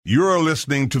You're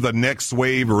listening to the Next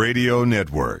Wave Radio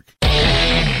Network.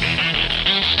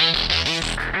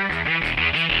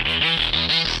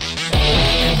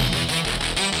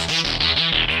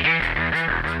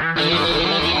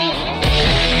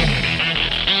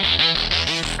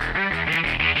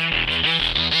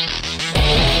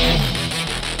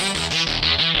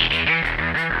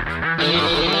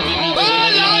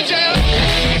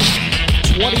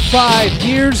 Five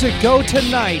years ago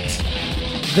tonight,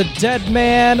 the Dead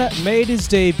Man made his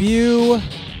debut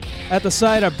at the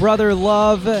side of Brother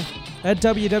Love at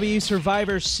WWE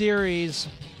Survivor Series.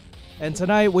 And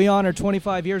tonight we honor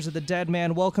 25 years of the Dead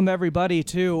Man. Welcome everybody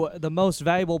to the most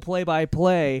valuable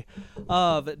play-by-play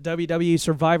of WWE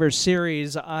Survivor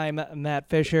Series. I'm Matt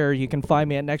Fisher. You can find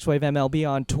me at NextWave MLB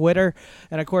on Twitter.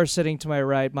 And of course, sitting to my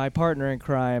right, my partner in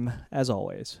crime, as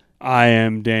always. I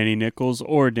am Danny Nichols,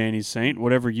 or Danny Saint,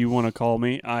 whatever you want to call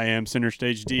me. I am Center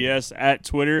Stage DS at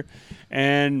Twitter,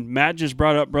 and Matt just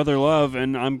brought up Brother Love,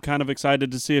 and I'm kind of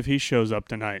excited to see if he shows up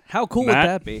tonight. How cool would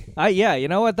that be? Yeah, you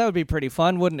know what? That would be pretty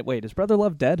fun, wouldn't it? Wait, is Brother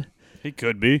Love dead? He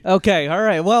could be. Okay, all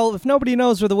right. Well, if nobody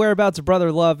knows where the whereabouts of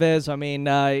Brother Love is, I mean,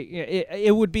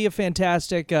 it would be a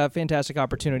fantastic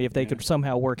opportunity if they could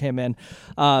somehow work him in,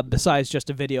 besides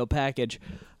just a video package.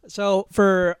 So,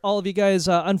 for all of you guys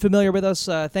unfamiliar with us,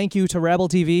 thank you to Rabble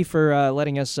TV for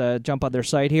letting us jump on their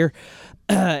site here.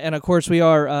 And, of course, we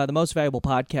are the most valuable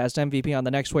podcast, MVP, on the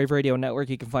Next Wave Radio Network.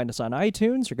 You can find us on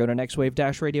iTunes or go to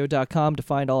nextwave-radio.com to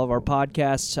find all of our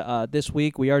podcasts. This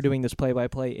week, we are doing this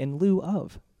play-by-play in lieu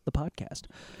of the podcast.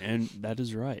 And that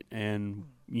is right. And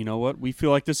you know what? We feel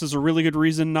like this is a really good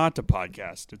reason not to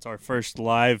podcast. It's our first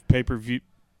live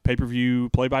pay-per-view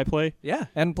play-by-play. Yeah,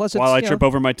 and plus, while I trip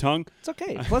over my tongue, it's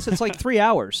okay. Plus, it's like 3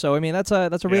 hours, so I mean that's a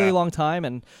really long time,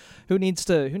 and who needs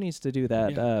to do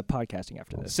that podcasting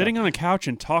after this? Sitting on a couch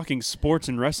and talking sports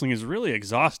and wrestling is really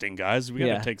exhausting, guys. We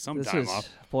got to take some time off.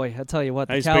 Boy, I tell you what.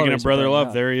 Hey, speaking of Brother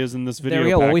Love, there he is in this video. There we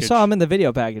go. Package. Well, we saw him in the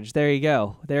video package. There you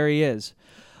go. There he is.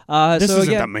 This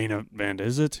isn't the main event,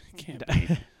 is it? It can't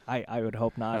be. I would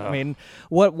hope not. I mean,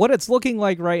 what it's looking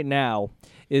like right now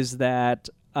is that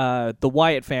the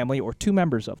Wyatt family, or two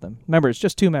members of them,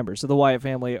 just two members of the Wyatt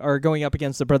family, are going up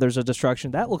against the Brothers of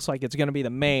Destruction. That looks like it's going to be the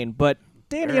main, but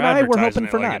Danny and I were hoping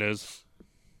for not. It is.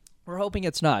 We're hoping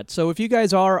it's not. So if you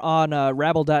guys are on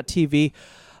Rabble.tv,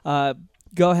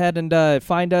 go ahead and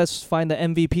find us, find the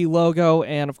MVP logo,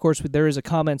 and of course there is a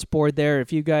comments board there.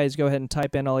 If you guys go ahead and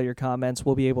type in all your comments,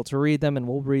 we'll be able to read them, and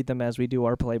we'll read them as we do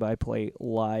our play-by-play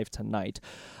live tonight.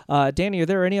 Danny, are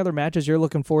there any other matches you're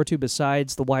looking forward to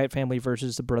besides the Wyatt family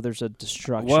versus the Brothers of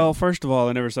Destruction? Well, first of all,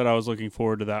 I never said I was looking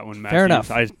forward to that one, Matthew. Fair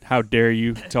enough. How dare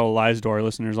you tell lies to our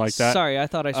listeners like that? Sorry, I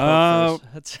thought I spoke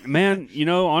first. Man,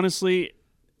 honestly,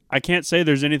 I can't say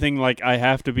there's anything like I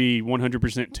have to be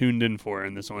 100% tuned in for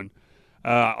in this one.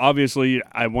 Obviously,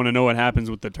 I want to know what happens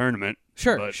with the tournament.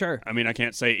 Sure. I mean, I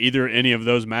can't say any of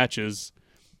those matches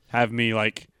have me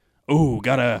like, ooh,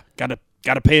 gotta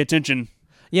pay attention.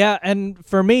 Yeah, and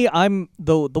for me, I'm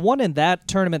the one in that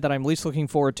tournament that I'm least looking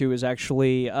forward to is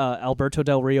actually Alberto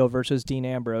Del Rio versus Dean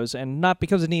Ambrose, and not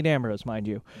because of Dean Ambrose, mind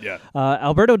you. Yeah.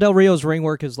 Alberto Del Rio's ring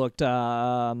work has looked,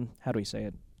 how do we say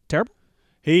it? Terrible?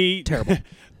 Terrible.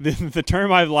 The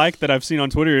term I like that I've seen on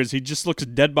Twitter is he just looks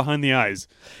dead behind the eyes.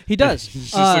 He does. He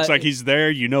just looks like he's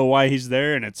there. You know why he's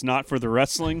there, and it's not for the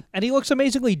wrestling. And he looks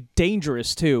amazingly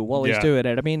dangerous, too, while he's doing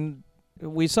it. I mean,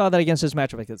 we saw that against his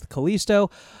matchup against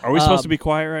Kalisto. Are we supposed to be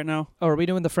quiet right now? Oh, are we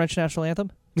doing the French national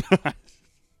anthem?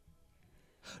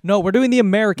 No, we're doing the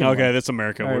American one. Okay, that's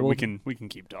America. Right, we can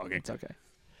keep talking. It's okay.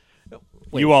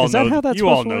 Wait, you all is know. That how that's you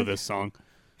all supposed to know work? this song.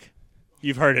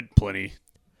 You've heard it plenty.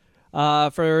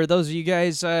 For those of you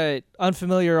guys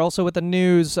unfamiliar also with the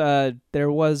news,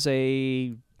 there was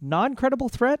a non-credible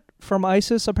threat from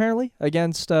ISIS, apparently,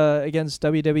 against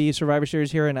WWE Survivor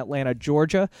Series here in Atlanta,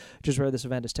 Georgia, which is where this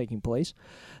event is taking place.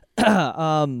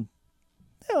 It'll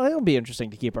be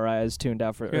interesting to keep our eyes tuned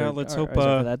out for. Let's hope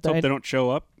they don't show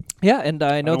up. Yeah, and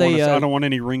I know I don't want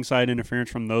any ringside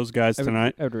interference from those guys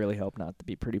tonight. I would really hope not. That'd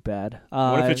be pretty bad.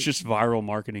 What if it's just viral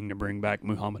marketing to bring back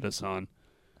Muhammad Hassan?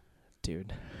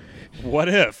 Dude. What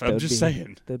if? I'm just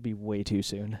saying. That'd be way too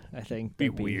soon, I think.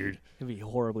 It'd be weird. It'd be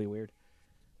horribly weird.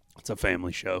 It's a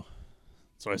family show,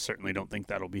 so I certainly don't think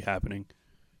that'll be happening.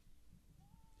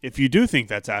 If you do think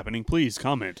that's happening, please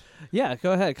comment. Yeah,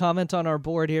 go ahead. Comment on our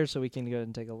board here so we can go ahead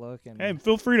and take a look. And hey,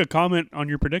 feel free to comment on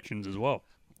your predictions as well.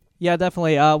 Yeah,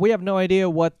 definitely. We have no idea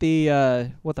what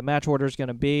the match order is going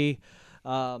to be.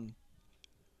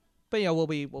 But yeah, we'll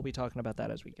be talking about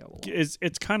that as we go along.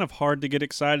 It's kind of hard to get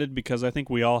excited because I think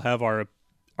we all have our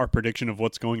prediction of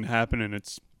what's going to happen, and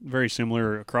it's very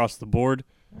similar across the board.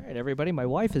 All right, everybody. My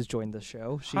wife has joined the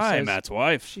show. Hi, Matt's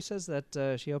wife. She says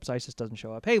that she hopes ISIS doesn't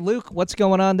show up. Hey, Luke, what's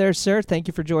going on there, sir? Thank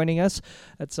you for joining us.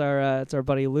 That's our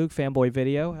buddy Luke, Fanboy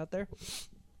Video, out there.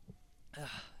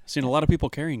 Seen a lot of people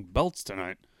carrying belts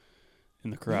tonight in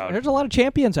the crowd. There's a lot of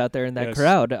champions out there in that Yes.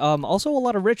 crowd. Also, a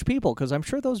lot of rich people, because I'm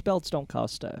sure those belts don't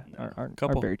cost aren't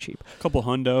very cheap. Couple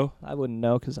hundo. I wouldn't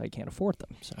know because I can't afford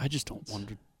them. So. I just don't want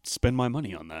to spend my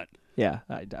money on that. Yeah,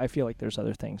 I feel like there's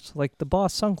other things, like the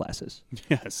Boss sunglasses.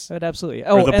 Yes. But absolutely.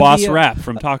 Or the and Boss wrap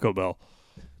from Taco Bell,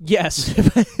 Yes.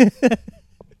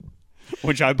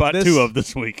 which I bought 2 of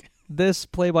this week. This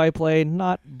play-by-play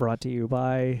not brought to you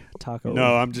by Taco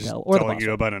No, I'm just Bell or the telling Boss you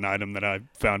Wrap. about an item that I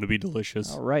found to be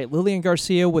delicious. All right, Lillian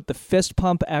Garcia with the fist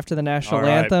pump after the national All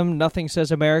right. anthem. Nothing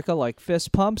says America like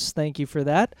fist pumps. Thank you for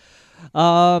that.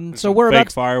 So we're fake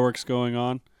about. fireworks going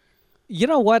on. You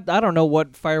know what? I don't know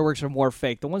what fireworks are more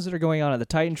fake. The ones that are going on at the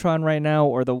Titantron right now,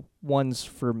 or the ones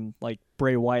from like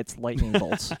Bray Wyatt's lightning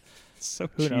bolts. So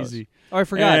Who knows? cheesy. Oh, I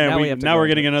forgot. And now we have to go we're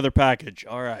into getting it. another package.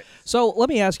 All right. So let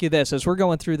me ask you this: as we're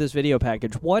going through this video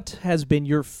package, what has been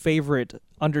your favorite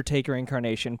Undertaker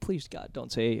incarnation? Please, God,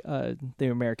 don't say the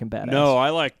American Badass. No, I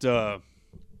liked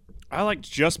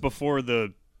just before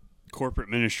the corporate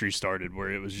ministry started,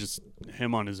 where it was just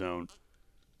him on his own.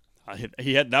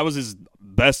 That was his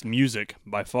best music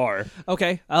by far.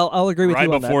 Okay, I'll agree with Right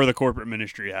you on before the corporate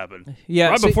ministry happened. Yeah,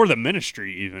 right see- before the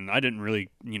ministry even. I didn't really,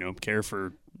 care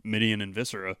for Midian and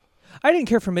Viscera. I didn't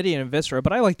care for Midian and Viscera,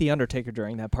 but I liked The Undertaker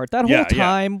during that part. That whole Yeah, yeah.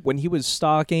 time when he was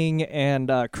stalking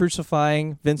and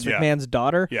crucifying Vince Yeah. McMahon's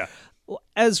daughter, Yeah.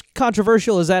 as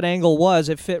controversial as that angle was,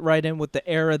 it fit right in with the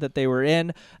era that they were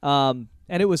in,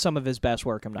 and it was some of his best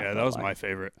work. I'm not Yeah, gonna that was lie. my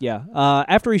favorite. Yeah,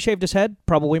 after he shaved his head,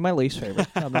 probably my least favorite.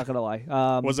 I'm not gonna lie.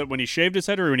 Was it when he shaved his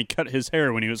head or when he cut his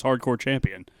hair when he was hardcore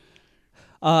champion?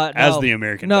 No, the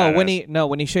American No, Badass.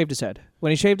 when he shaved his head. When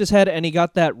he shaved his head and he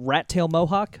got that rat tail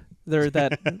mohawk. There,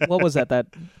 that what was that?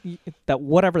 That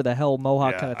whatever the hell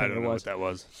mohawk kind of thing I don't it know was.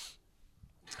 what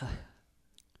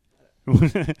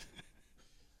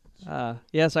that was.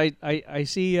 Yes, I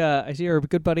see our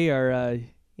good buddy, our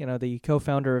the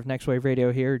co-founder of Next Wave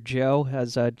Radio here, Joe,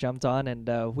 has jumped on,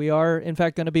 and we are in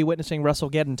fact going to be witnessing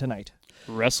WrestleGeddon tonight.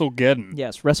 WrestleGeddon.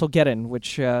 Yes, WrestleGeddon,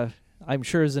 which I'm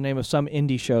sure is the name of some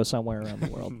indie show somewhere around the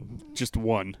world. Just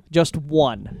one. Just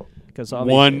one, because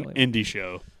One indie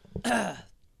show.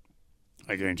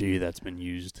 I guarantee you that's been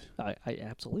used I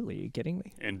absolutely. Are you kidding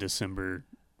me? in December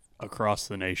across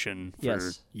the nation for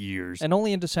Yes. years. And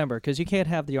only in December, because you can't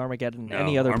have the Armageddon No,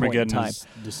 any other Armageddon point in time. is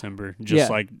December, just Yeah.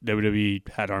 like WWE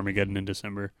had Armageddon in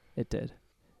December. It did.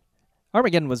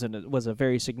 Armageddon was a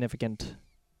very significant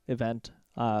event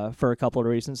for a couple of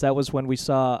reasons. That was when we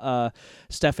saw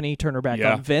Stephanie turn her back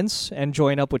Yeah. on Vince and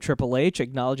join up with Triple H,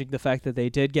 acknowledging the fact that they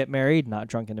did get married, not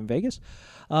drunken in Vegas.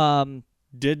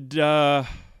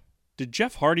 Did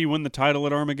Jeff Hardy win the title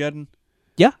at Armageddon?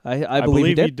 Yeah, I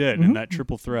believe he did Mhm. in that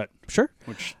triple threat, Sure.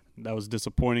 which that was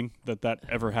disappointing that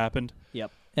ever happened.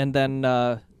 Yep. And then,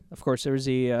 of course, there was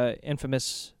the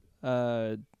infamous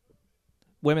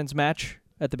women's match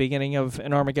at the beginning of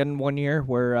an Armageddon one year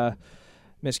where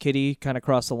Miss Kitty kind of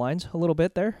crossed the lines a little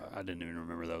bit there. I didn't even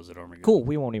remember that was at Armageddon. Cool.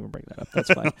 We won't even bring that up. That's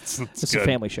fine. That's It's a good.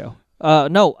 family show.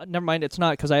 No, never mind. It's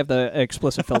not because I have the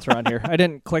explicit filter on here. I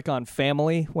didn't click on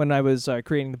family when I was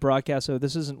creating the broadcast, so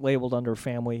this isn't labeled under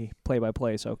family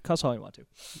play-by-play, so cuss all you want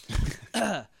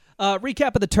to.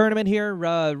 Recap of the tournament here.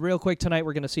 Real quick, tonight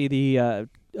we're going to see the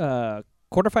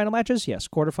quarterfinal matches. Yes,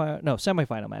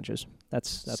 semifinal matches.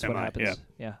 That's what happens.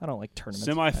 Yeah, I don't like tournaments.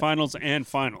 Semifinals and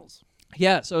finals.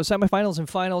 Yeah, so semifinals and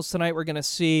finals tonight. We're going to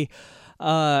see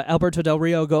Alberto Del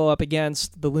Rio go up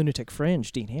against the Lunatic Fringe,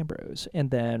 Dean Ambrose,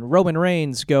 and then Roman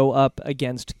Reigns go up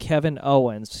against Kevin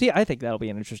Owens. See, I think that'll be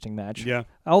an interesting match. Yeah,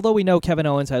 Although we know Kevin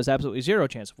Owens has absolutely zero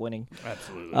chance of winning,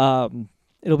 absolutely.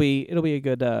 it'll be a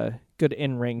good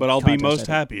in ring. But I'll be contest, I most think.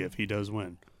 happy if he does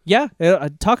win. Yeah,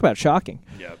 talk about shocking.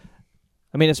 Yep.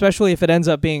 I mean, especially if it ends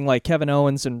up being like Kevin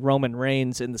Owens and Roman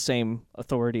Reigns in the same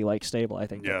authority-like stable. I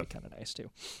think that'd be kind of nice too.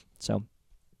 So,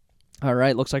 all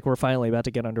right, looks like we're finally about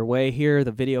to get underway here.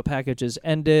 The video package is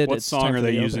ended. What It's song time are for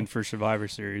they the using opening. for Survivor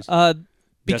Series? Because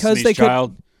Destiny's they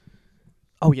Child. could.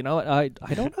 Oh, you know what? I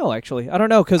don't know actually. I don't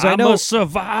know because I I'm know. a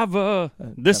survivor.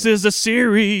 This is a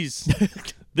series.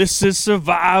 This is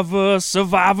Survivor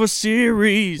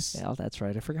Series. Yeah, that's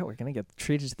right. I forgot we're gonna get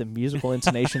treated to the musical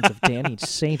intonations of Danny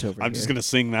Saint over here. I'm just gonna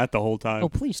sing that the whole time. Oh,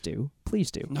 please do,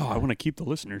 please do. No, I want to keep the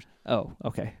listeners. Oh,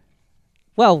 okay.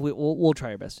 Well, we'll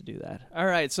try our best to do that. All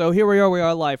right, so here we are. We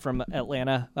are live from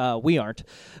Atlanta. We aren't,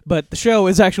 but the show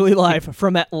is actually live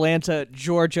from Atlanta,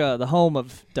 Georgia, the home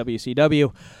of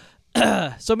WCW.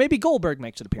 So maybe Goldberg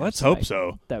makes an appearance. Let's hope tonight.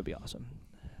 so. That would be awesome.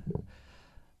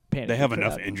 panicking. They have for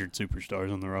enough that. injured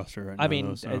superstars on the roster right now. I mean,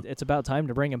 though, so. it's about time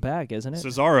to bring him back, isn't it?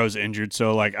 Cesaro's injured,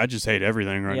 so like I just hate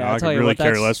everything right Yeah, now. I'll I tell could you really what,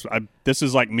 care that's- less. This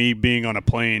is like me being on a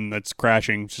plane that's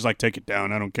crashing. It's just like take it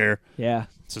down. I don't care. Yeah.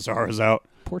 Cesaro's out.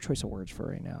 Poor choice of words for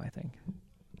right now, I think.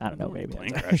 I don't know, maybe.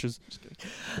 Plane crashes.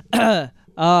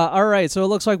 All right, so it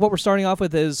looks like what we're starting off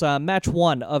with is match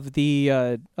 1 of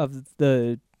the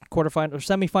quarterfinal or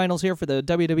semifinals here for the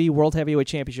WWE World Heavyweight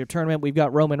Championship tournament. We've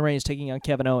got Roman Reigns taking on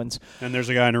Kevin Owens. And there's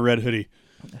a guy in a red hoodie.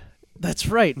 That's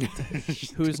right.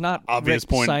 Who's not Obvious Rick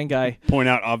point. Sign guy. Point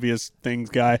out obvious things,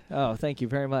 guy. Oh, thank you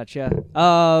very much. Yeah.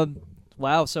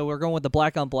 Wow. So we're going with the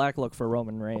black on black look for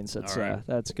Roman Reigns. That's All right.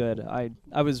 that's good. I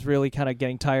was really kind of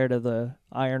getting tired of the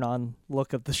iron on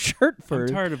look of the shirt for I'm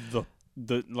tired of the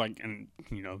like, and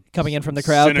coming in from the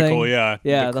crowd cynical, thing. yeah,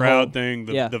 Yeah, the the crowd whole- thing,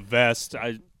 yeah. the vest.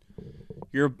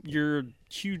 You're a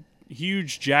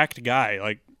huge jacked guy,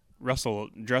 like Russell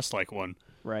dressed like one,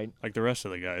 Right. like the rest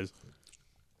of the guys.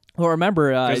 Well,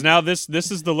 remember, Because now this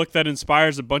is the look that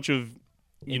inspires a bunch of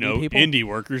people? indie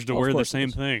workers to Of wear the course it same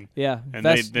is. thing. Yeah. And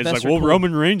vest- they're vests like, are well, cool.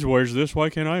 Roman Reigns wears this. Why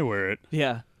can't I wear it?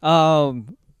 Yeah.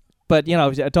 But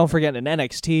don't forget in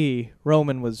NXT,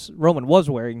 Roman was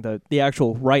wearing the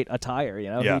actual right attire.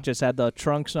 Yeah. He just had the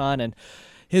trunks on, and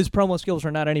his promo skills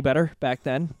were not any better back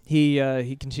then. He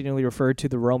continually referred to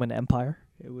the Roman Empire.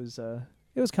 It was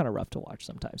kind of rough to watch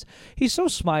sometimes. He's so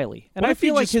smiley, and What I if he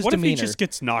feel like just- his what demeanor. if he just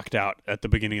gets knocked out at the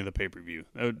beginning of the pay-per-view?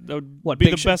 That would What be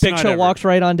Big, the best Big night Show ever. walks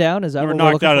right on down? Is that Or what we're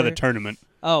knocked looking out for of the here? tournament.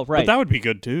 Oh, right. But that would be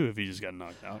good too if he just got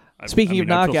knocked out. Speaking of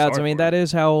I'd feel knockouts, sorry I mean for him. that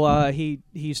is how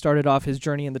he started off his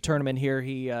journey in the tournament. Here,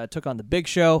 he took on the Big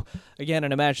Show again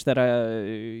in a match that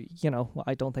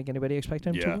I don't think anybody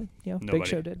expected him to win. Big Nobody.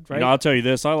 Show did, right? I'll tell you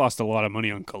this: I lost a lot of money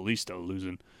on Kalisto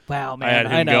losing. Wow, man,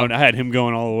 I had him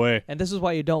going all the way. And this is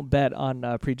why you don't bet on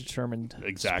predetermined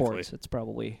Exactly. sports. It's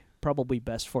probably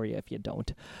best for you if you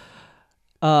don't.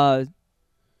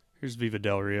 Here's Viva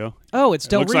Del Rio. Oh, it's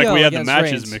Del looks Rio like we had the against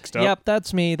matches Reigns. mixed up. Yep,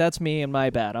 that's me. That's me and my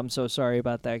bad. I'm so sorry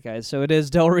about that, guys. So it is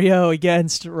Del Rio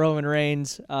against Roman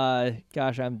Reigns.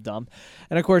 Gosh, I'm dumb.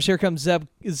 And of course, here comes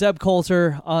Zeb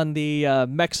Coulter on the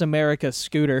Mex America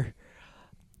scooter.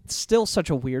 Still such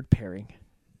a weird pairing.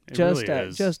 It really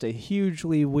is. Just a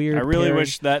hugely weird. I really pairing.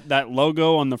 wish that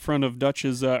logo on the front of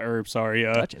Dutch's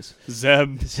Duchess.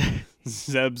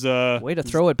 Zeb's Way to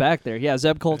throw it back there. Yeah,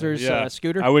 Zeb Coulter's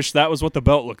scooter. I wish that was what the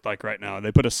belt looked like right now.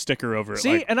 They put a sticker over it.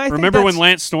 See, like, and I think remember when that's-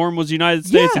 Lance Storm was United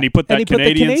States and he put that the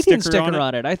Canadian Canadian sticker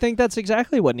on it? I think that's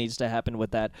exactly what needs to happen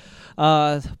with that.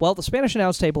 Well, the Spanish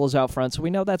announce table is out front, so we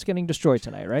know that's getting destroyed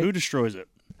tonight, right? Who destroys it?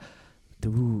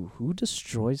 Ooh, who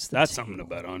destroys the That's table? something to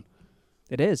bet on.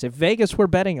 It is. If Vegas were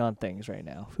betting on things right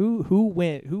now, who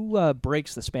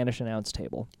breaks the Spanish announce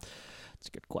table? It's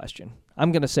a good question.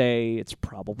 I'm gonna say it's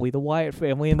probably the Wyatt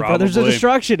family and the Brothers of Probably.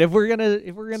 Destruction. If we're gonna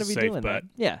be Safe doing bet. that,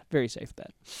 yeah, very safe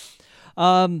bet.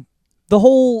 The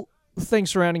whole thing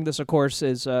surrounding this, of course,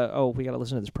 is we gotta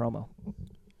listen to this promo.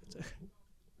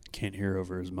 Can't hear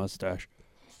over his mustache.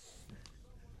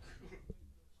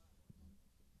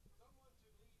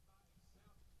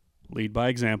 Lead by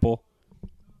example.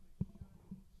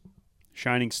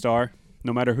 Shining star,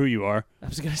 no matter who you are. I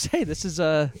was gonna say this is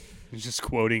He's just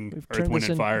quoting We've Earth, turned Wind, this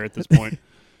and in- Fire at this point.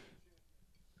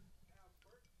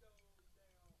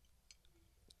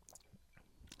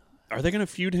 Are they going to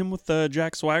feud him with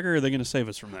Jack Swagger, or are they going to save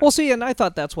us from that? Well, see, and I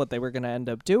thought that's what they were going to end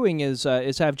up doing is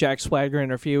have Jack Swagger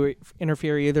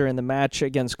interfere either in the match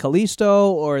against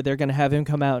Kalisto, or they're going to have him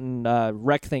come out and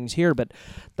wreck things here. But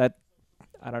that,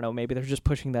 I don't know, maybe they're just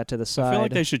pushing that to the side. I feel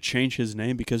like they should change his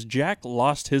name because Jack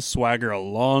lost his swagger a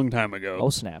long time ago. Oh,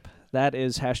 snap. That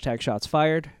is hashtag shots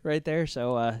fired right there.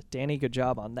 So, Danny, good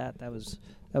job on that. That was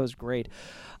great.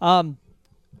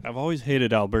 I've always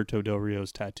hated Alberto Del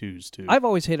Rio's tattoos, too. I've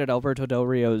always hated Alberto Del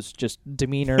Rio's just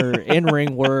demeanor,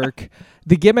 in-ring work.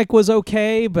 The gimmick was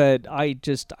okay, but I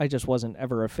just wasn't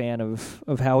ever a fan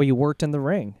of how he worked in the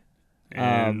ring.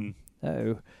 And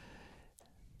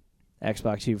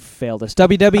Xbox, you've failed us.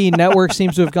 WWE Network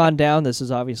seems to have gone down. This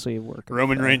is obviously a work.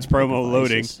 Roman Reigns promo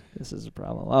loading. This is a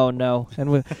problem. Oh no,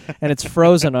 and it's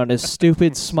frozen on his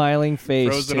stupid smiling face.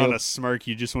 Frozen too. on a smirk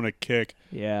you just want to kick.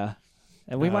 Yeah,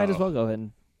 and we might as Oh. well go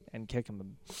ahead and kick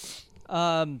him.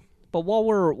 But while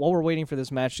we're waiting for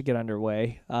this match to get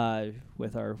underway,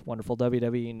 with our wonderful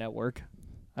WWE Network,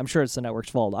 I'm sure it's the network's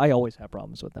fault. I always have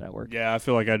problems with the network. Yeah, I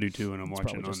feel like I do, too, when I'm It's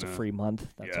watching probably just a on free month.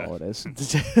 That's yeah. all it is.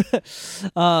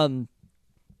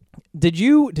 Did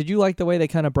you like the way they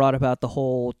kind of brought about the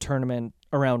whole tournament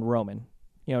around Roman?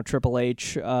 You know, Triple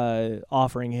H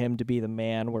offering him to be the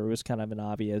man, where it was kind of an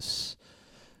obvious.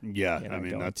 Yeah, You know, I mean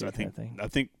going that's through I kind of thing.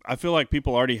 think I feel like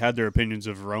people already had their opinions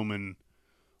of Roman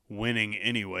winning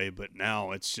anyway. But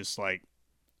now it's just like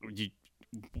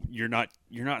you're not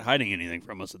hiding anything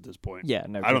from us at this point. Yeah,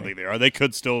 no, I don't kidding. think they are. They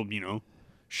could still,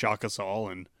 shock us all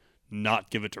and not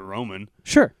give it to Roman.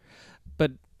 Sure,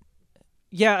 but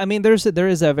yeah, I mean, there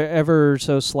is ever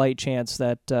so slight chance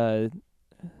that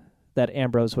that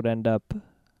Ambrose would end up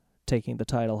taking the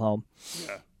title home.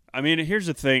 Yeah, I mean, here's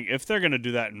the thing: if they're gonna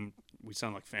do that, and we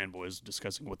sound like fanboys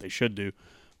discussing what they should do,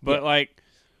 but like,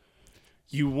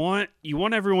 you want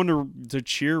everyone to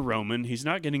cheer Roman. He's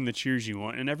not getting the cheers you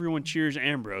want, and everyone cheers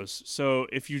Ambrose. So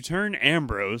if you turn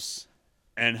Ambrose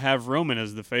and have Roman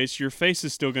as the face, your face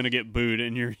is still going to get booed,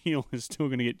 and your heel is still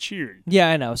going to get cheered. Yeah,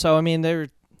 I know. So I mean,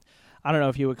 I don't know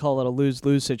if you would call it a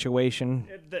lose-lose situation.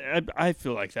 I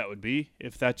feel like that would be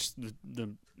if that's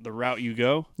the route you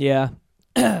go. Yeah.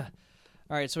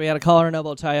 All right, so we had a collar and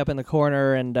elbow tie up in the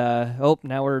corner, and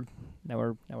now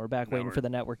we're back waiting for the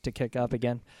network to kick up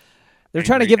again. They're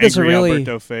trying to give this a really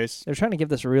Alberto face. They're trying to give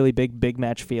this a really big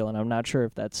match feel, and I'm not sure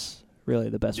if that's really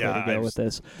the best way to go with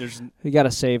this. You got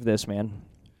to save this, man.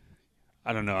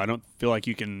 I don't know. I don't feel like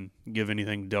you can give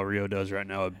anything Del Rio does right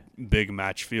now a big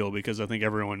match feel, because I think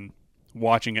everyone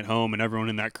watching at home and everyone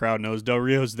in that crowd knows Del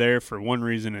Rio's there for one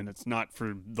reason, and it's not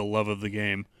for the love of the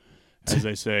game, as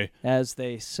they say. As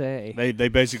they say. They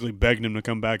basically begged him to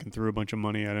come back and threw a bunch of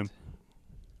money at him.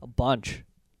 A bunch,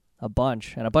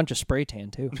 and a bunch of spray tan,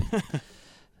 too.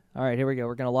 All right, here we go.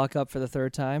 We're going to lock up for the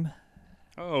third time.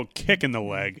 Oh, kick in the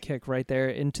leg. Kick right there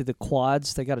into the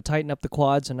quads. They got to tighten up the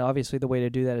quads, and obviously the way to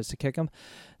do that is to kick them.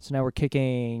 So now we're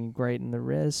kicking right in the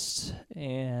wrist,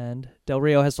 and Del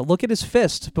Rio has to look at his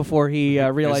fist before he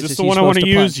realizes is he's this the one I supposed want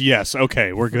to punch. use? Yes.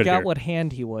 Okay, we're good Forgot here. what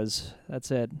hand he was.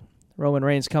 That's it. Roman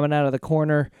Reigns coming out of the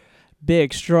corner.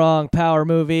 Big, strong power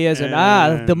move he is,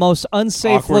 and the most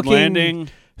unsafe awkward looking landing.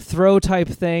 throw type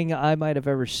thing I might have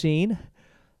ever seen.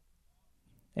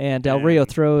 And Del Rio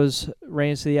throws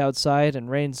Reigns to the outside, and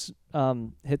Reigns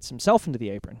hits himself into the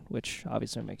apron, which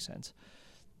obviously makes sense.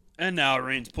 And now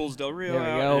Reigns pulls Del Rio There we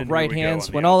out. go. And Right here we go hands.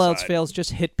 on the When all else outside. fails,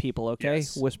 just hit people, okay?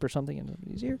 Yes. Whisper something into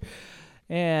his ear.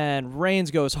 And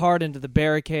Reigns goes hard into the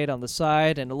barricade on the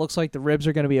side, and it looks like the ribs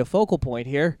are going to be a focal point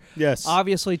here. Yes.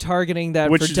 Obviously targeting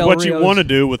that Which for is Del what you Rio's- want to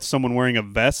do with someone wearing a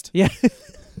vest. Yeah.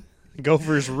 Go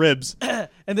for his ribs.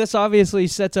 And this obviously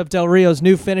sets up Del Rio's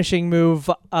new finishing move,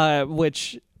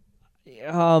 which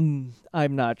I'm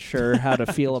not sure how to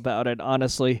feel about it,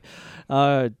 honestly.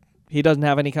 He doesn't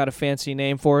have any kind of fancy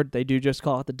name for it. They do just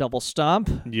call it the double stomp.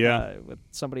 Yeah. With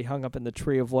somebody hung up in the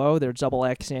tree of woe. Their double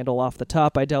X handle off the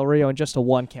top by Del Rio, and just a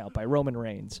 1 count by Roman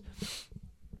Reigns.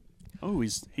 Oh,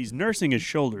 he's nursing his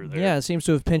shoulder there. Yeah, seems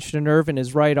to have pinched a nerve in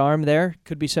his right arm there.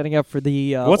 Could be setting up for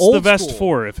the What's old the vest school.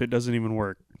 for if it doesn't even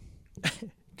work?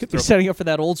 Could be setting up for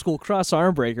that old school cross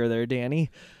arm breaker there, Danny.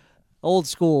 Old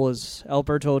school as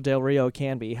Alberto Del Rio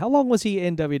can be. How long was he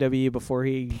in WWE before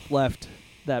he left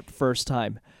that first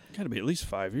time? Got to be at least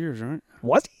 5 years, right?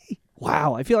 Was he?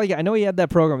 Wow, I feel like I know he had that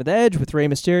program with Edge, with Rey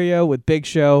Mysterio, with Big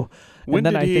Show. When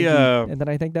and then did he, and then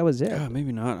I think that was it.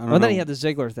 Maybe not. I don't And know. then he had the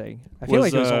Ziggler thing. I feel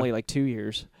like it was only like 2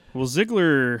 years. Well,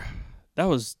 Ziggler, that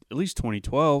was at least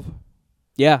 2012.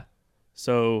 Yeah.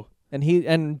 So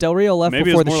And Del Rio left maybe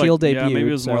before it was the more Shield like, debuted. Yeah, maybe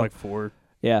it was so- more like 4.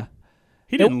 Yeah.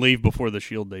 He didn't leave before the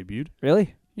Shield debuted.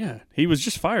 Really? Yeah, he was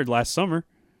just fired last summer.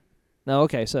 No,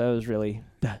 okay, so it was really...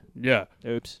 Yeah.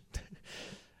 Oops.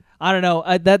 I don't know.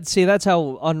 That's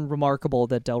how unremarkable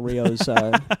that Del Rio's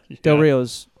Del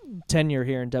Rio's tenure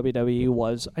here in WWE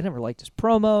was. I never liked his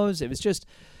promos. It was just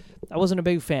I wasn't a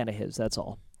big fan of his. That's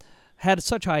all. Had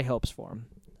such high hopes for him.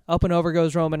 Up and over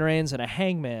goes Roman Reigns and a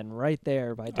hangman right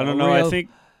there by Del I don't know. Rio. I think,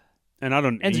 and I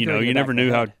don't. Ends You up know, going you to the never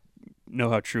back of the know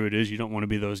how true it is. You don't want to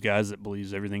be those guys that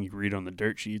believes everything you read on the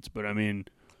dirt sheets. But I mean,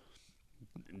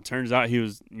 it turns out he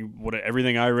was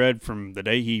everything I read from the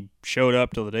day he showed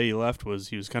up till the day he left was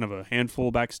he was kind of a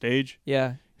handful backstage.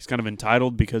 Yeah. He's kind of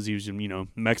entitled because he was,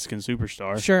 Mexican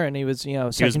superstar. Sure, and he was, He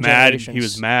was second mad. generation. He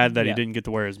was mad that Yeah. he didn't get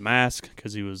to wear his mask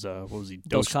because he was what was he?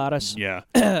 Dos Caras. Yeah.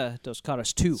 Dos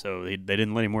Caras 2. So they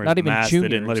didn't let him wear Not his even mask. junior.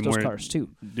 They didn't let him Dos wear Caras 2.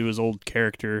 do his old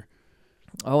character.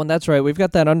 Oh, and that's right. We've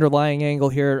got that underlying angle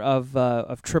here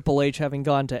of Triple H having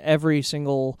gone to every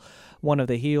single one of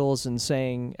the heels and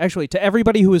saying, actually, to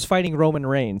everybody who was fighting Roman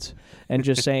Reigns, and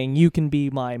just saying, "You can be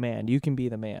my man. You can be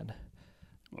the man."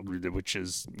 Which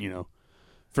is,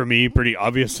 for me, pretty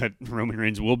obvious that Roman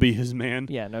Reigns will be his man.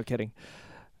 Yeah, no kidding.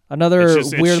 Another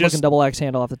It's weird-looking just- double axe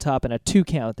handle off the top and a 2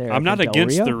 count there. I'm not from Del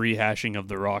against Rio. the rehashing of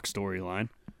the Rock storyline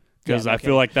because Yeah, no I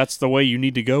feel like that's the way you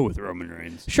need to go with Roman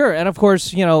Reigns. Sure, and of course,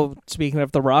 speaking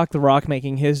of The Rock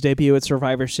making his debut at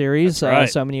Survivor Series That's right.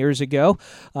 so many years ago,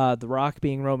 The Rock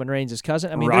being Roman Reigns'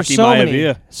 cousin. I mean, Rocky there's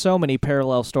Maivia. so many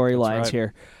parallel storylines That's right.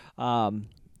 here.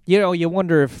 You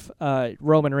wonder if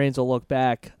Roman Reigns will look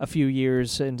back a few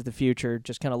years into the future,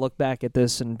 just kind of look back at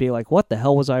this and be like, what the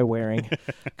hell was I wearing?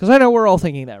 Because I know we're all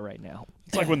thinking that right now.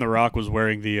 It's like when The Rock was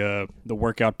wearing the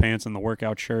workout pants and the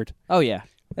workout shirt. Oh, yeah.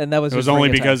 And that was It was only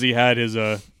because he had his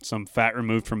some fat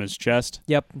removed from his chest.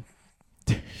 Yep.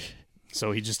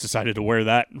 So he just decided to wear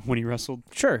that when he wrestled.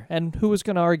 Sure. And who was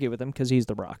going to argue with him? Because he's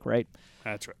The Rock, right?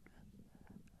 That's right.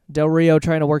 Del Rio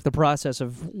trying to work the process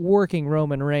of working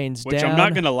Roman Reigns Which down. I'm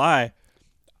not going to lie,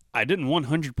 I didn't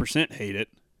 100% hate it.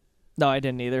 No, I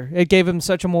didn't either. It gave him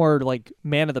such a more like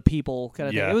man of the people kind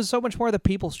of thing. It was so much more the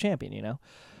people's champion, you know.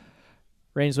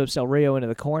 Reigns whips Del Rio into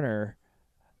the corner,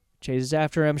 chases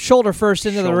after him, shoulder first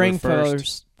into the ring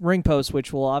post,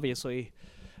 which will obviously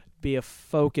be a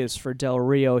focus for Del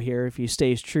Rio here if he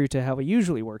stays true to how he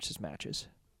usually works his matches.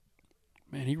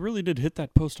 Man, he really did hit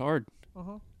that post hard.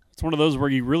 It's one of those where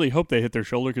you really hope they hit their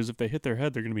shoulder, because if they hit their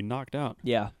head, they're going to be knocked out.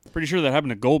 Yeah. Pretty sure that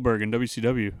happened to Goldberg in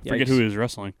WCW. Forget who he was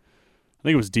wrestling. I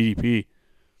think it was DDP.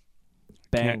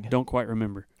 Bang. Don't quite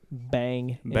remember.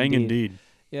 Bang. Bang indeed.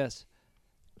 Yes.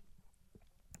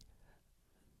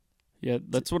 Yeah,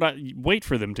 that's what I wait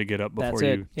for them to get up before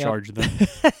you charge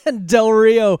them. Del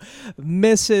Rio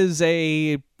misses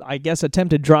I guess,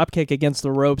 attempted drop kick against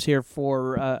the ropes here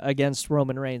for against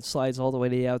Roman Reigns. Slides all the way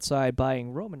to the outside,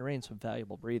 buying Roman Reigns some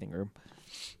valuable breathing room.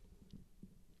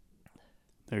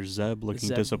 There's Zeb looking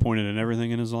disappointed in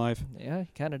everything in his life. Yeah,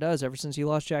 he kind of does. Ever since he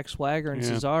lost Jack Swagger and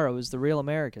Cesaro as the Real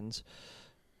Americans.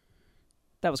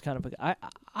 That was kind of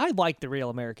I like the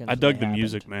Real Americans. I dug the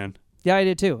music, man. Yeah, I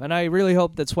did too, and I really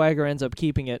hope that Swagger ends up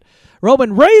keeping it.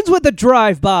 Roman Reigns with the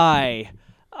drive-by.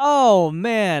 Oh,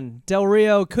 man. Del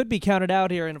Rio could be counted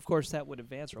out here, and of course that would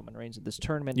advance Roman Reigns in this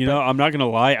tournament. You know, I'm not going to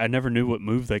lie. I never knew what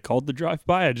move they called the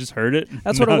drive-by. I just heard it.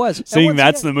 That's what it was. Seeing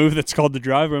that's the move that's called the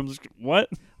drive-by, I'm just, what?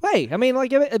 Hey, I mean,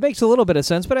 like it makes a little bit of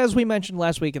sense, but as we mentioned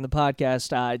last week in the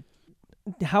podcast,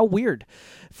 how weird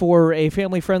for a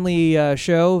family-friendly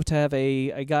show to have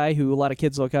a guy who a lot of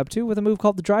kids look up to with a move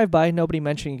called the drive-by. Nobody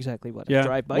mentioning exactly what a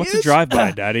drive-by What's is. a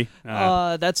drive-by, Daddy?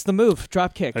 That's the move,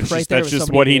 drop kick. That's right there. That's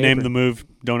just what he named the move.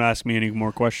 Don't ask me any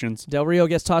more questions. Del Rio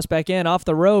gets tossed back in off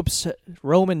the ropes.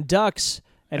 Roman ducks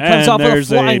and comes off with a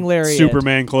flying lariat.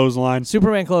 Superman clothesline.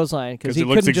 Because he it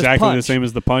looks exactly the same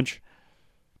as the punch.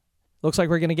 Looks like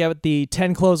we're going to get the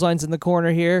 10 clotheslines in the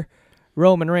corner here.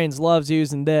 Roman Reigns loves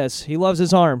using this. He loves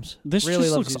his arms. This really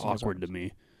just loves looks awkward to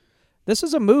me. This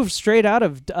is a move straight out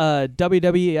of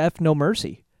WWF No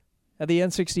Mercy at the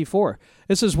N64.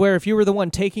 This is where if you were the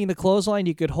one taking the clothesline,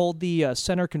 you could hold the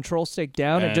center control stick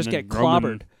down and just get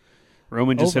clobbered.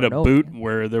 Roman just hit a boot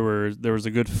where there was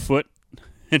a good foot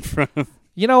in front of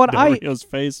You know what? Del Rio's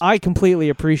face. I completely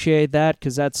appreciate that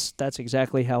because that's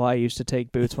exactly how I used to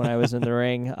take boots when I was in the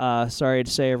ring. Sorry to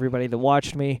say, everybody that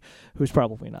watched me, who's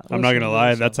probably not. I'm not gonna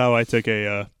lie. That's how I took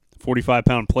a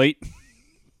 45-pound plate.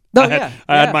 No, I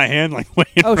had my hand like way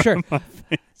in front of my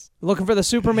face. Looking for the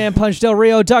Superman punch. Del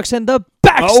Rio ducks and the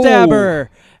backstabber.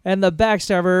 And the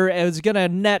backstabber is going to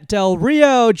net Del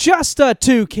Rio just a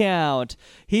 2 count.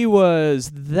 He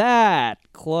was that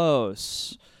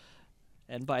close.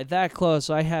 And by that close,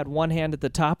 I had one hand at the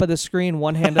top of the screen,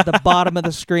 one hand at the bottom of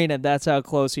the screen, and that's how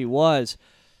close he was.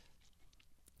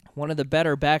 One of the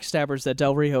better backstabbers that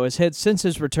Del Rio has hit since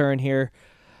his return here.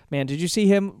 Man, did you see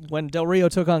him when Del Rio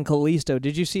took on Kalisto?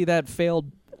 Did you see that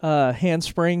failed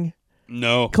handspring?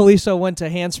 No. Kalisto went to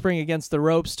handspring against the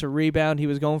ropes to rebound. He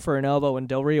was going for an elbow, and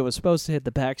Del Rio was supposed to hit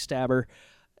the backstabber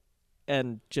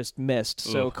and just missed.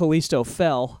 So Kalisto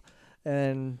fell.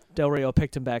 And Del Rio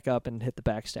picked him back up and hit the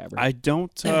backstabber. I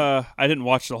didn't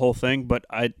watch the whole thing, but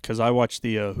because I watched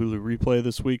the Hulu replay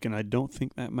this week, and I don't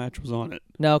think that match was on it.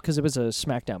 No, because it was a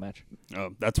SmackDown match.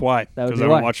 Oh, that's why. Because I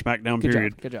don't watch SmackDown.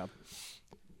 Good job.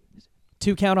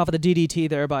 2 count off of the DDT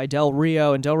there by Del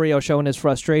Rio, and Del Rio showing his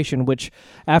frustration, which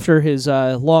after his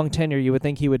long tenure, you would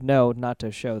think he would know not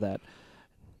to show that.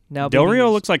 Now Del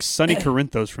Rio looks like Sonny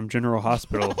Corinthos from General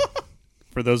Hospital.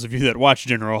 For those of you that watch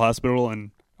General Hospital and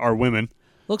are women.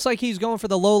 Looks like he's going for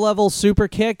the low-level super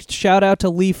kick. Shout out to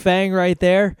Lee Fang right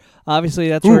there. Obviously,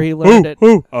 that's where he learned it.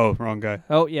 Oh, wrong guy.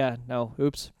 Oh, yeah. No.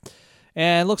 Oops.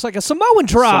 And looks like a Samoan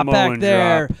drop back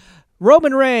there.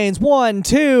 Roman Reigns, 1,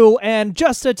 2, and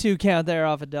just a 2 count there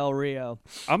off of Del Rio.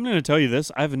 I'm going to tell you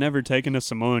this. I've never taken a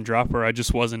Samoan drop where I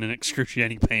just wasn't in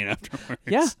excruciating pain afterwards.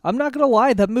 Yeah, I'm not going to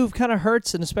lie. That move kind of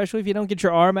hurts, and especially if you don't get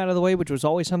your arm out of the way, which was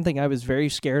always something I was very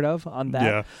scared of on that.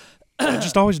 Yeah. It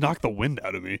just always knocked the wind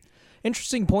out of me.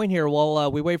 Interesting point here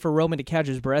while we wait for Roman to catch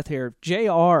his breath here.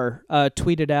 JR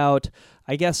tweeted out,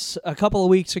 I guess, a couple of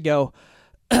weeks ago,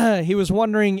 he was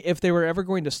wondering if they were ever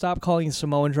going to stop calling the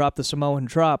Samoan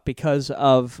drop because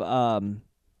of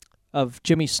of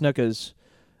Jimmy Snuka's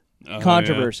Oh,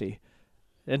 controversy.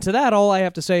 And to that, all I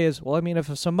have to say is, well, I mean, if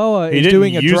a Samoa He is didn't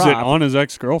doing a use drop, it on his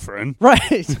ex-girlfriend.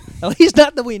 right? At least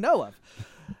not that we know of.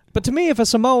 But to me, if a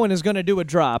Samoan is going to do a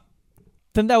drop,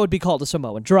 then that would be called a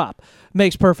Samoan drop.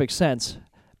 Makes perfect sense.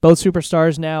 Both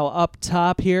superstars now up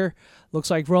top here.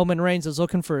 Looks like Roman Reigns is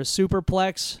looking for a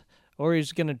superplex, or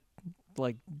he's going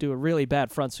to do a really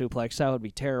bad front suplex. That would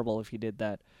be terrible if he did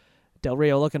that. Del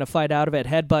Rio looking to fight out of it.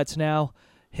 Headbutts now,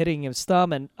 hitting his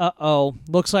thumb, and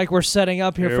looks like we're setting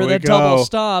up here for we the go. double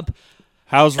stomp.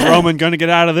 How's Roman going to get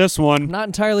out of this one? Not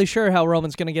entirely sure how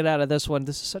Roman's going to get out of this one.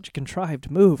 This is such a contrived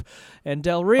move. And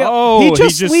Del Rio, Oh, he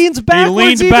just leans backwards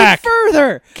leaned even back.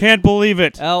 further. Can't believe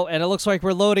it. Oh, and it looks like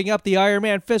we're loading up the Iron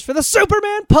Man fist for the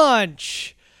Superman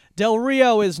punch. Del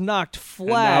Rio is knocked And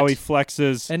flat. now he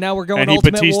flexes. And now we're going and he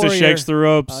Ultimate Batista Warrior. shakes the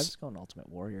ropes. I'm just going Ultimate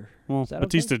Warrior. Well, Is that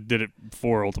Batista okay? did it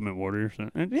for Ultimate Warrior. So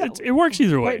Yeah. it works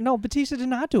either way. Wait, no, Batista did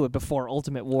not do it before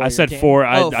Ultimate Warrior. I said came. 4.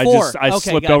 I four. just Okay,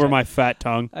 slipped gotcha. over my fat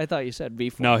tongue. I thought you said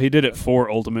before. No, he did it for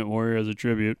Ultimate Warrior as a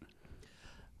tribute.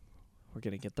 We're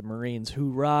going to get the Marines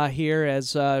hoorah here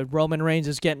as Roman Reigns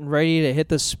is getting ready to hit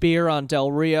the spear on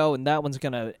Del Rio, and that one's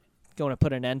going to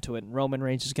put an end to it. And Roman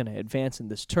Reigns is going to advance in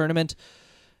this tournament.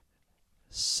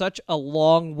 Such a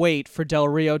long wait for Del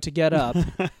Rio to get up.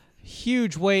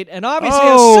 Huge wait, and obviously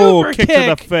a super kick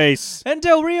to the face. And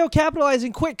Del Rio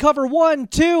capitalizing, quick cover, 1,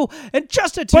 2, and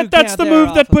just a 2 But that's count the there move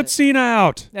off that of put it. Cena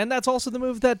out. And that's also the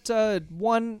move that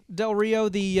won Del Rio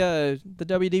the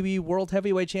WWE World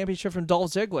Heavyweight Championship from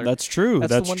Dolph Ziggler. That's true.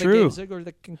 That's That's the one true. that gave Ziggler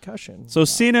the concussion. So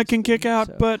Cena can kick out,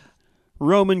 So- but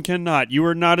Roman cannot. You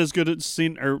are not as good at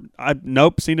Cena.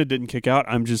 Nope, Cena didn't kick out.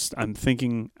 I'm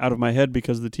thinking out of my head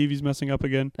because the TV's messing up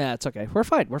again. Yeah, it's okay. We're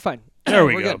fine. We're fine. There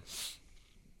we We're go. good.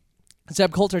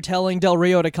 Zeb Coulter telling Del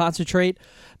Rio to concentrate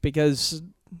because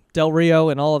Del Rio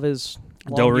and all of his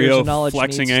Del long years Rio of knowledge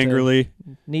flexing needs angrily.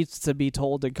 needs to be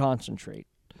told to concentrate.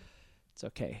 It's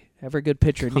okay. Every good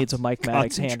pitcher needs a Mike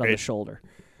Maddox hand on the Concentrate. shoulder.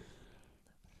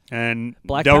 And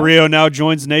Black Del Power. Rio now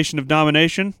joins Nation of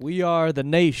Domination. We are the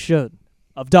nation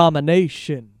of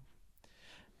domination.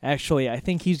 Actually, I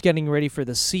think he's getting ready for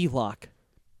the C-Lock.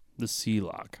 The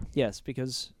C-Lock. Yes,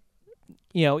 because,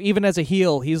 even as a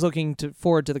heel, he's looking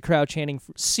forward to the crowd chanting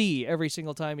C every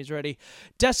single time he's ready.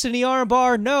 Destiny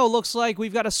armbar. No, looks like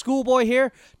we've got a schoolboy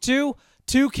here. 2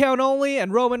 count only,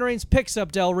 and Roman Reigns picks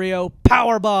up Del Rio.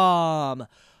 Powerbomb.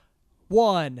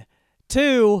 1,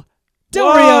 2. Del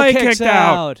Whoa, he Rio kicks kicked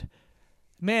out.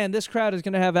 Man, this crowd is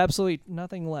going to have absolutely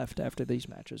nothing left after these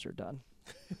matches are done.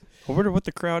 I wonder what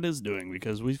the crowd is doing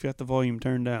because we've got the volume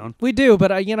turned down. We do,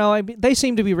 but they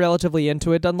seem to be relatively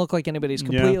into it. Doesn't look like anybody's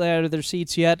completely out of their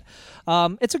seats yet.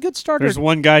 It's a good starter. There's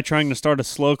one guy trying to start a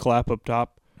slow clap up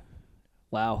top.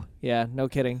 Wow. Yeah, no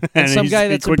kidding. And And some guy he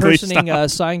that's quickly impersonating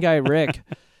Sign Guy Rick.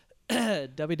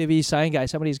 WWE Sign Guy.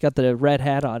 Somebody's got the red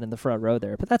hat on in the front row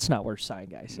there, but that's not where Sign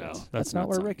Guy sits. No, that's not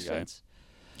where Sign Rick Guy. sits.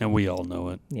 And we all know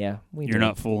it. Yeah, we You're do.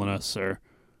 not fooling us, sir.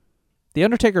 The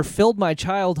Undertaker filled my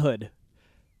childhood.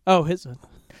 Oh, his...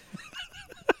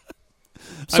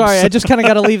 Sorry, I just kind of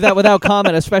got to leave that without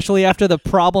comment, especially after the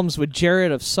problems with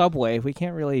Jarrett of Subway. We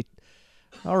can't really...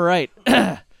 All right.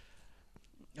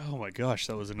 Oh my gosh,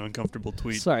 that was an uncomfortable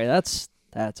tweet. Sorry, that's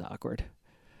awkward.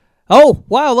 Oh,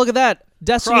 wow, look at that.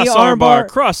 Destiny Cross armbar.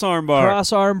 cross armbar.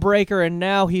 Cross arm breaker, and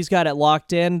now he's got it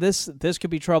locked in. This could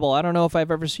be trouble. I don't know if I've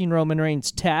ever seen Roman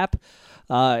Reigns tap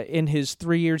in his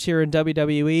 3 years here in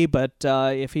WWE, but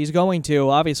if he's going to,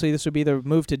 obviously this would be the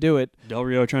move to do it. Del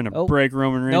Rio trying to Oh. break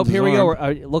Roman Reigns' Nope, here we go.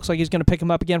 arm. It looks like he's going to pick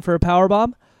him up again for a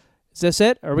powerbomb. Is this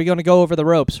it? Or are we going to go over the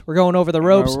ropes? We're going over the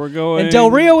ropes. We're going. And Del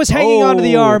Rio is hanging onto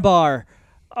the Oh. armbar.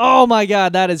 Oh, my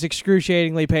God, that is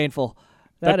excruciatingly painful.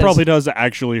 That is- probably does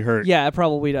actually hurt. Yeah, it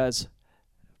probably does.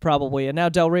 Probably. And now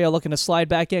Del Rio looking to slide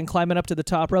back in, climbing up to the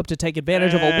top rope to take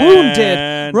advantage of a wounded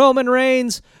And Roman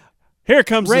Reigns. here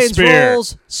comes Reigns the spear.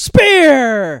 rolls.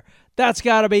 Spear! That's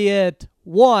got to be it.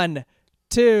 1,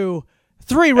 2,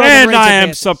 3. Roman And Reigns I am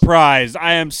advances. surprised.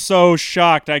 I am so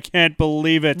shocked. I can't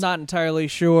believe it. Not entirely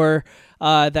sure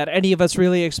that any of us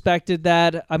really expected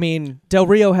that. I mean, Del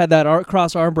Rio had that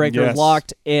cross arm breaker Yes.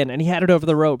 locked in, and he had it over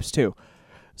the ropes too.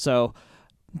 So,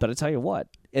 but I tell you what,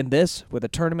 in this, with a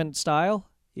tournament style,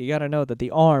 you got to know that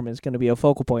the arm is going to be a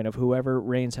focal point of whoever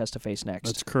Reigns has to face next.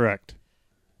 That's correct.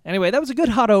 Anyway, that was a good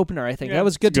hot opener, I think. Yeah, That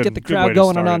was it's good to good- get the good way crowd to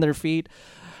going start and on it. their feet.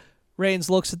 Reigns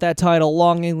looks at that title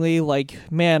longingly like,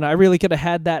 man, I really could have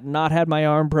had that and not had my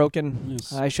arm broken.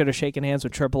 Yes. I should have shaken hands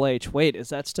with Triple H. Wait, is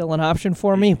that still an option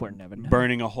for me? We're never know.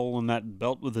 Burning a hole in that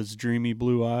belt with his dreamy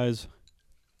blue eyes.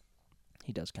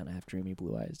 He does kind of have dreamy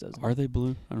blue eyes, doesn't Are they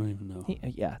blue? I don't even know. he?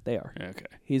 Yeah, they are. Yeah, okay,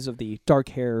 He's of the dark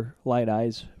hair, light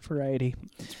eyes variety.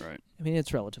 that's right. I mean,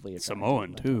 it's relatively attractive,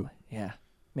 Samoan, but, too. Yeah.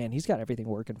 Man, he's got everything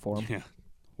working for him. Yeah.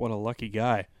 What a lucky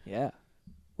guy. Yeah.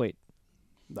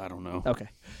 I don't know. Okay.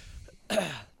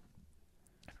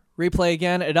 Replay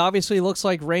again. It obviously looks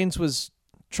like Reigns was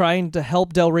trying to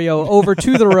help Del Rio over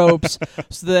to the ropes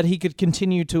so that he could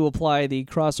continue to apply the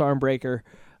cross arm breaker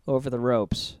over the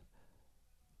ropes.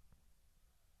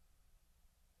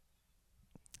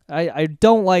 I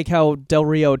don't like how Del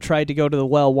Rio tried to go to the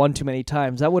well one too many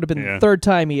times. That would have been the third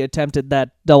time he attempted that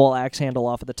double axe handle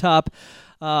off of the top.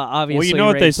 Obviously, well, you know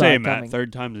what they Reigns saw say, it Matt. coming.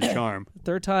 Third time's a charm.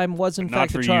 Third time was in Not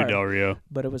fact for a you, charm, Del Rio.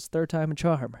 but it was third time a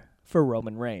charm for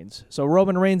Roman Reigns. So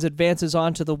Roman Reigns advances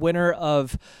on to the winner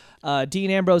of Dean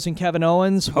Ambrose and Kevin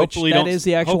Owens, Hopefully which that is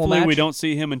the actual hopefully match. we don't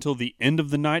see him until the end of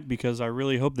the night because I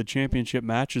really hope the championship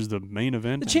match is the main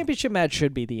event. The championship match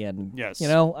should be the end. Yes. You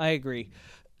know, I agree.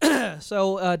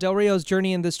 So Del Rio's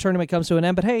journey in this tournament comes to an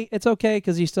end, but hey, it's okay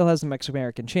because he still has the Mexican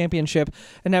American Championship,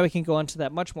 and now we can go on to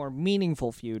that much more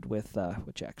meaningful feud with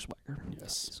Jack Swagger.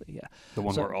 Yes. So yeah, The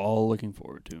one So- we're all looking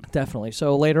forward to. definitely.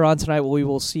 So later on tonight, we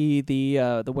will see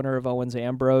the winner of Owens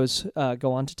Ambrose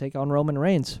go on to take on Roman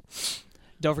Reigns.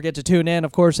 Don't forget to tune in,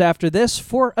 of course, after this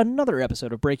for another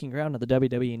episode of Breaking Ground of the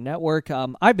WWE Network.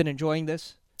 I've been enjoying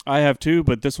this. I have too,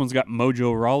 but this one's got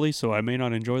Mojo Rawley, so I may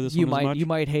not enjoy this one as much. You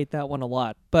might hate that one a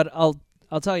lot, but I'll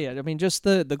tell you. I mean, just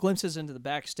the glimpses into the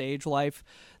backstage life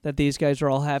that these guys are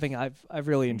all having, I've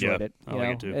really enjoyed it. I like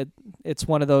it too. It's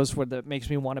one of those where that makes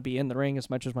me want to be in the ring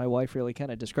as much as my wife really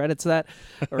kind of discredits that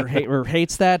or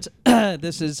hates that.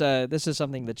 This is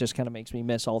something that just kind of makes me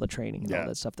miss all the training and all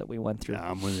that stuff that we went through.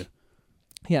 Yeah, I'm with you.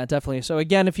 Yeah, definitely. So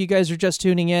again, if you guys are just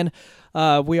tuning in,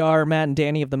 we are Matt and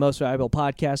Danny of the Most Valuable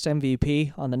Podcast,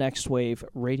 MVP, on the Next Wave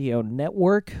Radio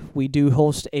Network. We do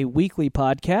host a weekly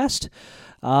podcast,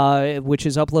 which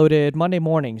is uploaded Monday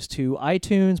mornings to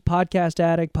iTunes, Podcast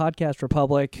Addict, Podcast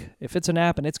Republic. If it's an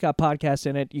app and it's got podcasts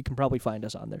in it, you can probably find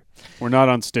us on there. We're not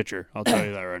on Stitcher. I'll tell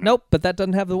you that right now. Nope, but that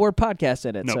doesn't have the word podcast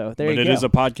in it. Nope, So there but you it go. is a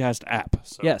podcast app.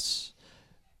 So. Yes.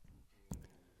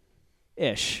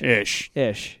 Ish.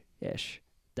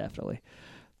 Definitely.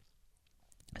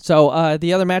 So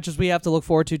the other matches we have to look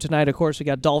forward to tonight, of course, we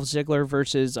got Dolph Ziggler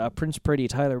versus Prince Pretty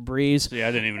Tyler Breeze. See, I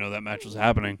didn't even know that match was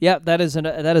happening. Yeah, that is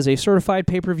a certified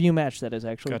pay-per-view match that is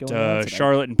actually Got going on tonight.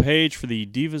 Charlotte and Paige for the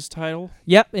Divas title.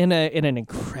 Yep, in an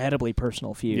incredibly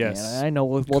personal feud. Yes. Man. I know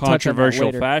we'll touch on that Controversial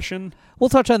later. fashion. We'll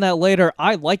touch on that later.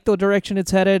 I like the direction it's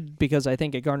headed because I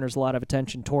think it garners a lot of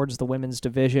attention towards the women's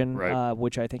division, Right.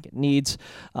 which I think it needs.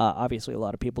 Obviously, a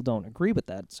lot of people don't agree with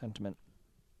that sentiment.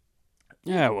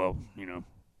 Yeah, well, you know.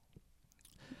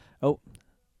 Oh.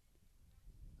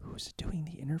 Who's doing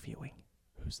the interviewing?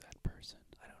 Who's that person?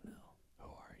 I don't know. Who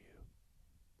are you?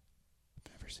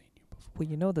 I've never seen you before. Well,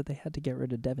 you know that they had to get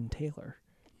rid of Devin Taylor.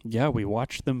 Yeah, we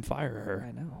watched them fire her.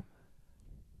 I know.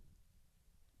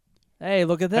 Hey,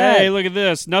 look at that. Hey, look at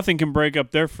this. Nothing can break up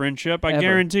their friendship. I Ever.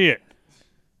 guarantee it.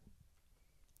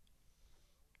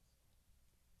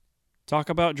 Talk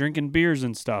about drinking beers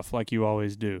and stuff like you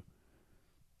always do.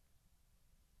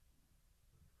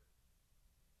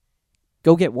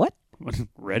 Go get what?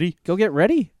 Ready? Go get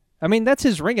ready. I mean, that's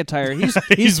his ring attire. He's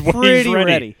He's pretty ready.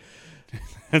 ready.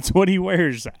 That's what he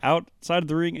wears outside of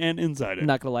the ring and inside it. I'm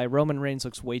not gonna lie, Roman Reigns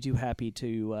looks way too happy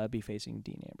to be facing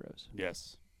Dean Ambrose.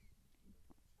 Yes.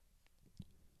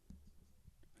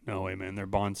 No way, man. Their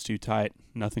bond's too tight.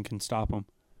 Nothing can stop them.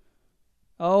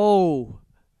 Oh,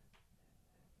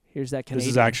 here's that Canadian.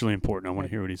 This is actually important. I want to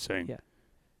hear what he's saying. Yeah.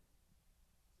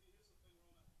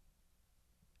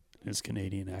 His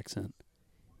Canadian accent.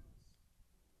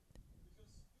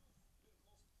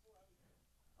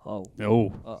 Oh.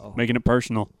 Oh, Uh-oh. making it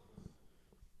personal.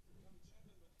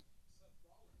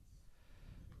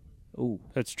 Ooh.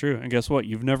 That's true. And guess what?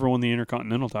 You've never won the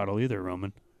Intercontinental title either,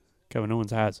 Roman. Kevin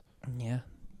Owens has. Yeah.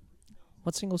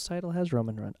 What singles title has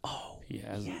Roman run? Oh, He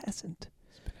hasn't. he hasn't.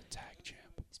 He's been a tag champ.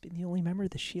 He's been the only member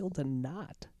of the Shield to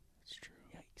not. That's true.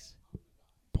 Yikes.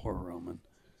 Poor Roman.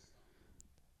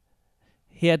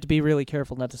 He had to be really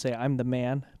careful not to say I'm the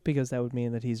man because that would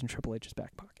mean that he's in Triple H's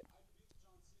back pocket.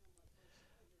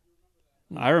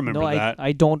 I remember no, that.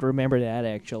 I don't remember that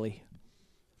actually.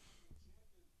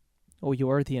 Oh, you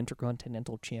are the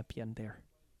Intercontinental Champion there.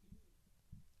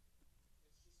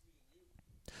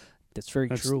 That's very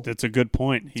true. That's a good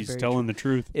point. He's very telling the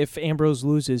truth. If Ambrose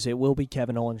loses, it will be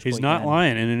Kevin Owens. He's not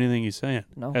lying in anything he's saying.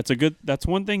 No. That's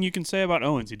one thing you can say about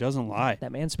Owens. He doesn't lie.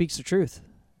 That man speaks the truth.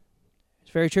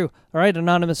 It's very true. All right,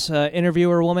 anonymous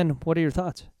interviewer woman, what are your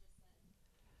thoughts?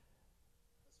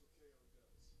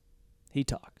 He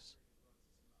talks.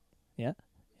 Yeah.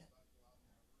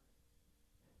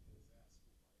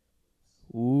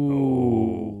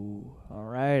 Ooh. All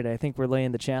right. I think we're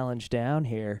laying the challenge down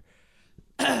here.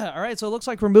 All right. So it looks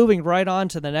like we're moving right on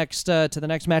to the next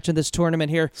match in this tournament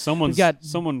here.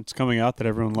 Someone's coming out that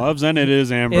everyone loves, and it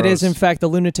is Ambrose. It is, in fact, the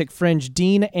Lunatic Fringe,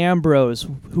 Dean Ambrose,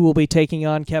 who will be taking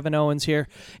on Kevin Owens here.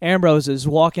 Ambrose is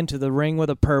walking to the ring with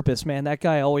a purpose, man. That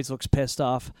guy always looks pissed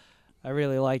off. I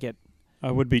really like it.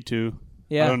 I would be too.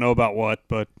 Yeah. I don't know about what,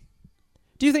 but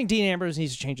do you think Dean Ambrose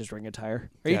needs to change his ring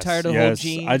attire? Are you tired of the whole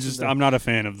jeans? I'm not a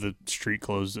fan of the street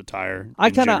clothes attire.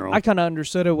 I kind of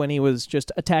understood it when he was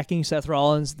just attacking Seth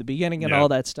Rollins at the beginning and all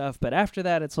that stuff, but after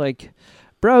that, it's like,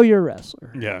 bro, you're a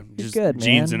wrestler. Yeah, you're just good,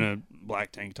 jeans man. and a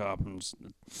black tank top. I'm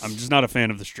just not a fan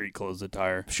of the street clothes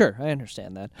attire. Sure, I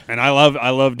understand that. And I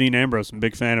love Dean Ambrose. I'm a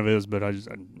big fan of his, but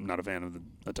I'm not a fan of the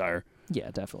attire.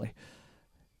 Yeah, definitely.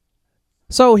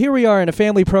 So here we are in a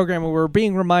family program where we're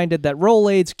being reminded that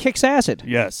Rolaids kicks acid.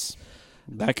 Yes.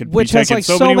 That could which be has taken like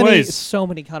so many ways. So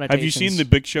many connotations. Have you seen the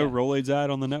Big Show Rolaids ad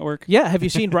on the network? Yeah. Have you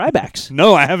seen Ryback's?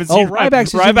 No, I haven't seen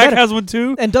Ryback's. Ryback has one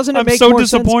too? And doesn't it I'm make so more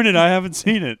disappointed sense? I haven't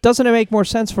seen it. Doesn't it make more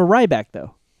sense for Ryback,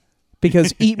 though?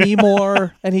 Because eat me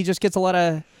more, and he just gets a lot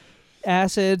of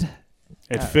acid.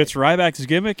 It fits Ryback's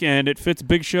gimmick, and it fits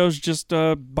Big Show's just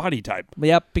body type.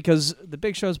 Yep, because the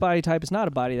Big Show's body type is not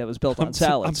a body that was built on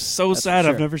salads. I'm so sad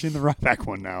I've never seen the Ryback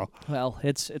one now. Well,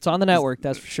 it's on the network,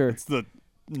 that's for sure. It's the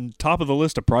top of the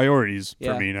list of priorities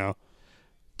for me now.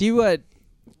 Do you,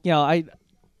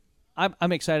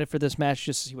 I'm excited for this match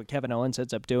just to see what Kevin Owens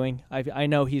ends up doing. I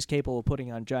know he's capable of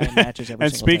putting on giant matches every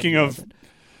and single time. And speaking of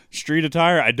street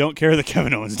attire, I don't care that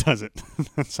Kevin Owens does it.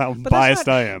 That's how biased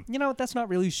I am. You know, that's not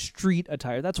really street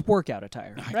attire. That's workout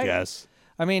attire, right? I guess.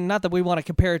 I mean, not that we want to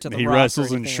compare it to the He Rock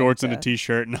wrestles or in shorts like and a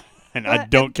T-shirt, and I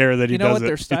don't care that he does it. You know what?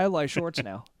 They're stylized shorts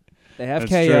now. They have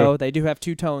That's KO. true. They do have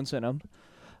two tones in them,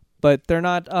 but they're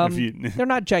not. They're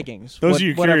not jeggings. Those of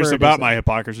you curious about my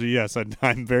hypocrisy, yes,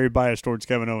 I'm very biased towards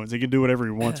Kevin Owens. He can do whatever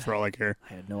he wants for all I care.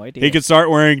 I had no idea. He could start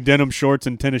wearing denim shorts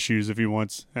and tennis shoes if he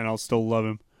wants, and I'll still love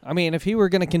him. I mean, if he were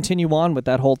going to continue on with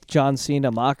that whole John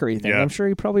Cena mockery thing, I'm sure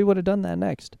he probably would have done that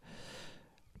next.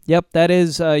 Yep, that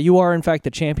is, you are in fact the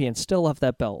champion. Still love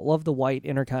that belt. Love the white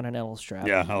Intercontinental strap.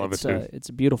 Yeah, I love it too. It's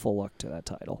a beautiful look to that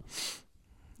title.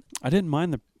 I didn't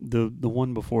mind the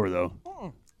one before though,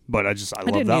 but I love that one.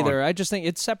 I didn't either. I just think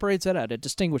it separates it out. It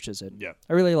distinguishes it. Yeah,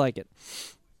 I really like it.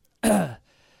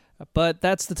 But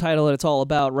that's the title that it's all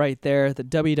about right there, the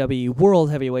WWE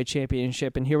World Heavyweight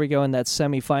Championship. And here we go in that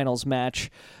semifinals match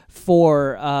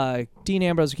for Dean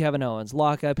Ambrose and Kevin Owens.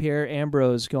 Lock up here,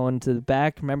 Ambrose going to the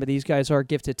back. Remember, these guys are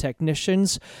gifted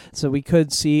technicians, so we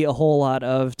could see a whole lot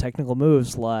of technical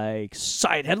moves like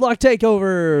side headlock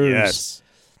takeovers. Yes.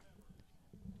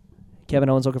 Kevin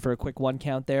Owens looking for a quick one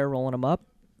count there, rolling him up.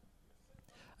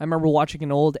 I remember watching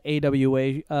an old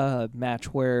AWA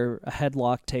match where a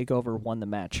headlock takeover won the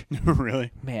match. Really?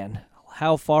 Man,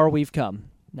 how far we've come.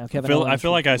 Now, Kevin Owens I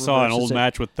feel like I saw an old it.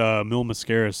 match with Mil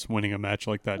Mascaras winning a match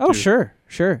like that, Oh, too.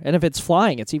 sure. And if it's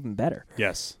flying, it's even better.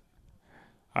 Yes.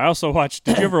 I also watched...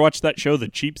 Did you ever watch that show, The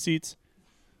Cheap Seats?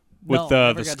 With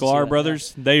No, the Sklar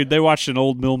brothers? They watched an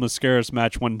old Mil Mascaras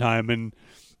match one time, and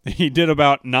he did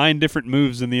about 9 different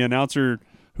moves, and the announcer,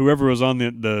 whoever was on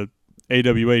the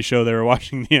AWA show they were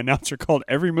watching, the announcer called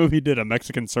every move he did a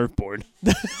Mexican surfboard.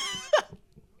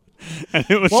 And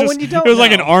it was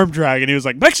like an arm drag, and he was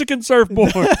like, Mexican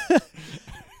surfboard.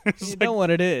 You know what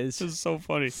it is. This is so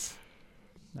funny.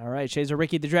 All right, Shades of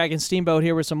Ricky the Dragon Steamboat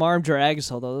here with some arm drags,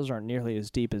 although those aren't nearly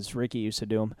as deep as Ricky used to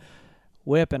do them.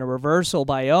 Whip and a reversal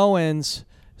by Owens.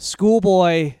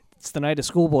 Schoolboy. It's the night of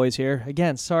schoolboys here.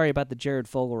 Again, sorry about the Jared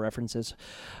Fogle references.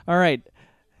 All right.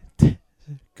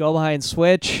 Go behind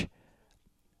switch.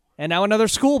 And now another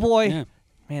schoolboy. Yeah.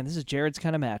 Man, this is Jared's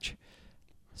kind of match.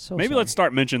 So maybe sorry. let's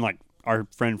start mentioning like our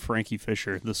friend Frankie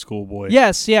Fisher, the schoolboy.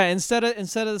 Yes, yeah. Instead of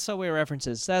the Subway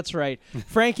references, that's right.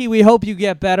 Frankie, we hope you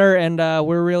get better, and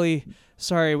we're really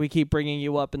sorry we keep bringing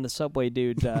you up in the Subway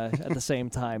dude at the same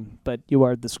time. But you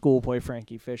are the schoolboy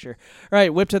Frankie Fisher. All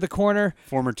right, whip to the corner.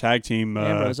 Former tag team.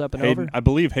 Ambrose up and Hayden, over. I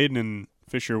believe Hayden and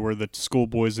Fisher were the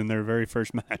schoolboys in their very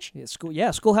first match.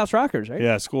 Yeah, Schoolhouse Rockers, right?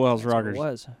 Yeah, Schoolhouse That's Rockers. what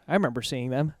it was. I remember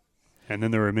seeing them. And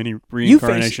then there were many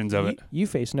reincarnations of it. You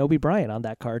faced Noby Bryant on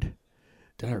that card.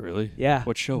 Did I really? Yeah.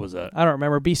 What show was that? I don't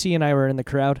remember. BC and I were in the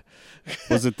crowd.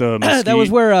 Was it the Mesquite? That was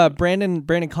where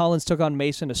Brandon Collins took on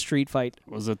Mason a street fight.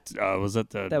 Was it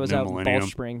the That was New out in Millennium?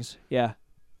 Balch Springs. Yeah.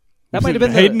 That might have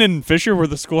Was been it Hayden and Fisher were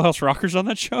the Schoolhouse Rockers on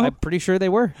that show? I'm pretty sure they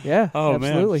were. Yeah. Oh,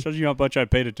 absolutely. man. Shows you how much I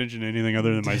paid attention to anything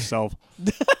other than myself.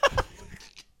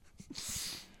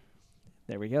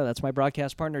 There we go. That's my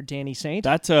broadcast partner, Danny Saint.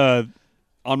 That's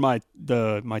on my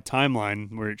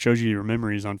timeline where it shows you your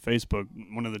memories on Facebook,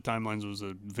 one of the timelines was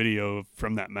a video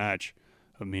from that match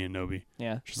of me and Nobi.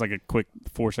 Yeah. Just like a quick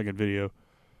 4-second video.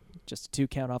 Just a 2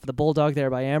 count off of the Bulldog there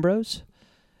by Ambrose.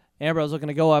 Ambrose looking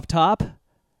to go up top.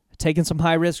 Taking some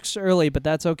high risks early, but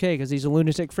that's okay because he's a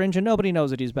lunatic fringe and nobody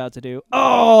knows what he's about to do.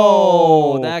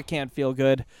 Oh, that can't feel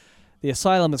good. The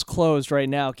asylum is closed right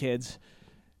now, kids.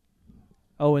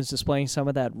 Owens displaying some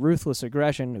of that ruthless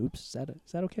aggression. Oops, is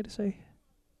that okay to say?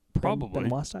 Probably.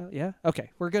 Benoit style? Yeah?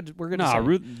 Okay, we're good. We're good Nah,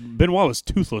 to say. Benoit was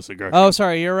toothless aggression. Oh,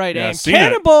 sorry, you're right. Yeah, And seen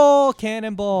it.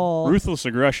 Cannonball. Ruthless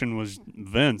aggression was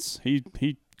Vince. He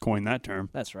coined that term.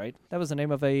 That's right. That was the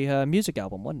name of a music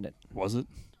album, wasn't it? Was it?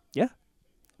 Yeah.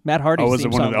 Matt Hardy's was it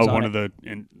theme one song of was the on one it. of the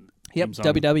Yep, theme song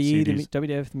WWE, CDs?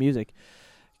 WWF music.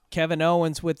 Kevin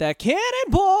Owens with that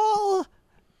cannonball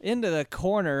into the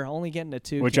corner, only getting a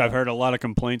 2 Which count. I've heard a lot of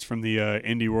complaints from the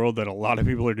indie world that a lot of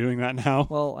people are doing that now.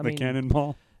 Well, I the mean,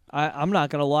 cannonball. I'm not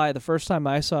going to lie. The first time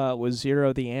I saw it was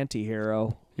Zero the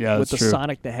Anti-Hero Yeah, with the that's true.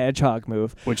 Sonic the Hedgehog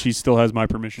move. Which he still has my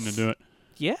permission to do it.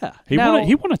 Yeah. He Now,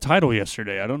 won a title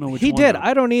yesterday. I don't know which he one. did. though.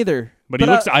 I don't either. But he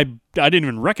looks. I didn't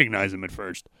even recognize him at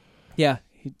first. Yeah.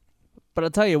 But I'll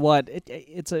tell you what,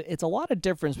 it's a lot of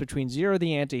difference between Zero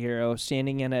the Anti-Hero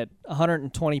standing in at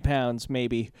 120 pounds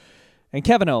maybe, and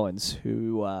Kevin Owens,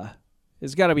 who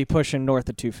has got to be pushing north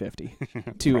of 250,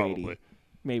 280, Probably.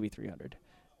 maybe 300.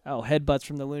 Oh, headbutts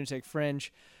from the lunatic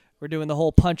fringe. We're doing the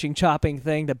whole punching, chopping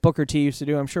thing that Booker T used to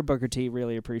do. I'm sure Booker T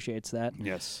really appreciates that.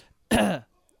 Yes.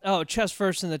 Oh, chest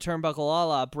first in the turnbuckle, a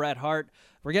la Bret Hart.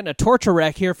 We're getting a torture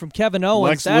rack here from Kevin Owens.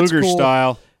 Lex That's Luger cool.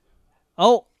 style.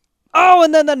 Oh,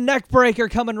 and then the neck breaker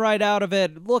coming right out of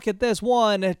it. Look at this.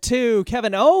 1, 2.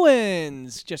 Kevin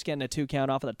Owens just getting a 2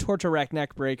 count off of the torture rack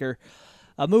neck breaker.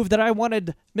 A move that I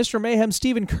wanted Mr. Mayhem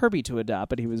Stephen Kirby to adopt,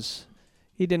 but he wasn't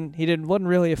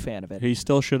really a fan of it. He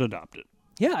still should adopt it.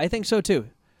 Yeah, I think so too.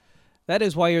 That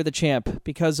is why you're the champ,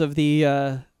 because of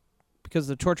the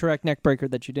torture rack neck breaker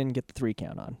that you didn't get the 3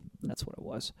 count on. That's what it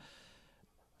was.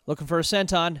 Looking for a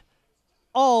senton.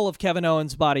 All of Kevin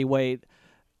Owens' body weight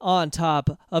on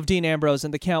top of Dean Ambrose,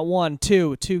 and the count 1,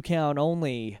 2 count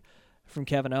only from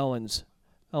Kevin Owens.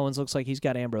 Owens looks like he's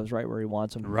got Ambrose right where he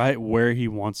wants him. Right where he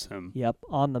wants him. Yep,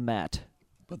 on the mat.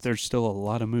 But there's still a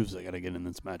lot of moves I got to get in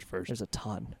this match first. There's a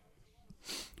ton.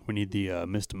 We need the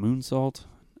missed moonsault.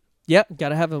 Yep, got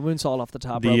to have a moonsault off the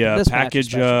top rope. The This match is package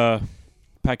special.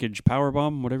 package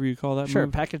powerbomb, whatever you call that Sure,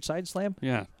 move. package side slam.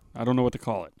 Yeah. I don't know what to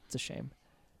call it. It's a shame.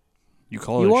 You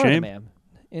call You it a are the shame? man.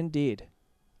 Indeed.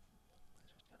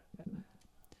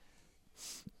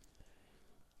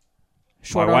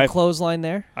 Short arm wife- clothesline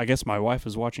there. I guess my wife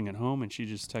is watching at home and she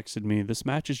just texted me, this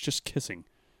match is just kissing.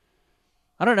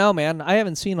 I don't know, man. I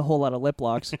haven't seen a whole lot of lip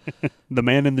locks. The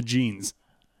man in the jeans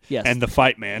Yes. and the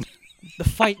fight man. the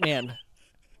fight man.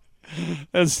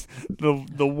 That's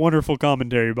the wonderful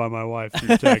commentary by my wife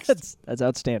through text. That's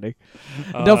outstanding.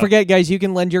 And don't forget, guys, you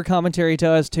can lend your commentary to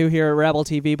us, too, here at Rabble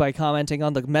TV by commenting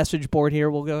on the message board here.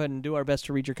 We'll go ahead and do our best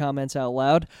to read your comments out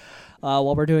loud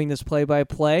while we're doing this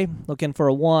play-by-play. Looking for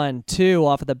a 1, 2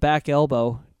 off of the back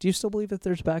elbow. Do you still believe that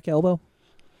there's back elbow?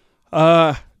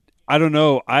 I don't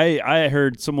know. I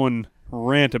heard someone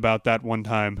rant about that one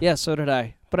time. Yeah, so did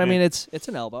I. But, I mean, it's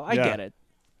an elbow. I Yeah. get it.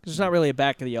 It's not really a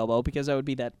back of the elbow because that would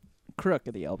be that crook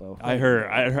of the elbow. I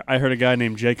heard a guy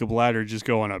named Jacob Ladder just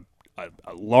go on a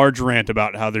large rant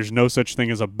about how there's no such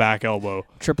thing as a back elbow.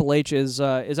 Triple H is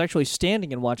actually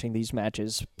standing and watching these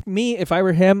matches. Me, if I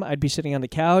were him, I'd be sitting on the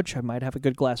couch. I might have a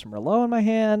good glass of Merlot in my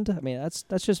hand. I mean, that's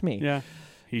just me. Yeah.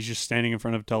 He's just standing in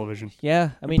front of television.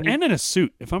 Yeah, I mean, And in a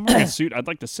suit. If I'm wearing a suit, I'd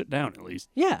like to sit down at least.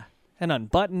 yeah, and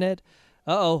unbutton it.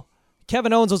 Uh-oh.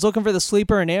 Kevin Owens was looking for the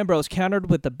sleeper, and Ambrose countered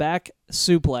with the back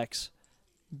suplex.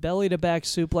 Belly-to-back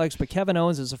suplex, but Kevin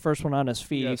Owens is the first one on his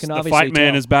feet. Yes, You can the obviously fight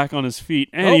man tell. is back on his feet,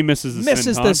 and he misses the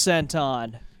misses senton. the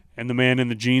senton. And the man in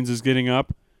the jeans is getting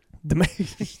up.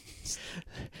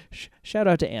 Shout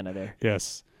out to Anna there.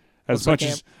 Yes. Looks As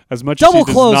like much Double as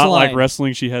she does not like clothesline.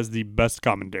 wrestling, she has the best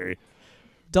commentary.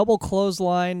 Double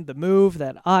clothesline, the move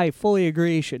that I fully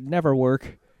agree should never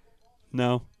work.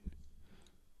 No.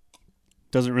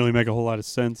 Doesn't really make a whole lot of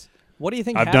sense. What do you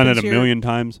think I've happens done it a here? million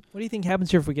times. What do you think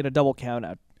happens here if we get a double count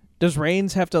out? Does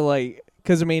Reigns have to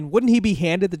because I mean, wouldn't he be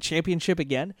handed the championship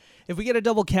again? If we get a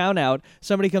double count out,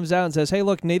 somebody comes out and says, hey,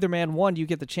 look, neither man won, you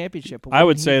get the championship. I would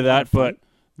Wouldn't he say win that, the but fight?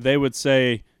 they would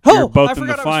say you're both I in the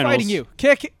forgot I was finals. fighting you.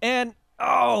 Kick and Did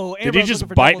he Ambrose just looking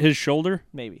for bite double- his shoulder?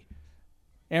 Maybe.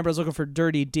 Ambrose looking for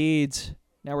dirty deeds.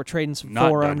 Now we're trading some Not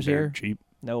forearms done here. dirt cheap.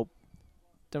 Nope.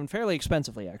 Done fairly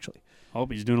expensively, actually. Oh,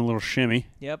 he's doing a little shimmy.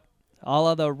 Yep. A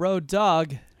la the Road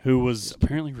Dogg. Who was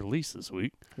apparently released this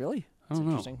week. Really? I don't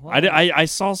know. interesting. Well, I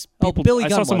saw people. Billy I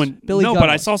Gunn saw was. someone. Billy no, Gunn but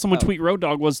I was. saw someone Oh. tweet Road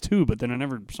Dogg was too, but then I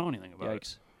never saw anything about it.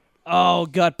 Yikes. Oh,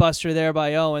 gutbuster there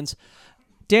by Owens.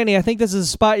 Danny, I think this is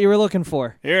the spot you were looking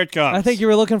for. Here it comes. I think you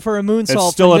were looking for a moonsault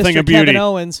It's still from a thing Mr. of beauty. Kevin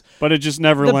Owens. But it just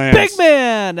never The lands. big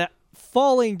man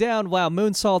falling down. Wow,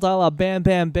 moonsault a la Bam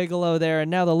Bam Bigelow there,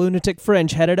 and now the lunatic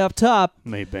fringe headed up top.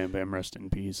 May Bam Bam rest in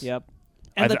peace. Yep.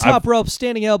 And I've- the top rope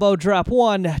standing elbow drop.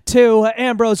 1, 2.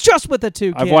 Ambrose just with the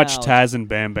 2 count. I've watched Taz and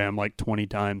Bam Bam like 20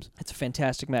 times. It's a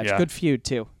fantastic match. Yeah. Good feud,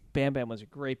 too. Bam Bam was a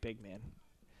great big man.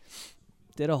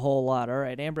 Did a whole lot. All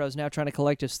right, Ambrose now trying to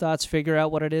collect his thoughts, figure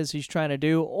out what it is he's trying to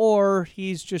do, or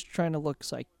he's just trying to look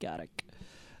psychotic.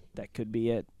 That could be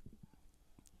it.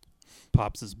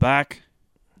 Pops his back.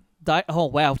 Oh,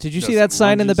 wow. Did you Does see that some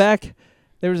sign in the lunges. back?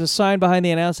 There was a sign behind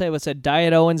the announce table that said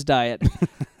Diet Owens Diet.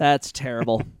 That's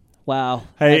terrible. Wow.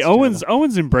 Hey, That's Owens terrible.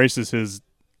 Owens embraces his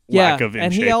Yeah, lack of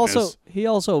and in-shapeness. he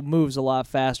also moves a lot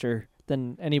faster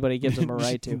than anybody gives him a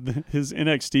right to. His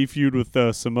NXT feud with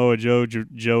Samoa Joe.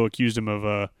 Joe accused him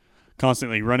of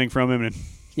constantly running from him, and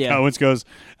Yeah. Owens goes,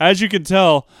 "As you can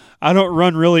tell, I don't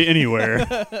run really anywhere."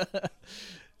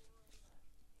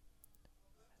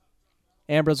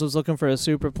 Ambrose was looking for a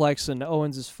superplex, and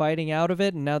Owens is fighting out of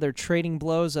it, and now they're trading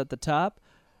blows at the top.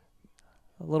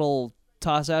 A little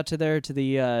toss out to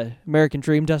the American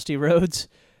Dream, Dusty Rhodes.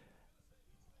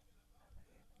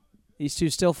 These two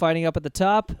still fighting up at the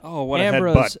top. Oh, what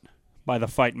Ambrose, a headbutt by the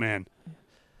Fight Man.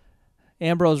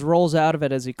 Ambrose rolls out of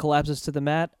it as he collapses to the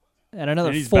mat, and another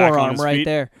And he's back on forearm his right feet.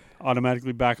 there.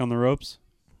 Automatically back on the ropes.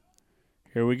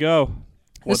 Here we go.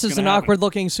 What's This is gonna an happen?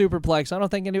 awkward-looking superplex. I don't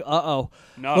think any. Uh-oh.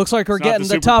 No, Looks like we're it's not getting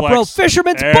the top rope. superplex.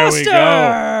 Fisherman's There we Buster!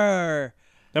 go.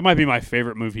 That might be my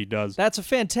favorite move he does. That's a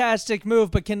fantastic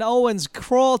move, but can Owens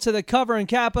crawl to the cover and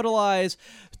capitalize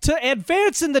to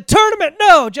advance in the tournament?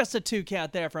 No, just a 2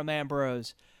 count there from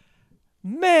Ambrose.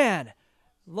 Man,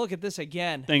 look at this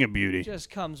again. Thing of beauty. Just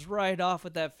comes right off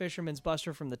with that Fisherman's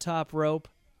Buster from the top rope.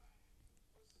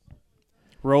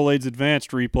 Rolaids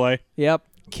advanced replay. Yep,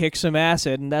 kick some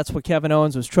acid, and that's what Kevin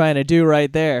Owens was trying to do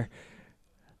right there.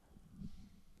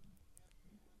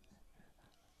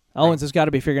 Owens has got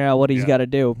to be figuring out what he's got to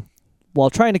do while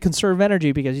trying to conserve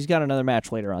energy because he's got another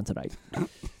match later on tonight.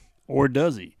 Or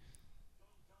does he?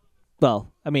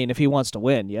 Well, I mean, if he wants to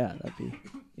win, yeah, that'd be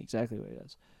exactly what he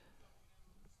does.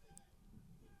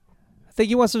 I think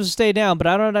he wants him to stay down, but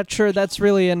I'm not sure that's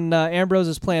really in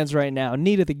Ambrose's plans right now.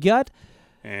 Knee to the gut.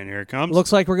 And here it comes.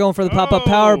 Looks like we're going for the pop-up Oh!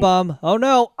 powerbomb. Oh,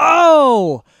 no.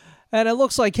 Oh! And it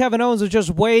looks like Kevin Owens was just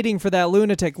waiting for that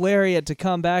lunatic lariat to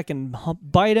come back and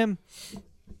bite him.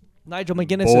 Nigel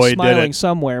McGuinness Boy, is did smiling it.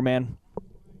 somewhere, man.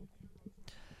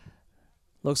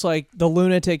 Looks like the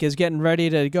lunatic is getting ready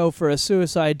to go for a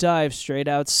suicide dive straight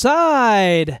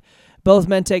outside. Both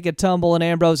men take a tumble, and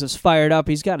Ambrose is fired up.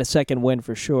 He's got a second win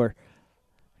for sure.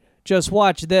 Just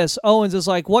watch this. Owens is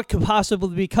like, what could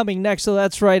possibly be coming next? So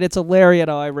that's right, it's a lariat.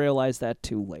 Oh, I realized that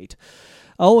too late.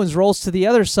 Owens rolls to the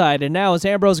other side, and now is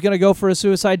Ambrose going to go for a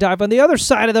suicide dive on the other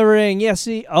side of the ring? Yes,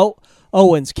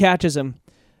 Owens catches him,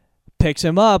 picks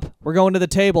him up. We're going to the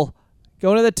table.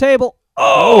 Going to the table.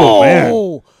 Oh,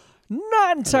 man.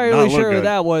 Not entirely not look sure good.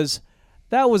 that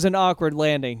was an awkward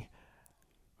landing.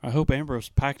 I hope Ambrose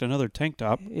packed another tank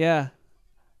top. Yeah.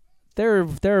 There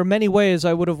are many ways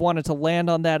I would have wanted to land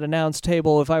on that announce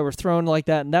table if I were thrown like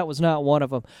that, and that was not one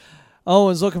of them.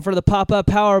 Owens looking for the pop-up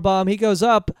powerbomb. He goes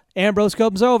up. Ambrose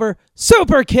comes over.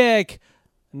 Super kick.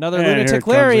 Another And here it lunatic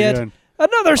comes lariat. again.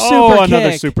 Another super Oh, kick.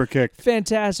 another super kick.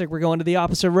 Fantastic. We're going to the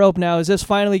opposite rope now. Is this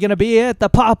finally going to be it? The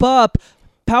pop-up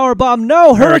powerbomb.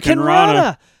 No. Hurricane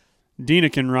Rana.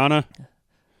 Dinakin Rana.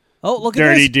 Oh, look at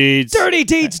Dirty this. deeds. Dirty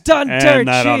deeds done And dirt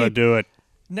that ought to cheap. do it.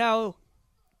 Now,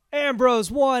 Ambrose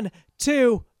 1,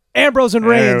 2. Ambrose and There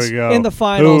Reigns we go. in the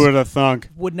finals. Who would have thunk?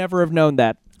 Would never have known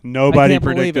that. Nobody can't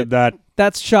believe predicted it. that.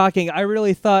 That's shocking. I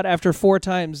really thought after 4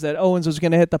 times that Owens was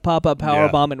going to hit the pop-up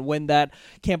powerbomb and win that.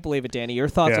 Can't believe it, Danny. Your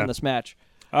thoughts Yeah. on this match?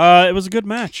 It was a good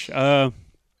match. The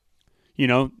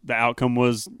outcome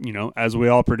was, as we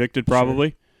all predicted,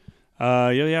 probably.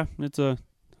 Yeah.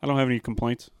 I don't have any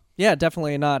complaints. Yeah,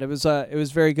 definitely not. It was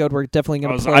very good. We're definitely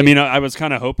going to play. I was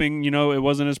kind of hoping, it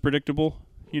wasn't as predictable,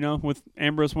 with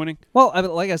Ambrose winning. Well,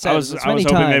 like I said, I was it's hoping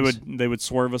many times. they would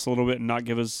swerve us a little bit and not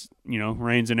give us,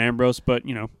 Reigns and Ambrose. But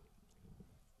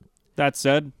that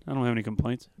said, I don't have any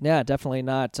complaints. Yeah, definitely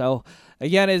not. So,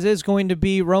 again, it is going to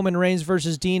be Roman Reigns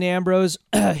versus Dean Ambrose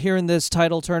here in this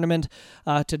title tournament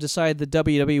to decide the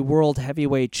WWE World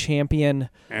Heavyweight Champion.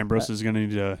 Ambrose is going to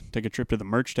need to take a trip to the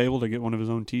merch table to get one of his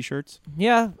own T-shirts.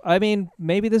 Yeah, I mean,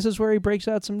 maybe this is where he breaks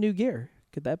out some new gear.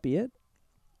 Could that be it?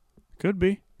 Could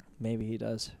be. Maybe he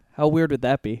does. How weird would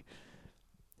that be?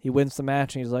 He wins the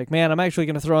match, and he's like, man, I'm actually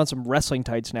going to throw on some wrestling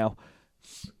tights now.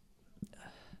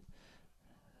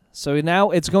 So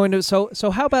now it's going to... So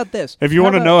how about this? If you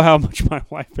want to know how much my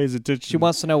wife pays attention... She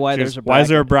wants to know why there's a bracket. Why is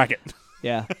there a bracket?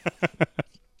 Yeah.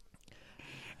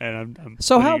 And I'm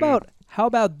so how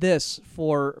about this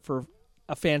for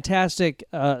a fantastic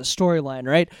storyline,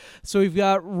 right? So we've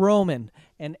got Roman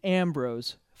and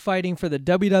Ambrose fighting for the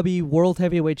WWE World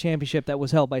Heavyweight Championship that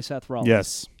was held by Seth Rollins.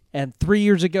 Yes. And 3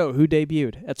 years ago, who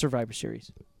debuted at Survivor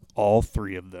Series? All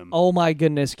 3 of them. Oh my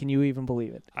goodness, can you even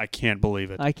believe it? I can't believe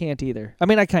it. I can't either. I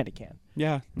mean, I kind of can.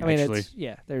 Yeah, I mean, actually.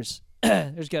 there's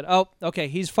there's good. Oh, okay,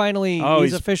 he's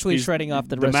officially shredding off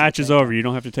the rest match of is the thing. over. You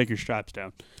don't have to take your straps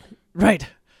down. Right.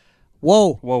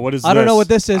 Whoa. Whoa, what is this? I don't know what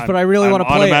this is, but I really want to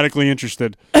play I'm automatically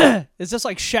interested. Is this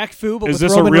like Shaq Fu, but is with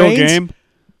this Roman a real Reigns? game?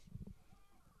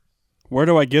 Where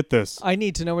do I get this? I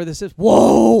need to know where this is.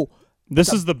 Whoa!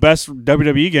 This is the best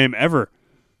WWE game ever.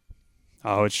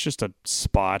 Oh, it's just a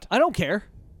spot. I don't care.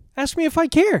 Ask me if I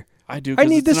care. I do. I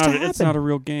need this to It's happen. not a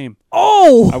real game.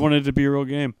 Oh! I wanted it to be a real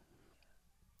game.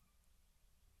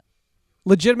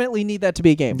 Legitimately need that to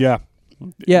be a game. Yeah.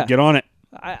 Yeah. Get on it.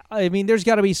 I mean, there's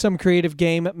got to be some creative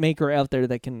game maker out there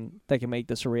that can make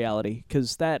this a reality,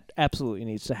 because that absolutely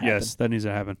needs to happen. Yes, that needs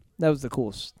to happen. That was the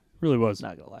coolest. Really was.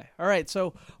 Not gonna lie. All right,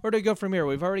 so where do we go from here?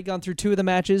 We've already gone through 2 of the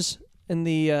matches in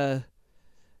the.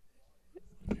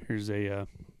 Here's a.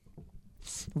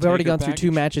 We've already Taker gone through 2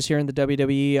 package. matches here in the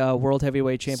WWE World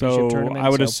Heavyweight Championship tournament. I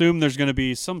would assume there's going to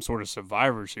be some sort of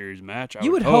Survivor Series match.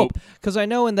 You would hope, because I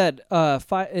know in that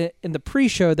in the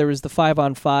pre-show there was the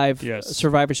 5-on-5 Yes.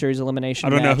 Survivor Series elimination. I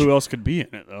don't match. know who else could be in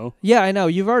it though. Yeah, I know.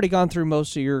 You've already gone through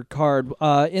most of your card.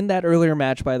 In that earlier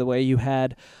match, by the way, you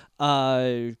had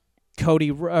Stardust.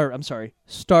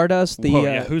 Whoa,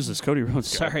 yeah, who's this Cody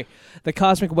Rhodes guy? Sorry, the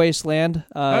Cosmic Wasteland.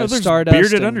 There's Stardust,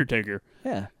 bearded and- Undertaker.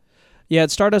 Yeah. Yeah,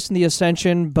 it's Stardust and the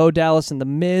Ascension, Bo Dallas and The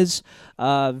Miz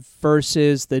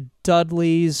versus the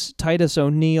Dudleys, Titus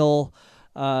O'Neil,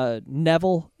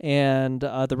 Neville, and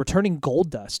the returning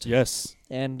Goldust. Yes.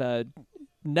 And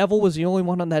Neville was the only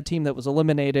one on that team that was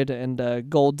eliminated, and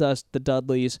Goldust, the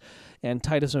Dudleys, and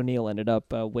Titus O'Neil ended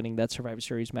up winning that Survivor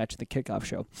Series match at the kickoff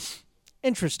show.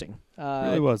 Interesting.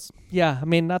 Really was. Yeah, I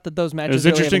mean, not that those matches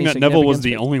It was really have interesting any that Neville was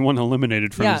significance, the only one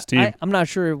eliminated from his team. I'm not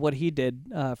sure what he did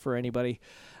for anybody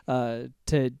to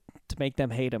make them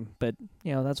hate him, but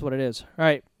that's what it is. All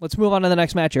right, let's move on to the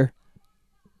next match here.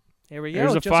 Here we go.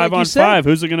 There's a just like you 5-on-5. said.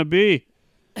 Who's it going to be?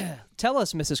 Tell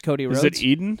us, Mrs. Cody Rhodes. Is it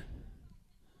Eden?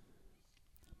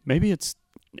 Maybe it's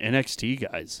NXT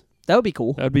guys. That would be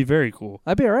cool. That'd be very cool.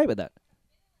 I'd be all right with that.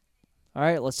 All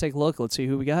right, let's take a look. Let's see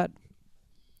who we got.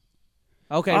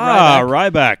 Okay,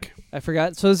 Ryback. I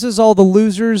forgot. So this is all the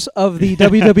losers of the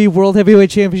WWE World Heavyweight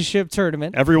Championship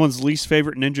tournament. Everyone's least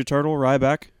favorite Ninja Turtle,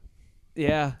 Ryback.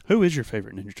 Yeah. Who is your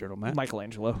favorite Ninja Turtle, Matt?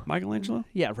 Michelangelo. Michelangelo?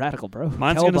 Yeah, radical, bro.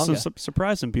 Mine's going to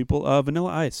surprise some people.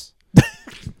 Vanilla Ice.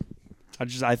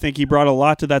 I think he brought a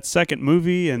lot to that second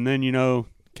movie, and then,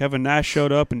 Kevin Nash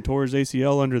showed up and tore his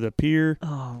ACL under the pier.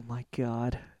 Oh, my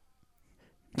God.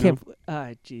 No.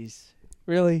 Jeez.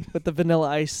 Really? With the Vanilla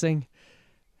Ice thing?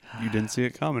 You didn't see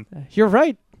it coming. You're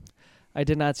right. I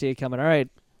did not see it coming. All right.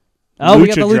 Oh, we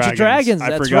got the Lucha Dragons. I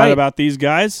That's forgot right. about these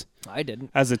guys. I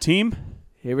didn't. As a team.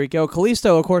 Here we go.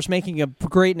 Kalisto, of course, making a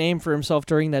great name for himself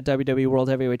during that WWE World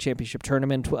Heavyweight Championship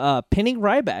tournament, pinning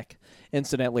Ryback,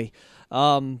 incidentally.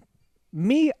 I'm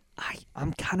kind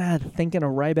of thinking a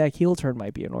Ryback heel turn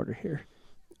might be in order here.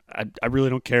 I really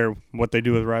don't care what they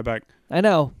do with Ryback. I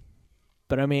know.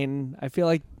 But, I mean, I feel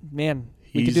like, man,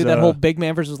 we could He's, do that whole big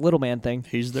man versus little man thing.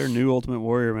 He's their new Ultimate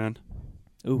Warrior, man.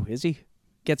 Ooh, is he?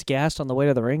 Gets gassed on the way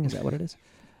to the ring? Is that what it is?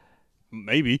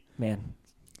 Maybe. Man.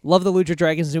 Love the Lucha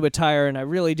Dragons' new attire, and I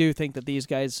really do think that these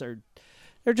guys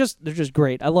they're just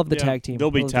great. I love the tag team. They'll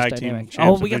be I love tag this team dynamic.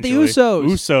 champs Oh, we got the eventually.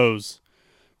 Usos. Usos.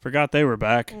 Forgot they were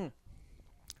back.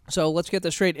 So let's get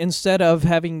this straight. Instead of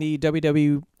having the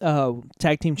WWE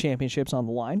Tag Team Championships on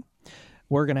the line,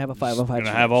 we're going to have a 5-on-5. Going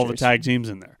to have all the tag teams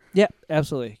in there. Yeah,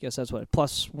 absolutely. Guess that's what.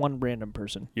 Plus one random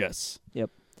person. Yes.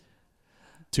 Yep.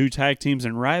 2 tag teams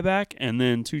in Ryback, and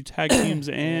then 2 tag teams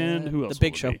and who else? The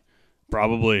Big will it Show. be?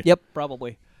 Probably. Yep,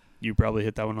 probably. You probably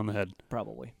hit that one on the head.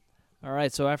 Probably. All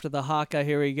right, so after the Haka,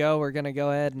 here we go. We're going to go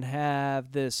ahead and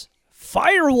have this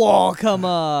firewall come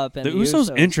up. And The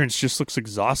Usos' entrance just looks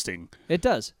exhausting. It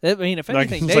does. I mean, if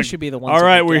anything, it's they should be the ones. All that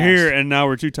right, get we're gassed. here, and now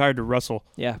we're too tired to wrestle.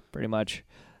 Yeah, pretty much.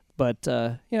 But,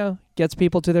 gets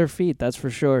people to their feet, that's for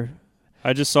sure.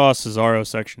 I just saw a Cesaro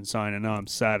section sign, and now I'm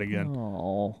sad again.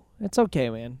 Oh, it's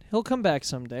okay, man. He'll come back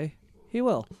someday. He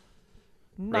will.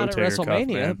 Not Rotator at cuff,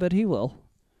 WrestleMania, man. but he will.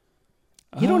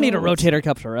 You don't need a rotator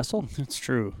cuff to wrestle. That's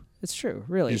true. It's true.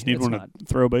 Really, You just need it's one not. to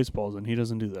throw baseballs, and he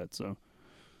doesn't do that. So,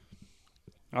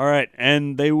 all right,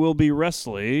 and they will be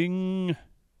wrestling.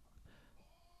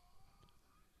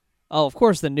 Oh, of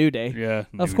course, the New Day. Yeah,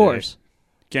 Of New course. Day.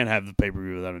 Can't have the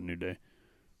pay-per-view without a New Day.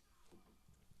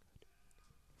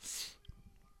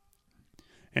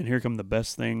 And here come the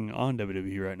best thing on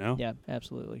WWE right now. Yeah,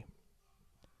 absolutely.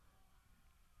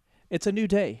 It's a new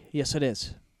day. Yes, it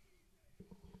is.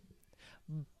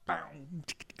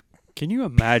 Can you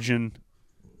imagine?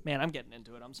 Man, I'm getting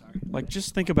into it. I'm sorry. Like,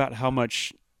 just think about how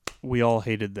much we all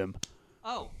hated them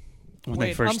Oh, when they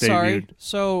wait, first I'm debuted. sorry.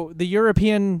 So the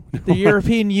European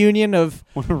Union of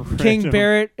King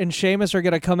Barrett and Sheamus are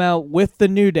going to come out with the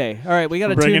New Day. All right, we got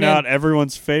to tune bringing in. out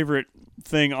everyone's favorite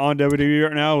thing on WWE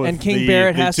right now. With And King the,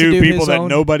 Barrett the has two to do people his that own-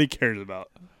 nobody cares about.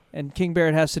 And King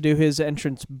Barrett has to do his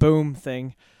entrance boom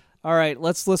thing. All right,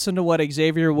 let's listen to what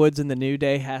Xavier Woods and the New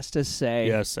Day has to say.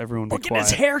 Yes, everyone be Look at quiet.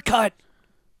 his haircut.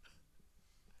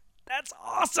 That's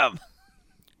awesome.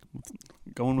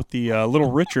 Going with the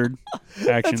Little Richard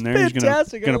action That's there. He's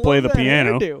fantastic. gonna I play love the that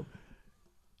piano. hairdo.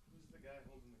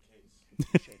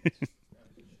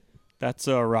 That's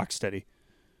Rocksteady.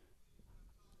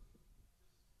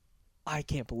 I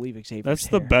can't believe Xavier. That's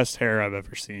the best hair I've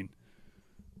ever seen.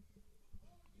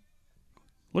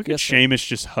 Look Yes, at sir. Sheamus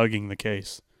just hugging the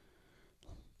case.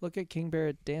 Look at King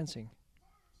Barrett dancing.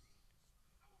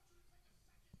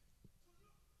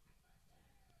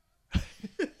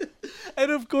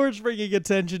 And of course, bringing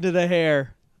attention to the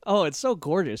hair. Oh, it's so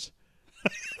gorgeous.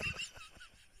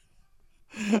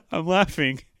 I'm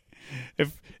laughing.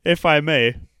 If I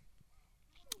may.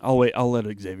 I'll wait. I'll let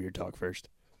Xavier talk first.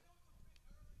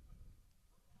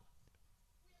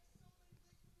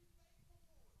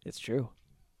 It's true.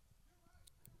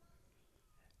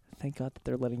 Thank God that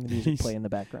they're letting the music play in the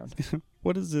background.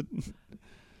 What is it?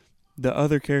 The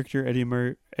other character Eddie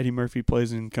Murphy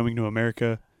plays in Coming to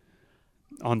America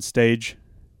on stage.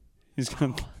 He's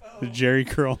got the Jerry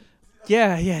curl.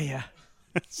 Yeah.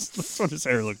 That's what his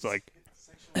hair looks like.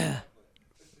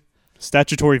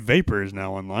 Statutory vapor is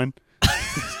now online.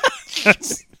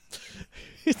 That's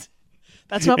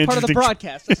That's not part of the Interesting.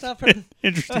 broadcast. That's not part of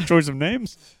interesting choice of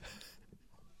names.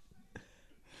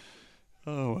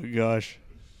 Oh my gosh.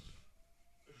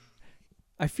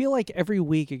 I feel like every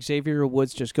week Xavier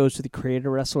Woods just goes to the creator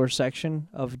wrestler section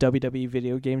of WWE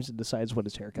video games and decides what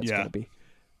his haircut's Yeah. going to be.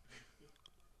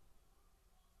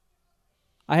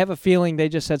 I have a feeling they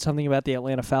just said something about the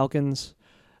Atlanta Falcons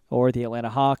or the Atlanta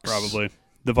Hawks. Probably.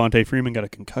 Devontae Freeman got a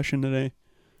concussion today.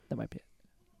 That might be it.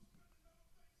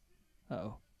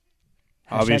 Uh-oh.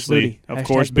 Obviously, Hashtag of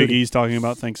course, booty. Big E's talking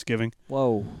about Thanksgiving.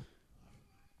 Whoa.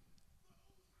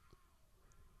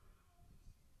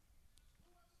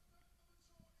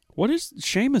 What is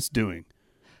Sheamus doing?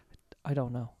 I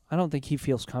don't know. I don't think he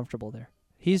feels comfortable there.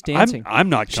 He's dancing. I'm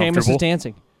not Sheamus comfortable. is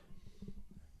dancing.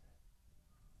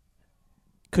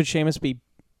 Could Sheamus be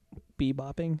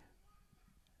bebopping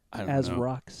I don't as know.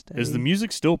 Rocksteady? Is the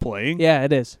music still playing? Yeah,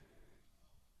 it is.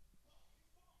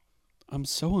 I'm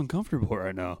so uncomfortable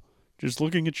right now. Just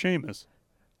looking at Sheamus.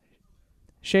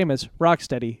 Sheamus,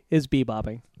 Rocksteady, is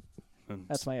bebopping. And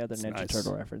That's my other it's Ninja nice.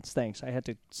 Turtle reference. Thanks. I had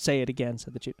to say it again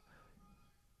so that you...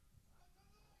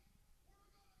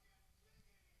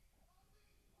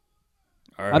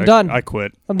 All right, I'm done. I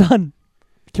quit. I'm done.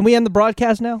 Can we end the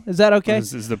broadcast now? Is that okay?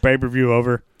 Is the pay-per-view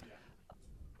over?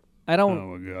 I don't...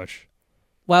 Oh my gosh.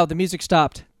 Wow, the music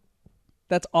stopped.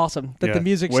 That's awesome that Yeah. the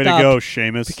music Way stopped. to go,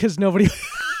 Sheamus. Because nobody...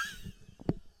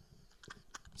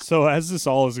 So as this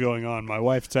all is going on, my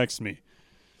wife texts me,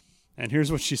 and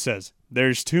here's what she says.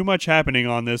 There's too much happening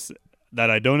on this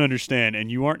that I don't understand,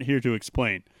 and you aren't here to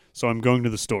explain, so I'm going to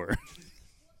the store.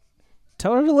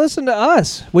 Tell her to listen to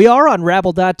us. We are on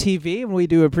Rabble.tv, and we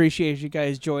do appreciate you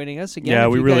guys joining us. Again, Yeah,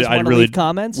 if we you really- guys I'd want to really- leave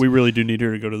comments. We really do need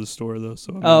her to go to the store, though.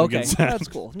 So I'm Oh, not okay. against that. That's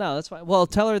cool. No, that's fine. Well,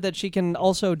 tell her that she can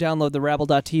also download the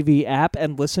Rabble.tv app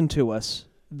and listen to us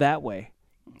that way.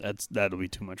 That'll be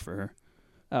too much for her.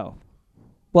 Oh.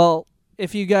 Well,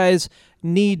 if you guys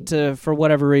need to, for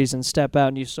whatever reason, step out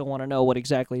and you still want to know what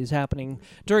exactly is happening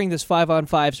during this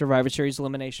 5-on-5 Survivor Series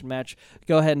elimination match,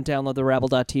 go ahead and download the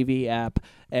Rabble.tv app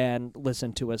and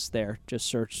listen to us there. Just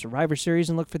search Survivor Series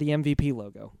and look for the MVP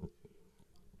logo.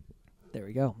 There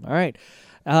we go. All right.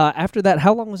 After that,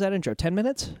 how long was that intro? 10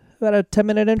 minutes? About a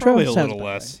 10-minute intro? Probably a Sounds little about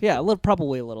less. right. Yeah,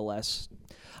 probably a little less.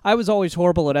 I was always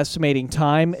horrible at estimating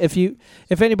time. If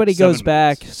anybody 7 goes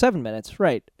back, minutes. 7 minutes,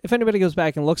 right? If anybody goes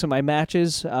back and looks at my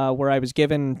matches where I was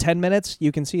given 10 minutes,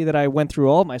 you can see that I went through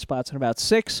all my spots in about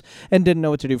 6 and didn't know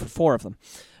what to do for 4 of them.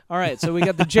 All right, so we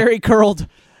got the Jerry curled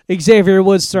Xavier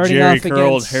Woods starting Jerry off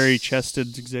curled, against hairy-chested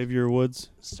Xavier Woods.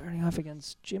 starting off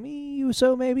against Jimmy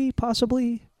Uso, maybe,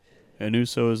 possibly. An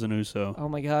Uso is an Uso. Oh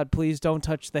my God! Please don't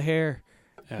touch the hair.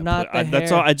 Yeah, Not but the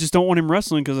that's hair. all. I just don't want him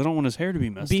wrestling because I don't want his hair to be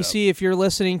messed up. BC, if you're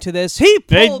listening to this, he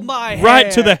pulled my hair.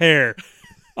 Right to the hair.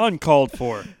 Uncalled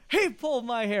for. He pulled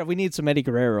my hair. We need some Eddie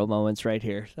Guerrero moments right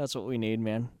here. That's what we need,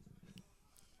 man.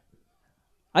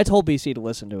 I told BC to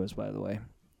listen to us, by the way.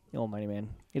 The almighty man.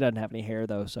 He doesn't have any hair,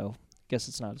 though, so I guess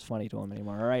it's not as funny to him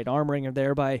anymore. All right, arm ringer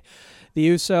there by the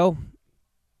Uso.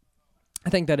 I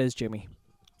think that is Jimmy.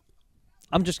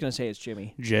 I'm just going to say it's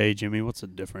Jimmy. Jimmy, what's the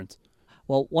difference?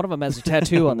 Well, one of them has a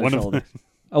tattoo on their One of shoulder.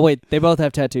 Oh, wait, they both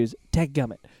have tattoos.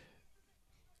 Dadgummit.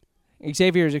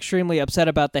 Xavier is extremely upset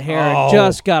about the hair and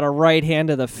just got a right hand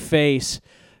to the face.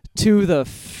 To the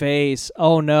face.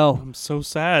 Oh, no. I'm so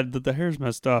sad that the hair's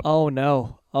messed up. Oh,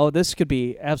 no. Oh, this could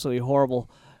be absolutely horrible.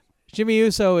 Jimmy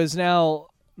Uso is now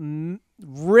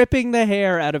ripping the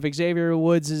hair out of Xavier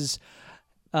Woods'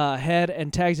 head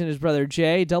and tags in his brother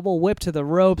Jay. Double whip to the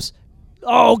ropes.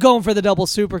 Oh, going for the double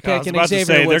super kick, and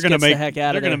Xavier Woods gets the heck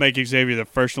out of there. They're going to make Xavier the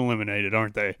first eliminated,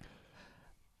 aren't they?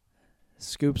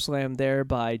 Scoop slam there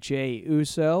by Jay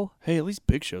Uso. Hey, at least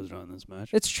Big Show's not in this match.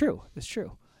 It's true. It's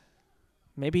true.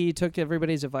 Maybe he took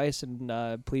everybody's advice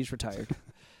and please retired.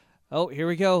 Oh, here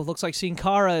we go. Looks like Sin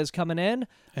Cara is coming in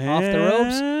off the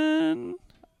ropes.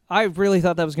 I really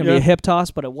thought that was going to be a hip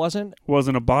toss, but it wasn't.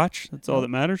 Wasn't a botch. That's all that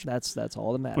matters. That's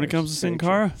all that matters. When it comes to Sin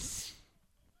Cara.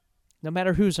 No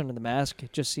matter who's under the mask,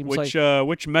 it just seems like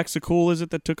which Mexicool is it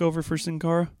that took over for Sin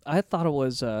Cara? I thought that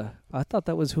was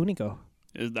Hunico.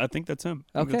 I think that's him.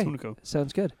 Okay, that's Hunico.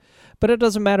 Sounds good. But it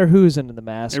doesn't matter who's under the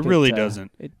mask. It really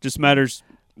doesn't. It just matters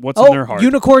what's in their heart.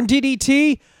 Unicorn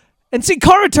DDT, and Sin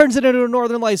Cara turns it into a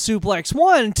Northern Light suplex.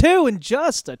 1, 2, and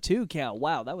just a 2 count.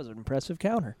 Wow, that was an impressive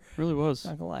counter. It really was.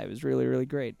 Not gonna lie, it was really, really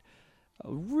great.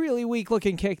 A really weak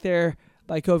looking kick there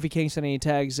by Kofi Kingston, and he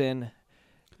tags in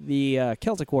the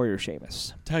Celtic Warrior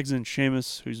Sheamus. Tags in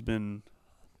Sheamus, who's been,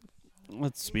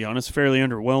 let's be honest, fairly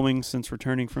underwhelming since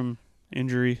returning from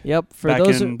injury. Yep.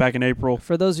 Back in April.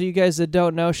 For those of you guys that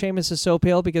don't know, Sheamus is so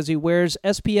pale because he wears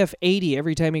SPF 80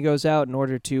 every time he goes out in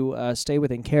order to stay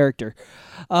within character.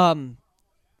 You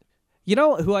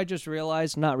know who I just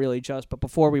realized? Not really just, but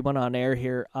before we went on air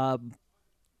here,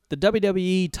 the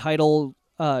WWE title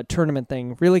tournament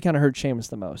thing really kind of hurt Sheamus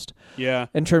the most. Yeah.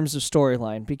 In terms of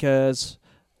storyline, because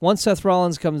once Seth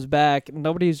Rollins comes back,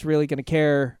 nobody's really going to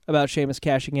care about Sheamus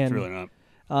cashing in. It's really not.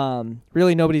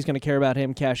 Really, nobody's going to care about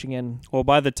him cashing in. Well,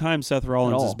 by the time Seth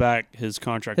Rollins is back, his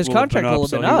contract will will have been up, been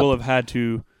so up. he will have had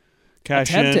to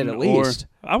cash Attempt in. it at least.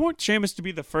 I want Sheamus to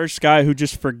be the first guy who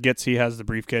just forgets he has the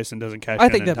briefcase and doesn't cash in. I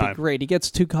think in that'd time. be great. He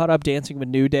gets too caught up dancing with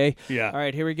New Day. Yeah. All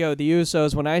right, here we go. The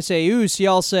Usos. When I say Us,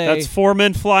 y'all say. That's 4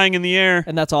 men flying in the air.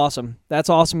 And that's awesome. That's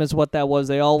awesome is what that was.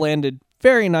 They all landed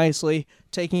very nicely,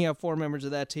 taking out 4 members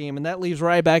of that team. And that leaves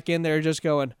Ryback in there just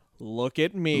going, look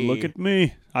at me. Look at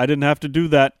me. I didn't have to do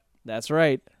that. That's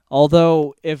right.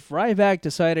 Although, if Ryback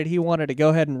decided he wanted to go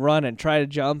ahead and run and try to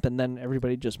jump and then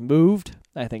everybody just moved,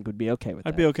 I think would be okay with that.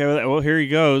 I'd be okay with that. Well, here he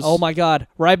goes. Oh, my God.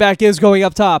 Ryback is going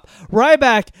up top.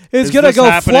 Ryback is going to this go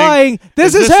happening? flying.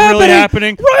 This is happening. Really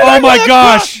happening? Ryback Oh, my with a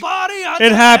gosh. crossbody on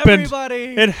It happened. Everybody.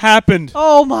 It happened.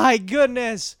 Oh, my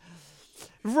goodness.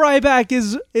 Ryback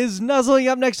is nuzzling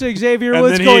up next to Xavier And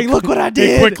Woods then going, look what I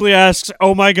did. He quickly asks,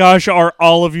 oh, my gosh, are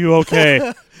all of you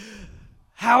okay?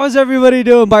 How is everybody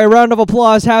doing? By a round of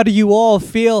applause, how do you all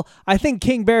feel? I think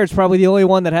King Barrett's probably the only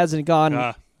one that hasn't gone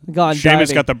Sheamus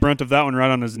diving. got the brunt of that one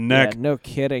right on his neck. Yeah, no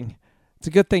kidding. It's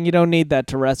a good thing you don't need that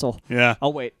to wrestle. Yeah. Oh,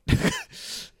 wait.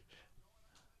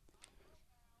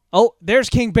 Oh, there's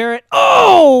King Barrett.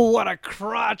 Oh, what a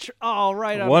crotch. Oh,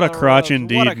 right on What a the crotch ropes.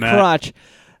 indeed, What a Matt. crotch.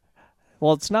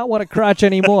 Well, it's not what a crotch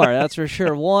anymore, that's for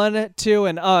sure. 1, 2,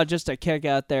 and just a kick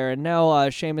out there. And now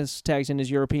Sheamus tags in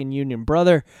his European Union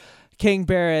brother, King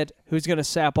Barrett, who's going to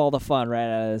sap all the fun right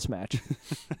out of this match.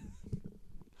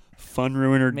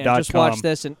 Funruiner.com. Man, just watch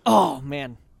this and, oh,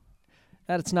 man.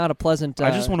 That's not a pleasant...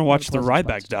 I just want to watch the pleasant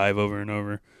Ryback spot. dive over and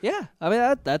over. Yeah, I mean,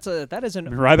 that is an...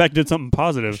 Ryback did something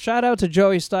positive. Shout out to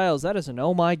Joey Styles. That is an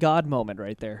oh my God moment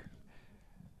right there.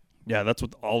 Yeah, that's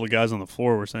what all the guys on the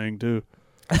floor were saying, too.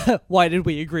 Why did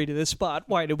we agree to this spot?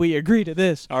 Why did we agree to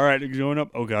this? All right, going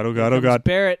up. Oh, God, oh, God, Here oh, comes God.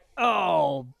 Barrett.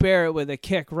 Oh, Barrett with a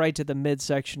kick right to the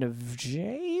midsection of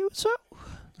Jay Uso.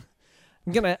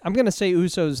 I'm gonna say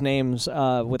Uso's names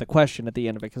with a question at the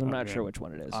end of it because I'm not sure which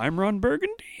one it is. I'm Ron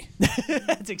Burgundy.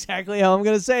 That's exactly how I'm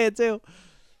gonna say it too.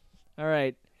 All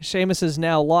right, Sheamus has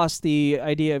now lost the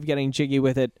idea of getting jiggy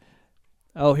with it.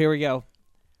 Oh, here we go.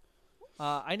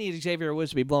 I need Xavier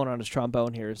Woods to be blowing on his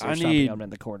trombone here as they're I stopping need- him in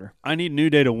the corner. I need New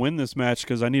Day to win this match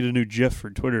because I need a new GIF for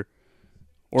Twitter.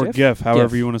 Or GIF? GIF, however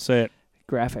GIF. you want to say it.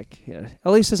 Graphic. Yeah.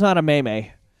 At least it's not a May.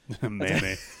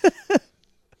 Maybe.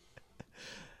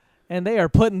 And they are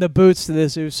putting the boots to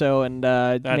this Uso, and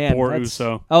That man, poor that's-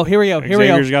 Uso. Oh, here we go. Here we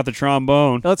Xavier's go. got the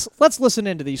trombone. Let's listen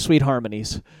into these sweet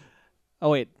harmonies. Oh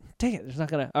wait, dang it! There's not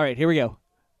gonna. All right, here we go.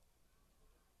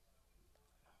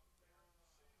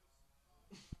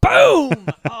 Boom!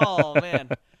 Oh man,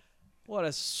 what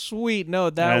a sweet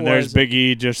note that And was. there's Big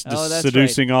E just Oh, that's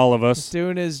seducing all of us.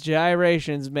 doing his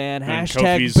gyrations, man. And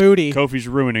Hashtag booty. Kofi's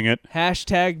ruining it.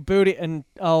 Hashtag booty. And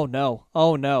oh no,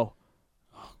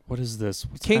 What is this?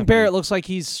 What's King happening? Barrett looks like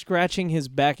he's scratching his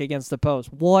back against the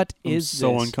post. What I'm is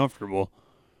so this? uncomfortable.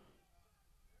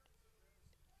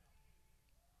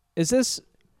 Is this?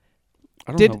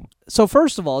 I don't know. So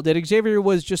first of all, did Xavier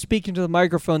Woods just speak into the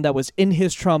microphone that was in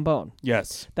his trombone?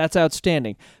 Yes. That's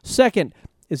outstanding. Second,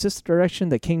 is this the direction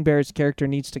that King Barrett's character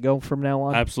needs to go from now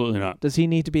on? Absolutely not. Does he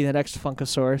need to be the next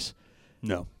Funkasaurus?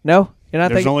 No. No? You're not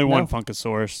There's thinking? only one No?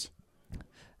 Funkasaurus.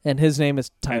 And his name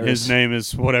is Tyrus. And his name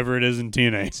is whatever it is in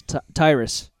TNA.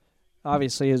 Tyrus.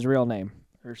 Obviously his real name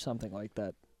or something like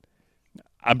that.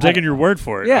 I'm taking your word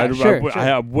for it. Yeah, I, sure, I, sure.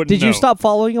 I wouldn't Did you know. stop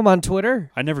following him on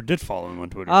Twitter? I never did follow him on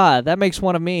Twitter. That makes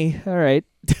one of me. All right.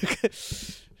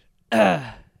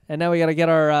 And now we got to get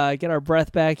our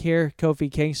breath back here.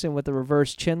 Kofi Kingston with the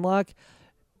reverse chin lock.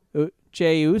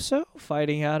 Jey Uso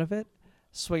fighting out of it,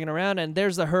 swinging around, and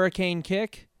there's the hurricane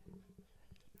kick.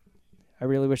 I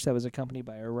really wish that was accompanied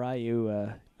by a Ryu.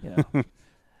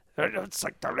 It's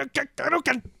like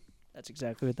that's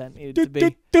exactly what that needed to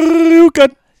be.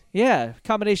 Yeah,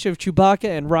 combination of Chewbacca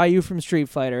and Ryu from Street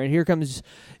Fighter. And here comes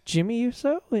Jimmy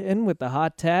Uso in with the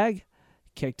hot tag.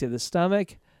 Kick to the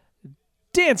stomach.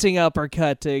 Dancing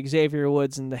uppercut to Xavier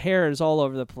Woods, and the hair is all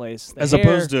over the place. As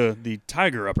opposed to the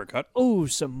Tiger uppercut. Ooh,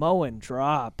 Samoan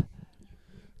drop.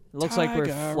 It looks like we're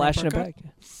Tiger flashing uppercut. it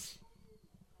back.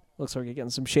 Looks like we're getting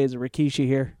some shades of Rikishi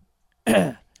here.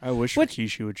 I wish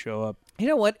Rikishi would show up. You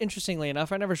know what? Interestingly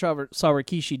enough, I never saw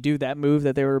Rikishi do that move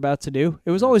that they were about to do. It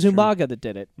was always That's true. Umaga that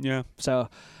did it. Yeah. So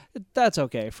that's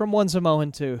okay. From one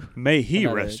Samoan to May he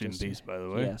another, rest in just- peace, by the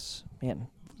way. yes, man,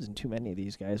 isn't too many of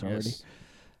these guys already. Yes.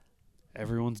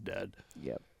 Everyone's dead.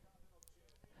 Yep.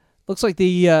 Looks like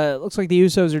the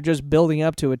Usos are just building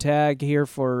up to a tag here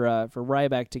for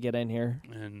Ryback to get in here.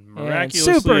 And And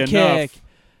miraculously super enough, kick.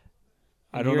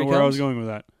 I And don't here know it where I was comes. going with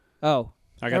that. Oh,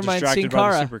 I got Never mind, distracted Sin by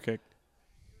the Cara. super kick.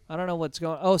 I don't know what's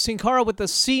going. Oh, Sin Cara with the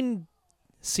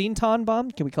Senton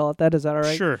bomb. Can we call it that? Is that all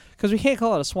right? Sure. Because we can't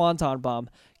call it a Swanton bomb.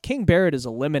 King Barrett is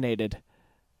eliminated.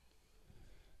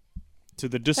 To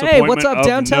the disappointment Hey, what's up, of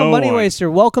Downtown no Money one. Waster?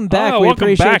 Welcome back. Oh, We welcome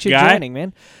appreciate back, you guy. joining,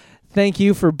 man. Thank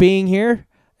you for being here.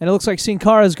 And it looks like Sin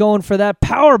Cara is going for that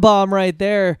power bomb right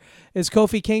there. Is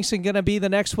Kofi Kingston going to be the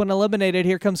next one eliminated?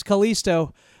 Here comes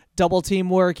Kalisto. Double team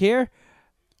work here.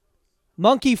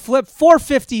 Monkey flip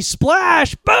 450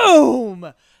 splash.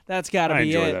 Boom! That's got to I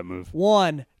be enjoy it. that move.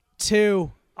 1,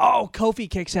 2. Oh, Kofi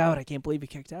kicks out. I can't believe he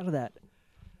kicked out of that.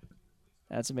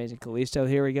 That's amazing. Kalisto,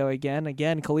 here we go again.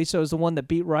 Again, Kalisto is the one that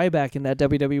beat Ryback in that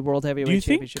WWE World Heavyweight Do you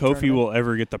think Championship Kofi tournament. will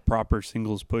ever get the proper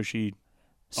singles push he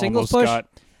Singles almost push? got?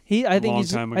 I think long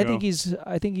he's. time I ago.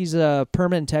 think he's a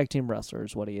permanent tag team wrestler.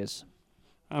 Is what he is.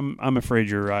 I'm afraid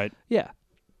you're right. Yeah.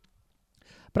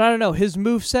 But I don't know. His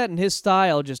moveset and his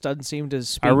style just doesn't seem to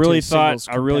speak I really to singles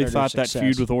thought competitive that success.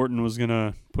 feud with Orton was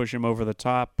gonna push him over the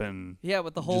top, and Yeah,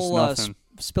 with the just whole nothing.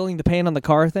 spilling the paint on the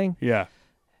car thing. yeah,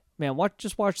 Man,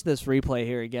 just watch this replay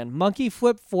here again. Monkey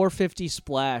flip 450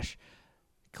 splash.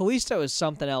 Kalisto is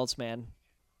something else, man.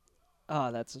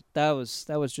 Oh, that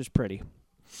was just pretty.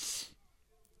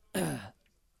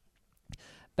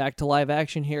 Back to live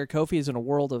action here. Kofi is in a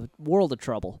world of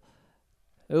trouble.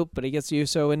 Oop, but he gets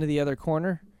Uso into the other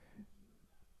corner.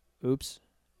 Oops.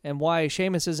 And why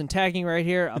Sheamus isn't tagging right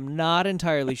here, I'm not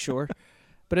entirely sure.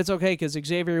 But it's okay because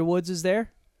Xavier Woods is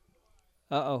there.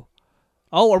 Uh-oh.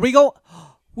 Oh, are we going?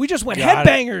 We just went Got it.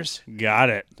 headbangers. got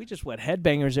it. We just went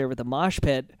headbangers there with the mosh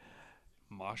pit.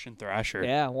 Mosh and Thrasher.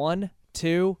 Yeah, 1,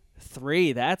 2,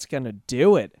 3. That's going to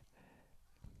do it.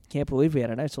 Can't believe we had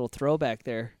a nice little throwback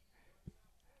there.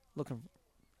 Looking.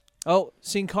 Oh,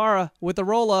 Sin Cara with the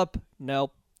roll-up.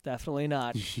 Nope, definitely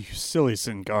not. You silly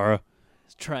Sin Cara.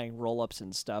 Trying roll-ups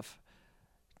and stuff.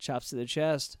 Chops to the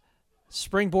chest.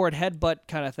 Springboard headbutt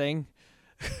kind of thing.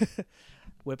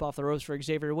 Whip off the ropes for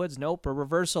Xavier Woods. Nope, a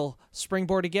reversal.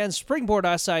 Springboard again. Springboard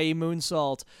acai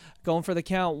moonsault. Going for the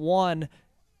count. 1.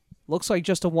 Looks like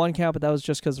just a 1 count, but that was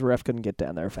just because the ref couldn't get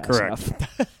down there fast Correct.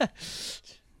 enough.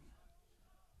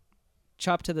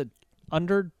 Chop to the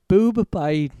under boob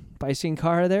by by Sin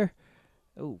Cara there.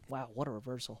 Oh, wow, what a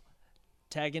reversal.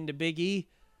 Tag into Big E.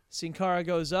 Sin Cara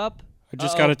goes up. I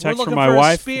just got a text We're from looking my for a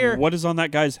wife. spear. What is on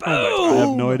that guy's helmet? I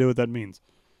have no idea what that means.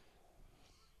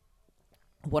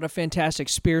 What a fantastic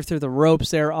spear through the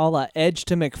ropes there, a la Edge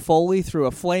to McFoley through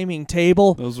a flaming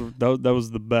table. That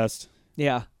was the best.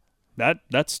 Yeah.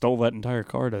 That stole that entire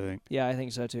card, I think. Yeah, I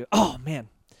think so too. Oh, man.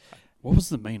 What was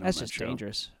the main That's on that just show?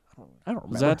 dangerous. I don't remember.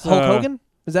 Was that, Hulk Hogan?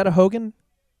 Is that a Hogan?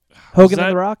 Hogan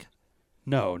and The Rock?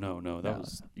 No. That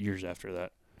was years after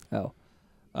that. Oh.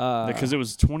 Because it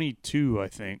was 22, I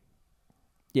think.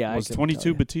 Yeah, Was I couldn't 22 tell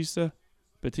you. Batista?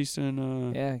 Batista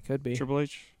and Yeah, it could be. Triple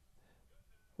H?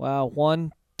 Wow,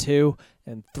 1, 2,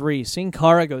 and 3. Sin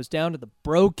Cara goes down to the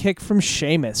bro kick from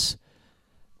Sheamus.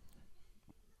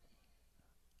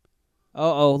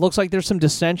 Looks like there's some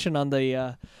dissension on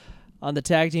the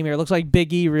tag team here. Looks like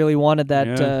Big E really wanted that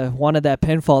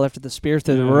pinfall after the spear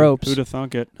through the ropes. Who'd have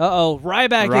thunk it?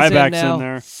 Ryback is in now. in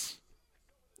there.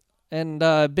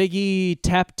 And Big E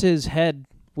tapped his head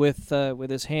with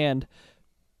his hand.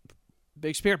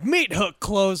 Big spear, meat hook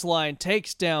clothesline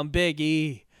takes down Big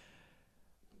E.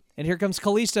 And here comes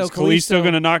Kalisto. Is Kalisto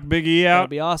going to knock Big E That'd out?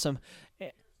 be awesome.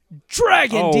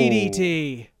 Dragon Oh.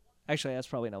 DDT. Actually, that's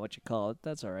probably not what you call it.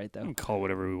 That's all right We though. can call it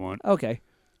whatever we want. Okay.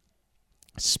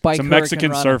 Spike It's a Hurricane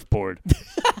Mexican Rana. surfboard.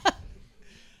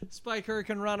 Spike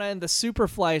Hurricane Rana and the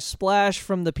Superfly splash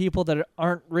from the people that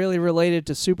aren't really related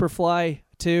to Superfly.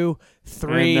 2,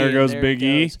 3. And there goes it Big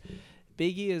E. goes.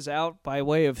 Big E is out by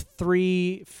way of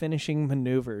 3 finishing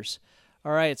maneuvers.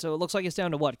 All right, so it looks like it's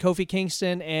down to what? Kofi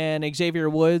Kingston and Xavier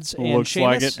Woods and Looks Sheamus?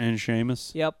 like it. And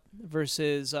Sheamus. Yep,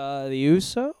 versus the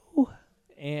Uso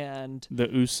and The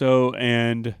Uso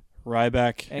and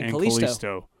Ryback And and Kalisto.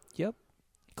 Kalisto. yep.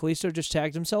 Kalisto just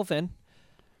tagged himself in.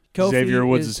 Kofi Xavier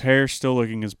Woods' is hair still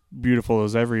looking as beautiful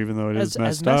as ever, even though it is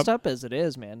as messed up as it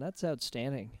is, man. That's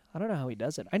outstanding. I don't know how he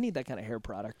does it. I need that kind of hair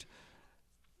product.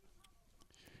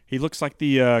 He looks like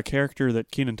the character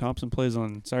that Kenan Thompson plays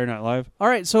on Saturday Night Live. All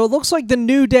right, so it looks like the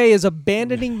New Day is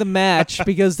abandoning the match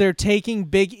because they're taking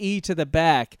Big E to the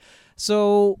back.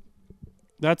 So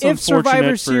That's if unfortunate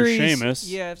Survivor for Series, Sheamus.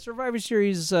 yeah, if Survivor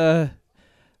Series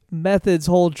methods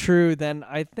hold true, then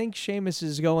I think Sheamus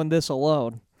is going this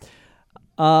alone.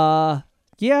 Yeah,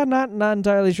 not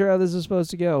entirely sure how this is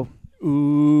supposed to go.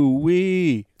 Ooh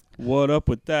wee! What up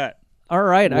with that? All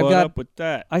right, What up with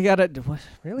that? I got it.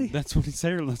 Really? That's what he's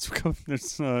hair. That's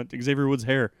Xavier Woods'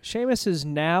 hair. Sheamus is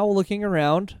now looking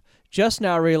around, just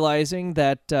now realizing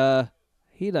that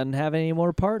he doesn't have any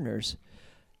more partners.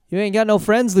 You ain't got no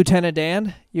friends, Lieutenant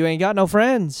Dan. You ain't got no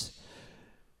friends.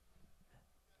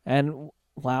 And,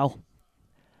 wow.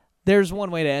 There's one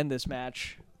way to end this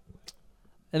match.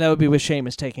 And that would be with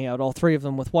Sheamus taking out all 3 of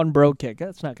them with one bro kick.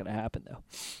 That's not going to happen, though.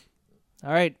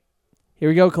 All right. Here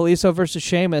we go, Kalisto versus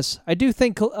Sheamus. I do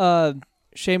think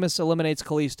Sheamus eliminates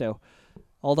Kalisto,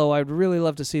 although I'd really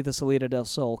love to see the Salida del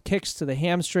Sol. Kicks to the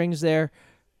hamstrings there.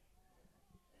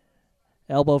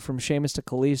 Elbow from Sheamus to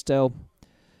Kalisto.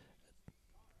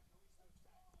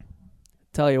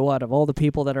 Tell you what, of all the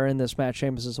people that are in this match,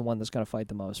 Sheamus is the one that's going to fight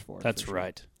the most for it. That's for sure.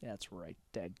 right. That's right,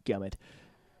 dadgummit.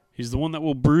 He's the one that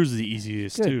will bruise the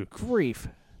easiest Good too. grief.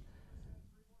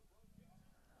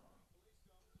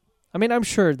 I mean, I'm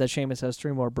sure that Sheamus has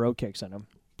 3 more bro kicks in him.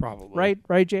 Probably.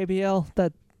 Right,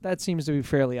 JBL? That seems to be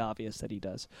fairly obvious that he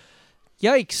does.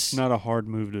 Yikes. Not a hard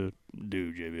move to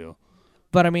do, JBL.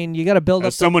 But I mean, you got to build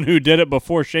As up someone who did it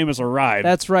before Sheamus arrived.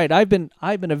 That's right. I've been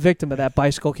a victim of that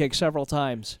bicycle kick several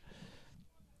times.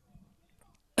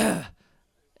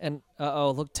 And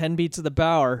look, 10 beats of the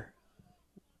Bower,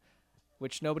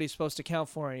 which nobody's supposed to count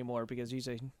for anymore because he's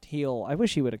a heel. I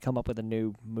wish he would have come up with a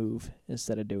new move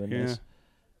instead of doing this.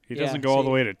 He Yeah, doesn't go all see-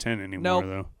 the way to 10 anymore, Nope.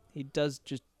 though. He does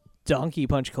just donkey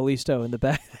punch Kalisto in the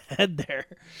back of the head there.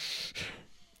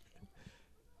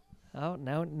 Oh,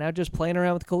 now just playing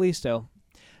around with Kalisto.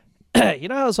 You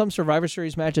know how some Survivor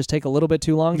Series matches take a little bit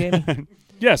too long, Danny?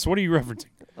 Yes, what are you referencing?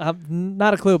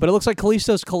 Not a clue, but it looks like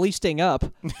Kalisto's Kalisting up.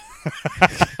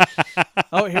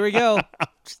 Oh, here we go.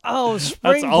 Oh,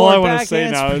 springboard That's all I want to say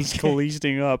backhand now is spring-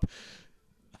 Kalisting up.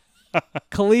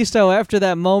 Kalisto, after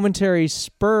that momentary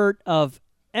spurt of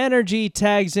energy,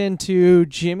 tags into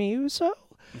Jimmy Uso.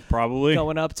 Probably.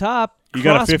 Going up top. You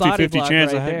got a Crossbody 50-50 block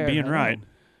chance right of there. being right.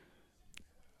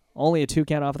 Only a 2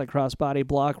 count off the crossbody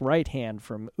block. Right hand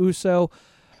from Uso.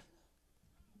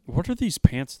 What are these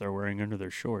pants they're wearing under their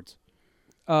shorts?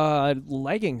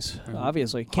 Leggings,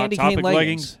 obviously. Hot Candy Topic cane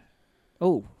leggings.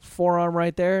 Oh, forearm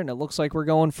right there, and it looks like we're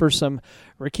going for some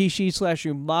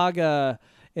Rikishi/Umaga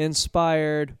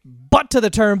inspired butt to the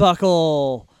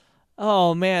turnbuckle.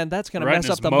 Oh man, that's gonna Right in mess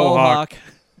up his the mohawk.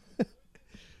 mohawk.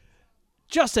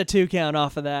 Just a 2 count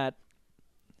off of that.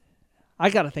 I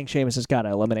got to think Sheamus has got to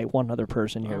eliminate one other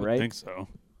person here, I would right? think so.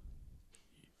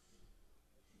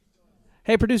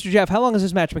 Hey, Producer Jeff, how long has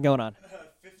this match been going on?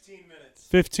 15 minutes.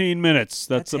 15 minutes.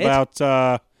 That's it?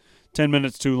 about 10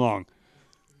 minutes too long.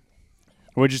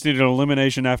 We just needed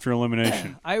elimination after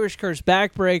elimination. Irish Curse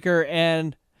backbreaker,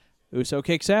 and Uso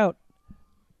kicks out.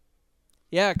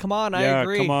 Yeah, come on, I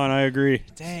agree. Come on, I agree.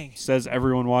 Dang. Says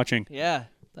everyone watching. Yeah,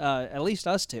 at least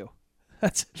us two.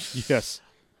 That's Yes.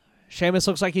 Sheamus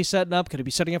looks like he's setting up. Could he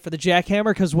be setting up for the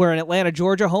jackhammer because we're in Atlanta,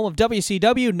 Georgia, home of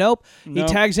WCW? Nope. He Nope.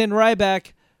 tags in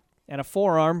Ryback and a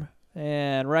forearm,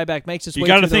 and Ryback makes his You way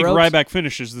got through to think the ropes. Ryback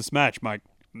finishes this match,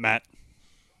 Matt.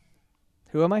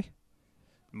 Who am I?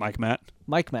 Mike Matt.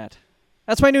 Mike Matt.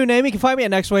 That's my new name. You can find me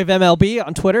at Next Wave MLB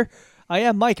on Twitter. I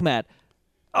am Mike Matt.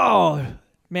 Oh,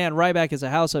 man, Ryback is a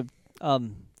house of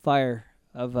fire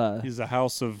of He's a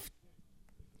house of...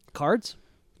 cards.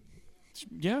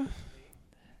 Yeah.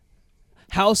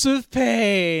 House of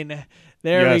Pain.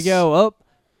 There we Yes. go. Oh,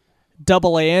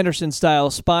 Double A Anderson style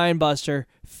spine buster.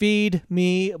 Feed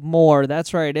me more.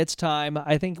 That's right. It's time.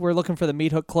 I think we're looking for the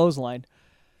meat hook clothesline.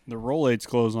 The Rolaids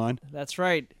clothesline. That's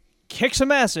right. Kick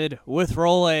some acid with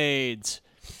Rolaids.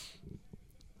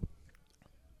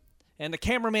 And the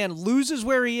cameraman loses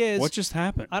where he is. What just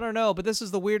happened? I don't know, but this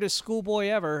is the weirdest schoolboy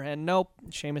ever. And nope,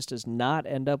 Sheamus does not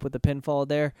end up with the pinfall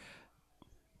there.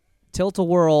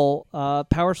 Tilt-a-whirl,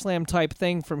 power slam type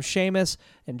thing from Sheamus,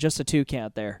 and just a 2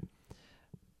 count there.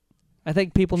 I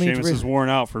think people need Sheamus to... is worn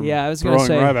out from I was going to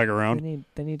throwing say, Ryback around.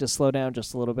 They need to slow down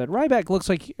just a little bit. Ryback looks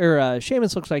like... Or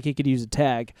Sheamus looks like he could use a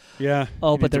tag. Yeah.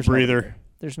 Oh, he but needs a there's nobody breather. there.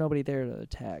 There's nobody there to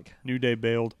tag. New Day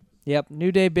bailed. Yep,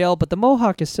 New Day bailed, but the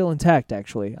Mohawk is still intact,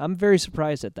 actually. I'm very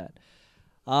surprised at that.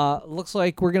 Looks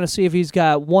like we're going to see if he's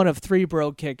got one of 3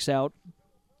 Brogue Kicks out.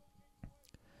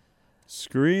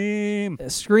 Scream.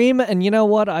 Scream, and you know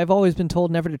what? I've always been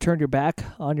told never to turn your back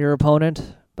on your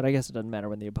opponent, but I guess it doesn't matter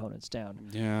when the opponent's down.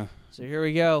 Yeah. So here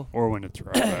we go. Or when it's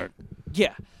Ryback.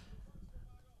 Yeah. Are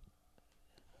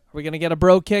we going to get a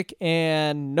Brogue Kick?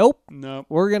 And nope. Nope.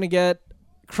 We're going to get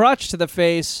crotch to the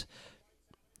face.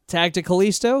 Tag to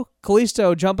Kalisto.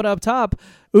 Kalisto jumping up top.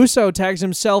 Uso tags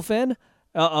himself in.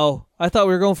 Uh-oh. I thought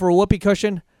we were going for a whoopee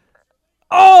cushion.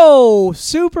 Oh!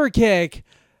 Super kick.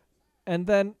 And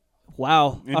then,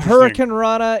 wow. A Interesting. Hurricane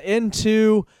Rana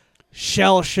into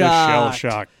Shell Shock. The Shell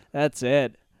Shock. That's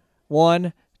it.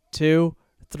 1, 2,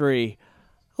 3.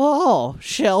 Oh,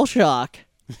 Shell Shock.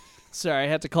 Sorry, I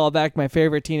had to call back my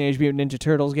favorite Teenage Mutant Ninja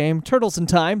Turtles game. Turtles in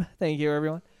Time. Thank you,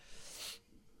 everyone.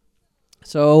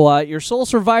 So your sole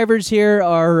survivors here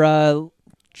are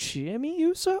Jimmy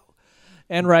Uso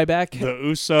and Ryback. The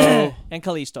Uso, and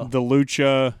Kalisto. the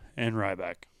Lucha, and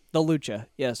Ryback. The Lucha,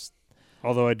 yes.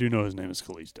 Although I do know his name is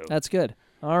Kalisto. That's good.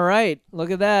 All right,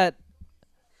 look at that.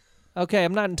 Okay,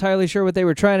 I'm not entirely sure what they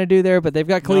were trying to do there, but they've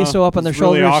got Kalisto up on their it's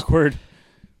really shoulders. awkward.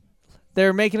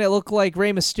 They're making it look like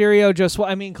Rey Mysterio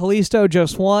Kalisto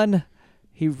just won.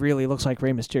 He really looks like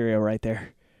Rey Mysterio right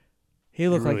there. He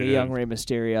looked like a really young did. Rey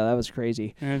Mysterio. That was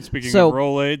crazy. And speaking So- of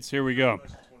Rolaids, here we go.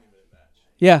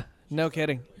 Yeah, no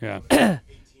kidding. Yeah.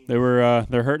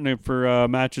 They're hurting it for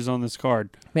matches on this card.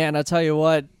 Man, I'll tell you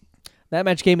what. That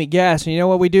match gave me gas. And you know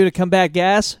what we do to combat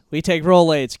gas? We take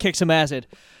Rolaids, kick some acid.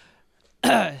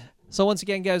 So once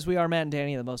again, guys, we are Matt and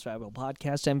Danny, the Most Valuable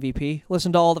Podcast MVP.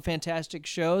 Listen to all the fantastic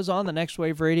shows on the Next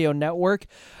Wave Radio Network,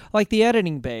 like The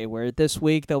Editing Bay, where this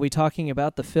week they'll be talking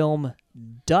about the film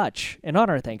Dutch in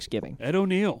honor of Thanksgiving. Ed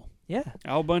O'Neill. Yeah.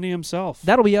 Al Bundy himself.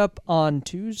 That'll be up on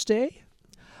Tuesday.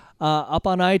 Up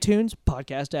on iTunes,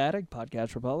 Podcast Addict,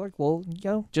 Podcast Republic. Well,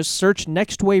 just search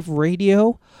Next Wave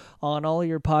Radio on all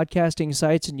your podcasting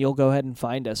sites, and you'll go ahead and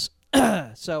find us.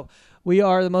 So we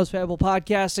are the Most Valuable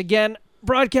Podcast again,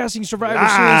 broadcasting Survivor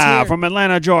Series here, from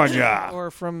Atlanta, Georgia.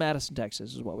 or from Madison,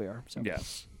 Texas, is what we are. So.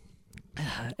 Yes.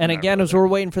 And again, as we're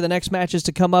waiting for the next matches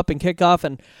to come up and kick off,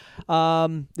 and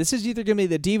this is either going to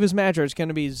be the Divas match or it's going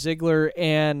to be Ziggler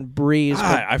and Breeze.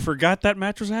 but- I forgot that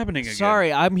match was happening again.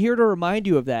 Sorry, I'm here to remind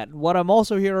you of that. What I'm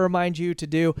also here to remind you to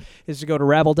do is to go to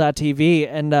rabble.tv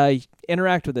and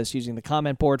interact with us using the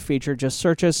comment board feature. Just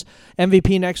search us,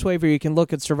 MVP Next Wave, or you can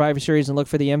look at Survivor Series and look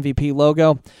for the MVP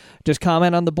logo. Just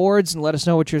comment on the boards and let us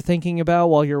know what you're thinking about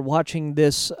while you're watching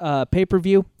this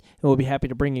pay-per-view, and we'll be happy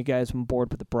to bring you guys on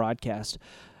board with the broadcast.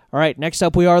 All right, next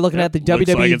up we are looking at the looks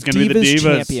WWE like it's gonna be the Divas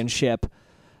Divas. Championship.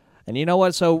 And you know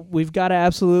what? So we've got to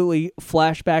absolutely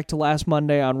flash back to last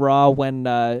Monday on Raw when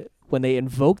they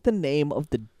invoked the name of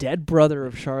the dead brother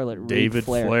of Charlotte, Reed David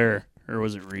Flair. Flair. Or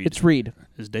was it Reed? It's Reed.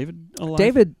 Is David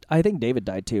alive? I think David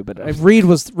died too, but Reed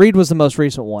was the most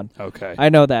recent one. Okay. I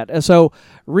know that. So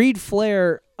Reed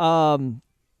Flair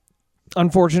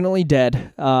unfortunately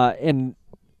dead. And,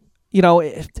 you know,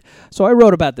 so I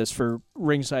wrote about this for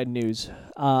Ringside News,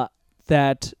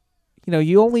 that, you know,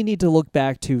 you only need to look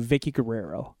back to Vicky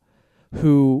Guerrero,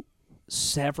 who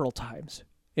several times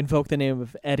invoked the name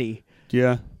of Eddie.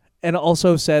 Yeah. And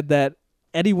also said that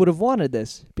Eddie would have wanted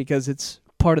this because it's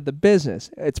part of the business.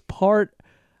 It's part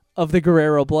of the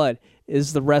Guerrero blood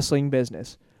is the wrestling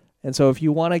business. And so if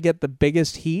you want to get the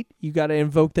biggest heat, you got to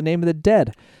invoke the name of the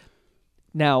dead.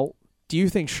 Now, do you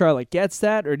think Charlotte gets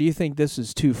that, or do you think this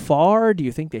is too far? Do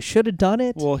you think they should have done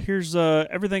it? Well, here's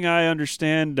everything I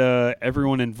understand.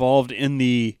 Everyone involved in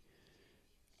the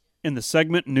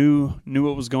segment knew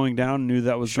what was going down, knew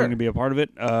that was Sure. going to be a part of it.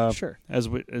 Sure. As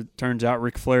it turns out,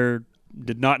 Ric Flair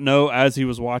did not know as he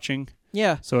was watching,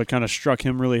 Yeah. so it kind of struck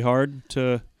him really hard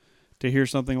to hear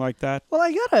something like that. Well,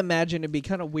 I got to imagine it'd be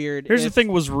kind of weird. Here's the if thing: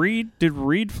 did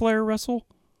Reed Flair wrestle?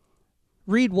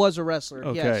 Reed was a wrestler,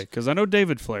 Okay, yes. because I know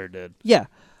David Flair did. Yeah.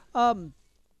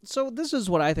 So this is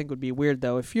what I think would be weird,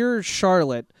 though. If you're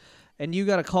Charlotte and you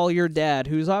got to call your dad,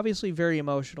 who's obviously very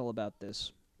emotional about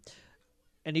this,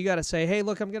 and you got to say, hey,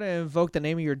 look, I'm going to invoke the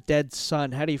name of your dead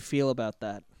son. How do you feel about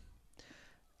that?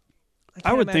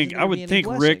 I would think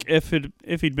Rick, if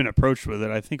he'd been approached with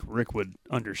it, I think Rick would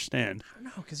understand.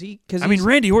 No, because I mean,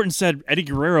 Randy Orton said Eddie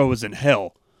Guerrero was in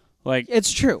hell. Like,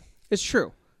 it's true. It's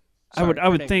true. I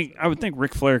would think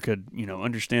Ric Flair could, you know,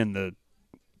 understand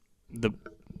the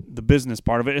business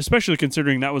part of it, especially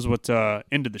considering that was what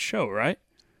ended the show, right?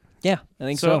 Yeah, I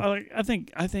think so. I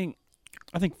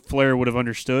think Flair would have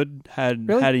understood had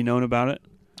he known about it.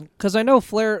 Because I know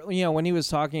Flair, you know, when he was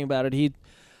talking about it, he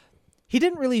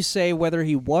didn't really say whether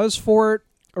he was for it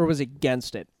or was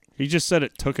against it. He just said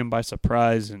it took him by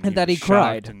surprise and that he was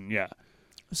cried. shocked and yeah.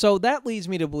 So that leads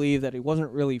me to believe that he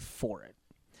wasn't really for it.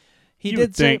 He You did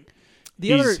would think say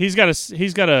he's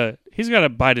got to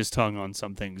bite his tongue on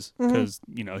some things because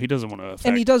you know he doesn't want to affect.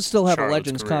 and he does still have Charlotte's a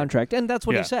Legends career. contract, and that's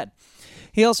what he Yeah. said.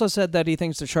 He also said that he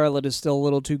thinks that Charlotte is still a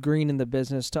little too green in the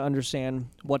business to understand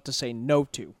what to say no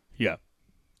to. Yeah.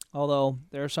 Although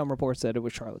there are some reports that it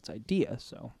was Charlotte's idea,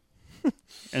 so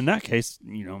In that case,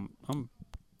 you know,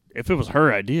 if it was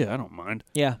her idea, I don't mind.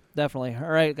 yeah, definitely. All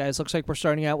right, guys, looks like we're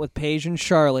starting out with Paige and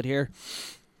Charlotte here.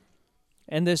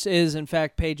 And this is, in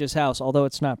fact, Paige's house, although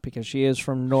it's not because she is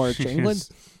from Norwich, England.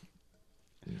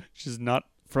 She's not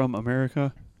from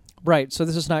America. Right, so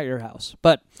this is not your house.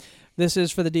 But this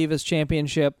is for the Divas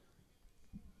Championship.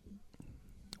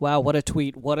 Wow, what a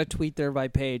tweet. What a tweet there by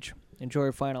Paige. Enjoy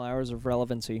your final hours of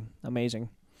relevancy. Amazing.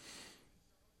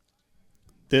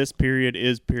 This period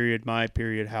is period my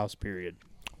period house period.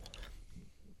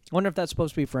 I wonder if that's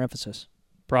supposed to be for emphasis.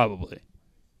 Probably.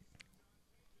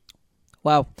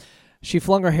 Wow. She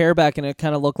flung her hair back and it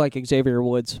kind of looked like Xavier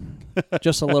Woods.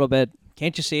 Just a little bit.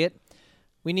 Can't you see it?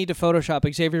 We need to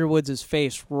Photoshop Xavier Woods'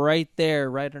 face right there,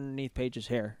 right underneath Paige's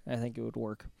hair. I think it would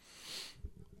work.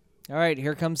 All right,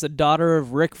 here comes the daughter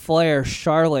of Ric Flair,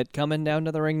 Charlotte, coming down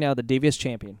to the ring now, the Divas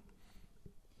Champion.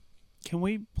 Can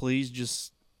we please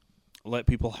just let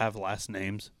people have last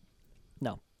names?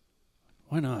 No.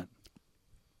 Why not?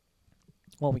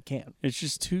 Well, we can't. It's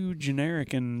just too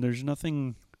generic and there's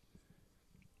nothing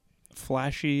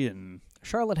flashy and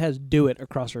Charlotte has "do it"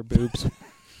 across her boobs.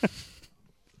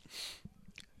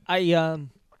 let Yeah.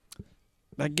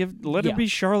 it be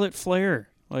Charlotte Flair.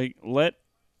 Like But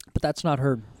that's not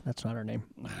her. That's not her name.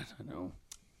 I don't know.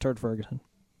 Turd Ferguson.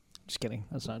 Just kidding.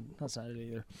 That's not it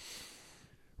either.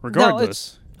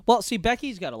 Regardless. Well, see,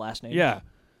 Becky's got a last name. Yeah.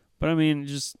 But I mean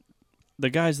just the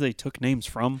guys they took names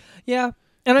from. Yeah.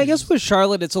 And I guess with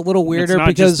Charlotte, it's a little weirder it's not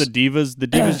because just the divas. The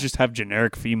divas just have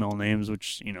generic female names,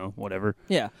 which, you know, whatever.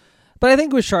 yeah. But I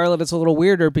think with Charlotte, it's a little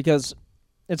weirder because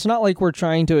it's not like we're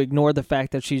trying to ignore the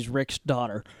fact that she's Rick's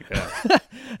daughter. Yeah.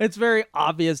 It's very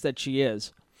obvious that she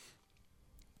is.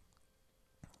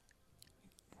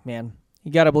 Man,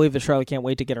 you got to believe that Charlotte can't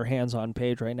wait to get her hands on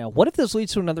Paige right now. What if this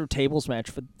leads to another tables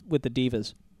match with the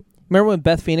divas? Remember when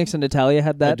Beth Phoenix and Natalya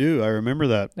had that? I do. I remember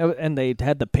that. And they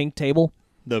had the pink table?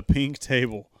 The pink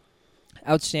table.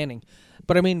 Outstanding.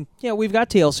 But I mean, yeah, we've got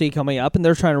TLC coming up, and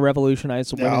they're trying to revolutionize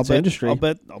the women's industry. I'll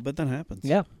bet that happens.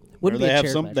 Yeah, Or wouldn't they be a have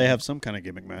chairs some. match. They have some kind of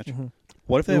gimmick match. Mhm.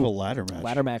 What if they have Ooh, a ladder match?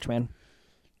 Ladder match, man.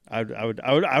 I would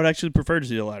actually prefer to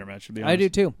see a ladder match. To be honest, I do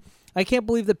too. I can't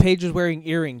believe that Paige is wearing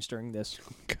earrings during this.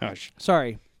 Gosh,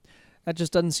 Sorry, that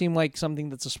just doesn't seem like something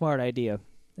that's a smart idea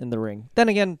in the ring. Then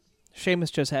again,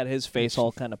 Sheamus just had his face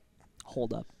all kind of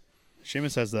hold up.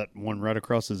 Sheamus has that one right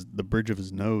across the bridge of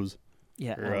his nose,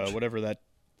 Yeah, or ouch. whattever that.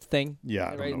 Thing. Yeah, I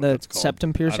don't right know in what the that's called.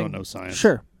 septum piercing. I don't know science.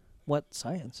 Sure. What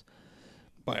science?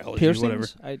 Biology,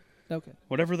 Piercings. whatever. Okay.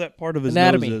 Whatever that part of his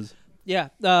Anatomy. nose is. Yeah.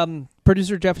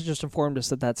 Producer Jeff has just informed us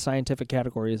that scientific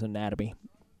category is anatomy.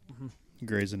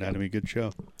 Grey's Anatomy, good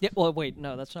show. Yeah. Well, wait.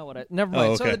 No, that's not what I. Never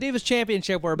mind. Oh, So okay. the Divas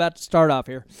Championship, we're about to start off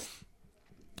here.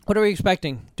 What are we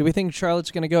expecting? Do we think Charlotte's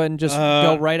going to go ahead and just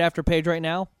go right after Paige right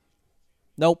now?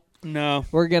 Nope. No.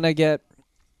 We're going to get.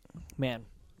 Man.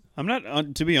 I'm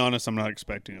not, to be honest, I'm not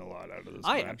expecting a lot out of this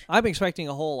match. I'm expecting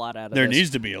a whole lot out of There this. needs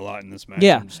to be a lot in this match.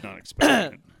 Yeah. I'm just not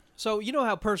expecting it. So you know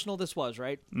how personal this was,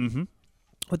 right? Mm-hmm.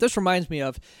 What this reminds me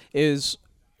of is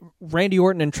Randy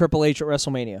Orton and Triple H at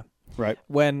WrestleMania. Right.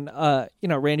 When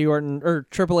Randy Orton or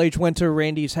Triple H went to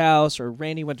Randy's house, or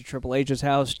Randy went to Triple H's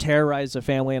house, terrorized the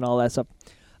family and all that stuff.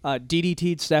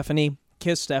 DDT'd Stephanie,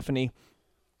 kissed Stephanie,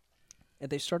 and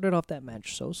they started off that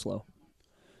match so slow.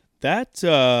 That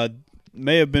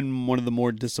may have been one of the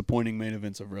more disappointing main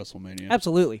events of WrestleMania.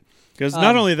 Absolutely. Because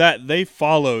not only that, they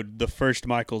followed the first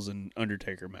Michaels and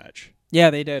Undertaker match. Yeah,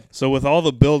 they did. So with all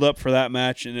the build up for that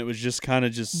match, and it was just kind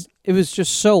of just It was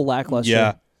just so lackluster.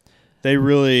 yeah, they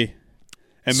really,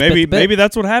 and Spit the bit. maybe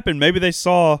that's what happened. Maybe they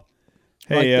saw,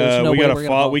 hey, there's no we way gotta we're gonna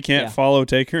follow. follow- We can't yeah. follow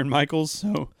Taker and Michaels.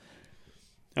 So,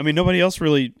 I mean, nobody else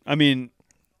really. I mean,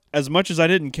 as much as I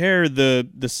didn't care, the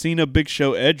Cena Big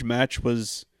Show Edge match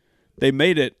was, they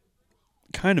made it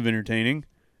kind of entertaining.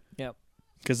 Yep.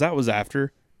 Because that was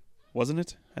after, wasn't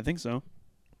it? I think so.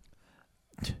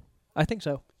 I think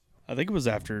so. I think it was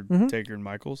after Taker and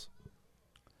Michaels.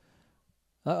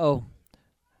 Uh-oh.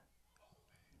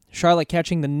 Charlotte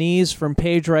catching the knees from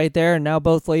Paige right there, and now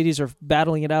both ladies are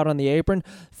battling it out on the apron.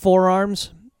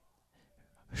 Forearms.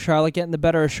 Charlotte getting the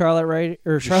better of Charlotte, right?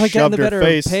 Or Charlotte getting shoved the her better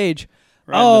face of Paige.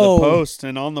 Right into the post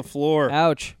and on the floor.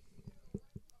 Ouch.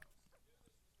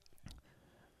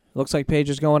 Looks like Paige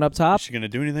is going up top. Is she going to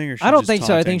do anything? Or I don't think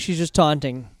so. I think she's just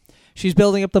taunting. She's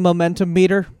building up the momentum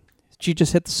meter. She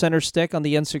just hit the center stick on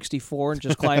the N64 and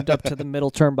just climbed up to the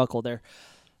middle turnbuckle there.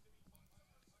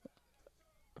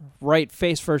 Right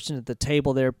face first into the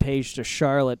table there, Paige to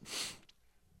Charlotte.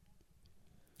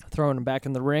 Throwing him back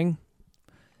in the ring.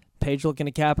 Paige looking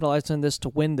to capitalize on this to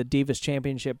win the Divas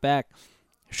Championship back.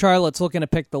 Charlotte's looking to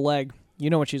pick the leg. You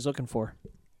know what she's looking for.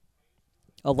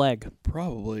 A leg.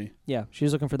 Probably. Yeah,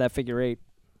 she's looking for that figure eight.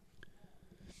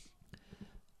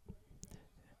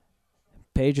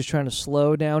 Paige is trying to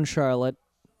slow down Charlotte.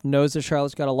 Knows that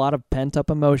Charlotte's got a lot of pent-up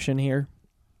emotion here.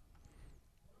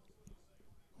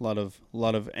 A lot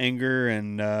of anger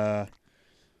and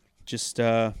just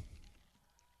let's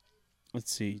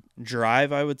see,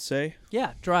 drive, I would say.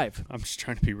 Yeah, drive. I'm just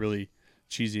trying to be really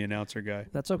cheesy announcer guy.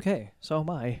 That's okay. So am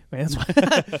I. Man,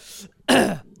 that's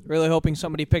why- really hoping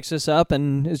somebody picks this up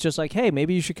and is just like, hey,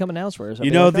 maybe you should come announce for us. I'd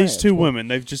You be know, like, these "All right, two that's cool." women,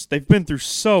 they've been through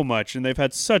so much and they've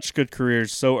had such good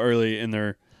careers so early in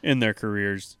their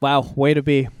careers. Wow, way to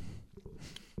be.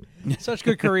 Such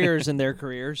good careers in their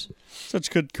careers. Such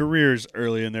good careers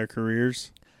early in their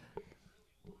careers.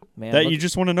 Man, That look- you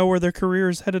just want to know where their career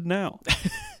is headed now.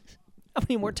 how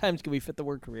many more times can we fit the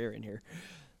word career in here?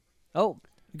 Oh,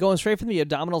 going straight from the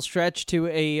abdominal stretch to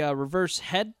a reverse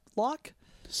headlock.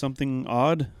 Something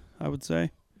odd, I would say.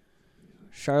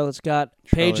 Charlotte's got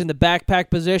Paige in the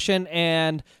backpack position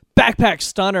and backpack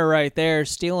stunner right there,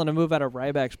 stealing a move out of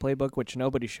Ryback's playbook, which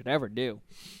nobody should ever do.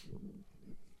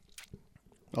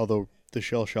 Although the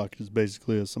shell shock is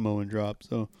basically a Samoan drop,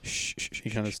 so he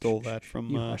kind of stole that from.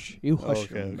 You hush. You hush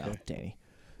okay, your okay. mouth, Danny.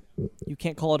 You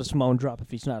can't call it a Samoan drop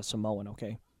if he's not a Samoan,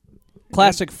 okay?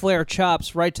 Classic Flair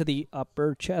chops right to the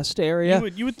upper chest area.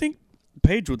 You would think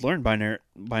Paige would learn by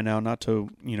now not to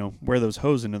wear those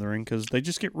hose into the ring because they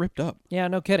just get ripped up. Yeah,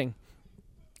 no kidding.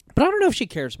 But I don't know if she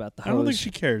cares about the hose. I don't think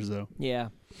she cares though. Yeah.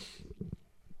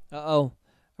 Uh-oh.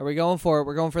 Are we going for it?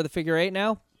 We're going for the figure eight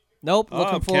now? Nope.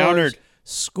 Looking for countered.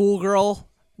 Schoolgirl.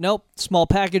 Nope. Small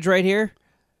package right here.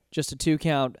 Just a 2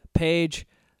 count. Paige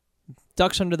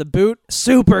ducks under the boot.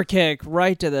 Super kick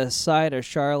right to the side of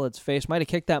Charlotte's face. Might have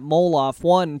kicked that mole off.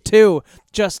 1, 2.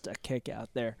 Just a kick out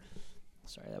there.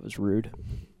 Sorry, that was rude.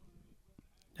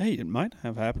 Hey, it might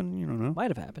have happened. You don't know. Might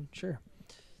have happened. Sure.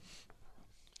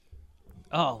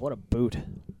 Oh, what a boot.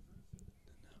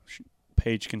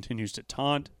 Paige continues to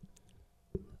taunt.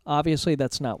 Obviously,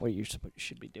 that's not what you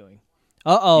should be doing.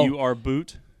 Uh-oh. You are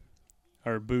boot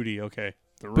or booty. Okay,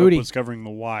 the rope Booty. was covering the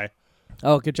Y.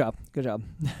 Oh, good job. Good job.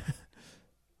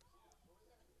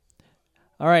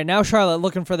 All right, now Charlotte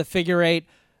looking for the figure eight.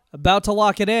 About to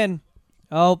lock it in.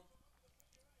 Oh,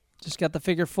 just got the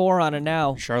figure 4 on it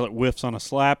now. Charlotte whiffs on a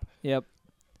slap. Yep.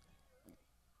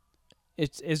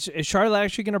 Is Charlotte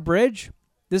actually going to bridge?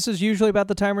 This is usually about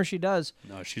the time where she does.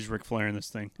 No, she's Ric Flair in this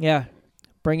thing. Yeah,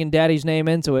 bringing Daddy's name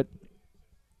into it.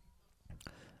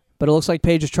 But it looks like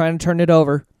Paige is trying to turn it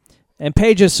over. And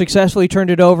Paige has successfully turned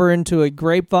it over into a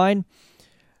grapevine.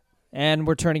 And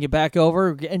we're turning it back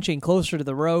over, inching closer to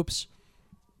the ropes.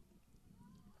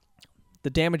 The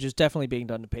damage is definitely being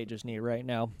done to Paige's knee right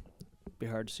now. Be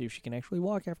hard to see if she can actually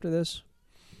walk after this.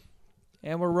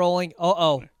 And we're rolling.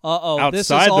 Outside This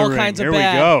is all the ring. kinds of Here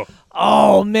bad. we go.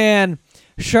 Oh, man.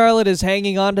 Charlotte is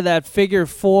hanging on to that figure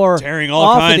four. Tearing all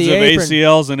off kinds the of apron.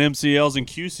 ACLs and MCLs and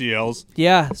QCLs.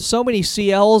 Yeah, so many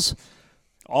CLs.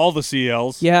 All the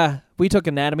CLs. Yeah, we took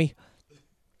anatomy.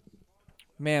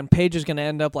 Man, Paige is going to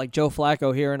end up like Joe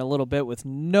Flacco here in a little bit with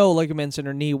no ligaments in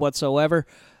her knee whatsoever.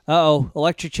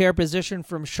 Electric chair position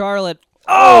from Charlotte.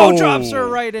 Oh, drops her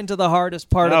right into the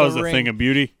hardest part that of was the a ring. thing of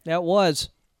beauty. That was.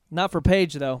 Not for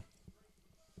Paige, though.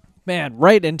 Man,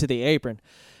 right into the apron,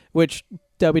 which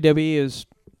WWE is,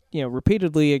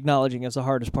 repeatedly acknowledging as the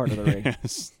hardest part of the ring.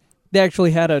 Yes. They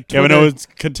actually had a Kevin Twitter- Owens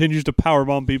continues to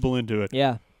powerbomb people into it.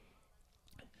 Yeah.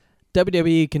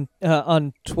 WWE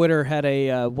on Twitter had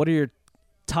a, what are your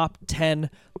top 10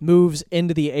 moves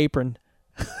into the apron,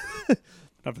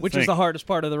 which is the hardest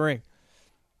part of the ring.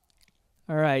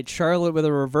 All right, Charlotte with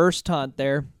a reverse taunt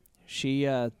there. She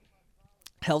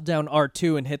held down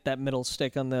R2 and hit that middle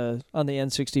stick on the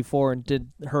N64 and did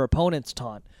her opponent's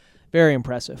taunt. Very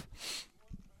impressive.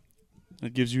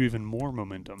 It gives you even more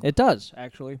momentum. It does,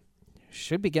 actually.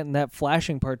 Should be getting that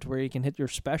flashing part to where you can hit your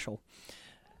special.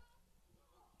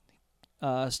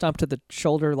 Stomp to the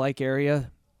shoulder-like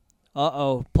area.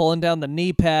 Pulling down the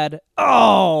knee pad.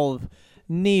 Oh,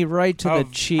 knee right to the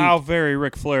cheek. How very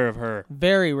Ric Flair of her.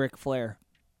 Very Ric Flair.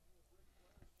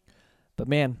 But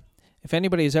man, if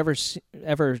anybody's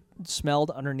ever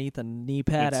smelled underneath a knee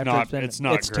pad It's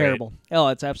not it's great. terrible. Oh,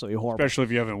 it's absolutely horrible. Especially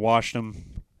if you haven't washed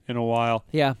them in a while.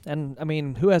 Yeah, and I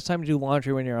mean, who has time to do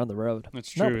laundry when you're on the road? That's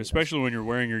true, Nobody does. especially when you're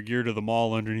wearing your gear to the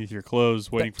mall underneath your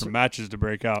clothes, waiting for matches to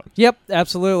break out. Yep,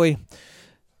 absolutely.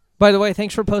 By the way,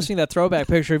 thanks for posting that throwback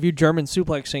picture of you German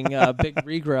suplexing Big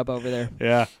Regrub over there.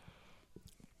 Yeah.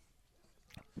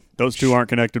 Those two aren't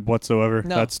connected whatsoever.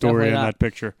 No, that story definitely and not. that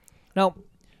picture. No,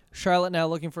 Charlotte now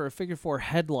looking for a figure four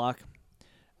headlock.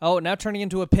 Oh, now turning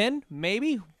into a pin?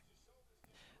 Maybe?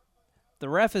 The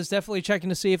ref is definitely checking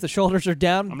to see if the shoulders are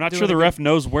down. I'm not sure the ref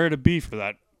knows where to be for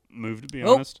that move, to be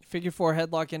honest. Figure four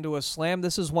headlock into a slam.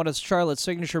 This is one of Charlotte's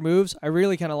signature moves. I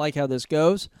really kind of like how this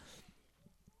goes.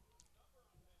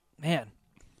 Man.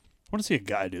 I want to see a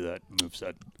guy do that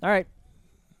moveset. All right.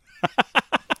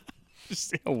 Just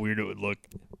see how weird it would look.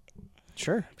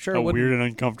 Sure. How it wouldn't. weird and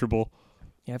uncomfortable.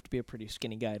 You have to be a pretty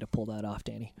skinny guy to pull that off,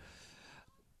 Danny.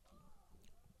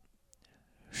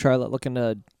 Charlotte looking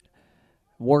to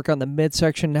work on the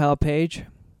midsection now, Paige.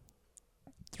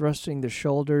 Thrusting the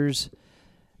shoulders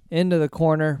into the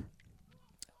corner.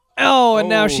 Oh, and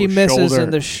now she misses, shoulder.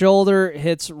 and the shoulder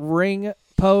hits ring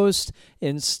post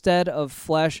instead of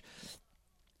flesh.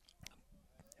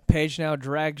 Paige now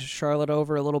drags Charlotte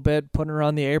over a little bit, putting her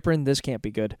on the apron. This can't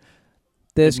be good.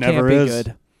 This It never can't be is.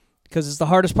 good. Because it's the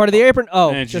hardest part of the apron.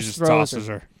 Oh, And she just throws tosses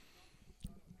her. her.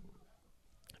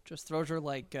 Just throws her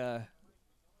like.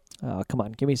 Oh, come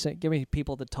on! Give me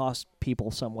people to toss people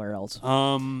somewhere else.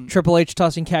 Triple H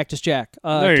tossing Cactus Jack.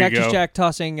 There you Cactus go. Jack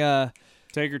tossing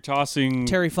Taker tossing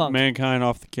Terry Funk. Mankind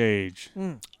off the cage.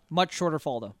 Much shorter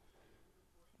fall though.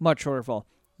 Much shorter fall.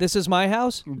 This is my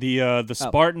house. The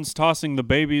Spartans tossing the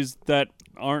babies that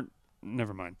aren't.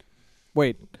 Never mind.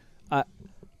 Wait.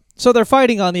 So they're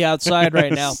fighting on the outside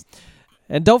right now.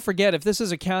 And don't forget, if this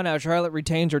is a countout, Charlotte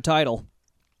retains her title.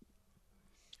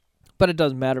 But it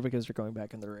doesn't matter because they're going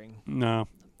back in the ring. No.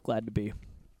 Glad to be.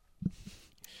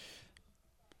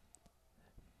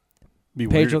 Be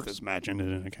Paige weird if looks- this match ended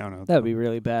in a countout. That would be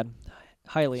really bad.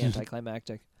 Highly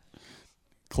anticlimactic.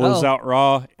 Close Oh. out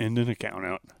Raw, end in a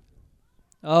countout.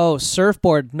 Oh,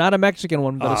 surfboard. Not a Mexican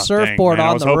one, but Ah, a surfboard dang, man. on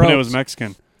I was the hoping ropes. it was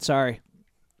Mexican. Sorry.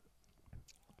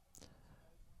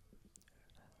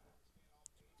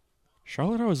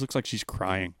 Charlotte always looks like she's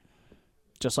crying.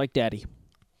 Just like Daddy.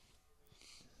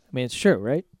 I mean, it's true,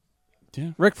 right?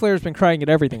 Yeah. Ric Flair's been crying at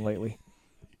everything lately.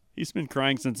 He's been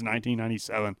crying since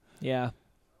 1997. Yeah.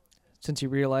 Since he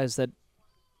realized that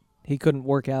he couldn't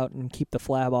work out and keep the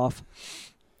flab off.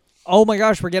 Oh my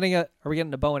gosh, are we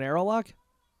getting a bow and arrow lock?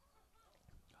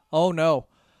 Oh no.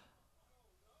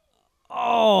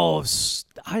 Oh,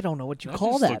 I don't know what you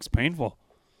call just that. Looks painful.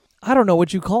 I don't know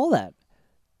what you call that.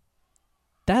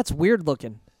 That's weird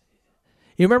looking.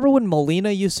 You remember when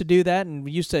Molina used to do that and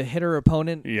used to hit her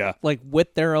opponent Yeah. like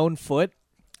with their own foot?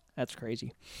 That's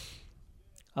crazy.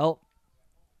 Oh,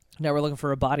 now we're looking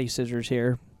for a body scissors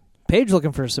here. Paige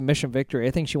looking for a submission victory.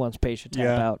 I think she wants Paige to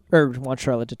tap out, or wants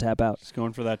Charlotte to tap out. Just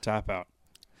going for that tap out.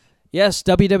 Yes,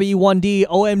 WWE 1D,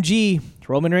 OMG,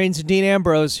 Roman Reigns and Dean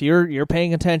Ambrose. You're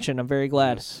paying attention. I'm very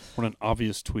glad. Yes. What an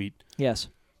obvious tweet. Yes.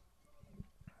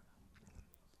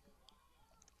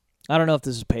 I don't know if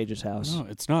this is Paige's house. No,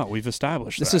 it's not. We've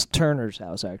established This that. is Turner's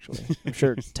house, actually. I'm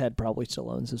sure Ted probably still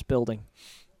owns this building.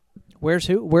 Where's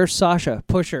who? Where's Sasha?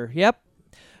 Pusher. Yep.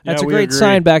 That's Yeah, a we great agree.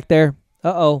 sign back there.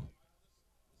 Uh-oh.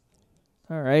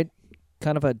 All right.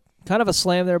 Kind of a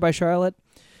slam there by Charlotte.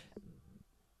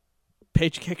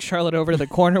 Paige kicks Charlotte over to the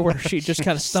corner where she just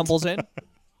kind of stumbles in.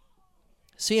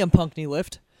 CM Punk knee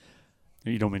lift.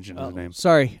 You don't mention his name.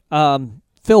 Sorry.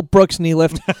 Phil Brooks knee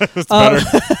lift. That's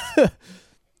better.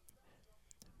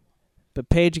 But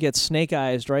Paige gets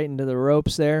snake-eyes right into the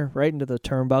ropes there, right into the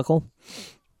turnbuckle.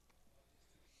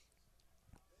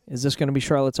 Is this going to be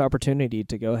Charlotte's opportunity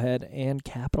to go ahead and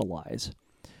capitalize?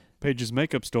 Paige's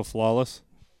makeup's still flawless.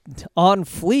 On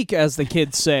fleek, as the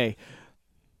kids say.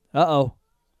 Uh-oh.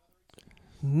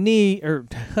 Knee, or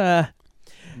Not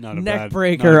a neck bad,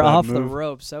 breaker not a bad off the move.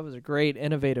 ropes. That was a great,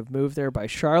 innovative move there by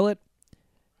Charlotte.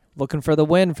 Looking for the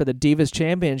win for the Divas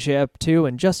Championship, too,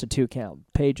 and just a 2 count.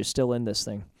 Paige is still in this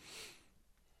thing.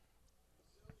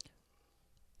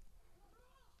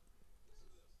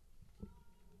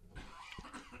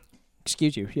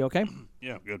 Excuse you. You okay?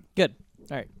 Yeah, good. Good.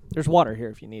 All right. There's water here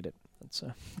if you need it. That's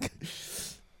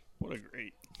What a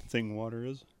great thing water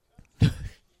is.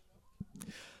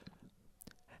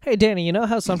 Hey, Danny, you know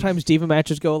how sometimes diva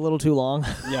matches go a little too long?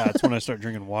 Yeah, that's when I start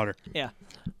drinking water. Yeah.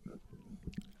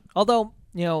 Although,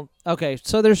 okay,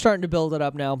 so they're starting to build it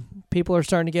up now. People are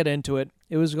starting to get into it.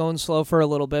 It was going slow for a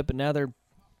little bit, but now they're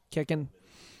kicking.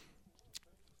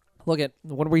 Look at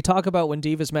when we talk about when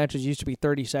Divas matches used to be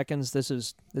 30 seconds, this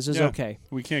is Yeah. okay.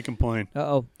 We can't complain.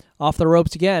 Uh-oh. Off the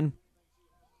ropes again.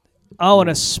 Oh, and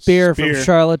a spear from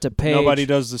Charlotte to Paige. Nobody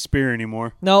does the spear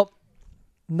anymore. Nope.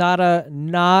 Not a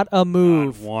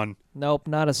move. Not one. Nope,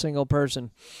 not a single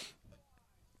person.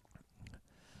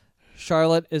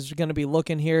 Charlotte is going to be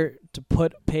looking here to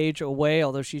put Paige away,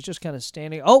 although she's just kind of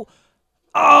standing. Oh!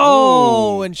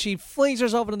 Ooh. And she flings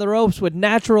herself into the ropes with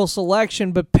natural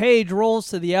selection, but Paige rolls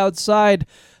to the outside,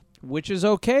 which is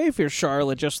okay if you're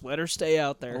Charlotte. Just let her stay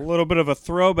out A there. little bit of a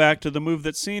throwback to the move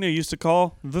that Cena used to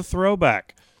call the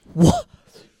throwback. What?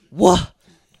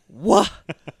 What?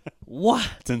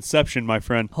 It's Inception, my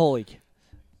friend. Holy.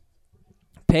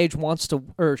 Charlotte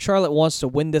wants to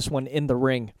win this one in the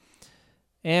ring.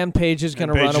 And Paige is going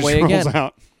to run away again.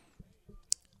 Out.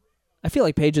 I feel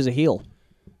like Paige is a heel.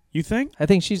 You think? I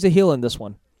think she's the heel in this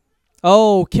one.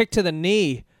 Oh, kick to the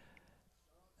knee.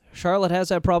 Charlotte has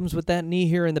had problems with that knee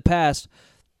here in the past.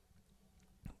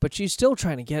 But she's still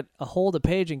trying to get a hold of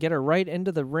Paige and get her right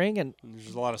into the ring. And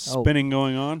There's a lot of spinning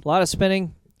going on. a lot of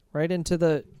spinning. Right into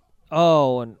the...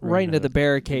 Oh, and right into the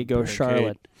barricade goes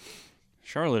Charlotte.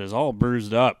 Charlotte is all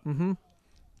bruised up. Mm-hmm.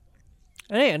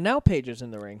 Hey, and now Paige is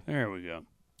in the ring. There we go.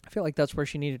 I feel like that's where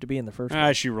she needed to be in the first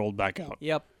place. She rolled back out.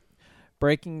 Yep.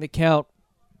 Breaking the count.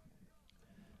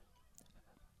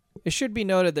 It should be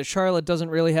noted that Charlotte doesn't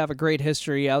really have a great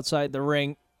history outside the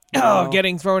ring. No.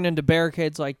 Getting thrown into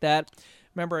barricades like that.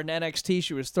 Remember in NXT,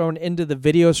 she was thrown into the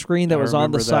video screen that was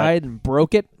on the side and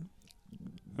broke it.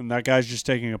 And that guy's just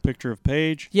taking a picture of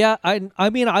Paige. Yeah, I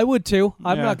mean, I would too.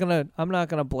 I'm Yeah. not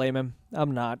gonna blame him.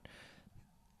 I'm not.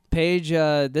 Paige,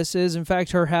 this is in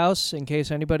fact her house. In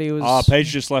case anybody was. Paige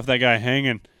just left that guy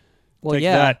hanging. Well, Take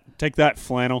yeah. that. Take that,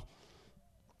 flannel.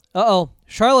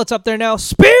 Charlotte's up there now.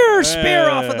 Spear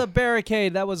off of the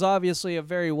barricade. That was obviously a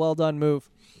very well done move.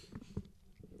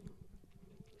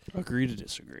 Agree to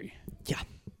disagree. Yeah.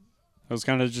 It was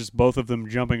kind of just both of them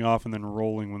jumping off and then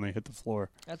rolling when they hit the floor.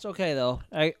 That's okay though.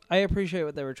 I appreciate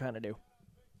what they were trying to do.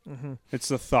 Mm-hmm. It's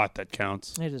the thought that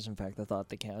counts. It is in fact the thought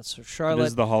that counts. So It Charlotte.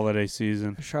 is the holiday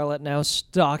season. Charlotte now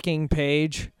stalking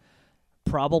Paige,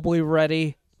 probably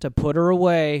ready to put her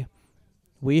away.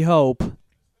 We hope.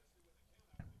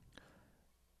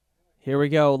 Here we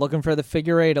go, looking for the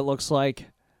figure eight, it looks like.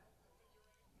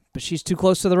 But she's too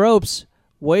close to the ropes.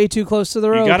 Way too close to the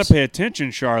ropes. You got to pay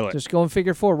attention, Charlotte. Just going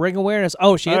figure four. Ring awareness.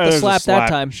 Oh, she hit the There's a slap that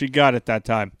time. She got it that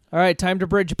time. All right, time to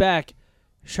bridge back.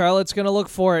 Charlotte's going to look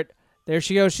for it. There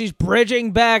she goes. She's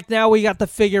bridging back. Now we got the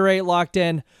figure eight locked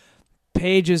in.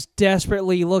 Paige is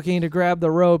desperately looking to grab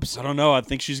the ropes. I don't know. I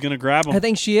think she's going to grab them. I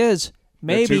think she is.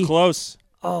 Maybe. They're too close.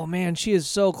 Oh, man, she is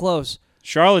so close.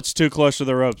 Charlotte's too close to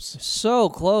the ropes. So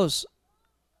close.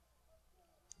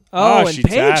 Oh, and she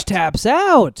Paige tapped. taps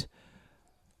out.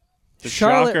 The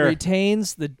Charlotte shocker.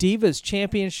 retains the Divas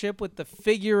Championship with the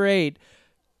figure eight.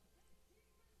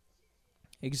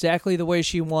 Exactly the way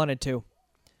she wanted to.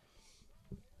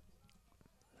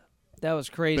 It was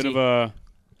crazy.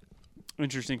 It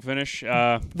Interesting finish.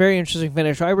 Very interesting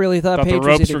finish. I really thought Thought the Paige was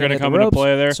ropes either were going gonna to come the into ropes.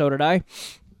 play there. So did I.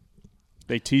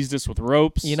 They teased us with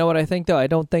ropes. You know what I think though? I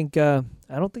don't think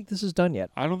this is done yet.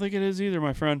 I don't think it is either,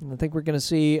 my friend. I think we're going to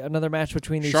see another match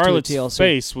between these Charlotte's two TLC.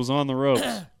 face was on the ropes.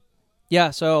 Yeah,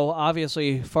 so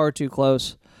obviously far too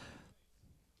close.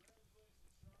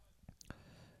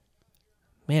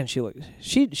 Man,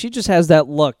 she just has that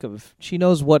look of she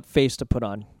knows what face to put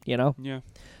on, you know? Yeah.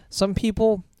 Some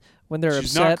people when they're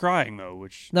She's upset, not crying though,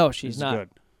 which no, she's is not. good.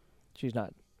 She's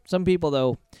not. Some people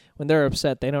though, when they're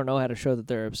upset, they don't know how to show that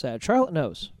they're upset. Charlotte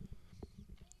knows.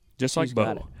 Just like She's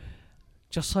got Bo. it.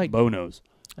 Just like Bo knows.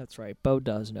 That's right. Bo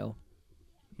does know.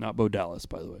 Not Bo Dallas,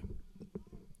 by the way.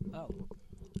 Oh.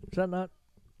 Is that not?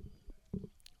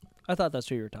 I thought that's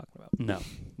who you were talking about. No.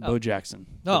 Oh. Bo Jackson.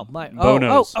 Oh, my. Bo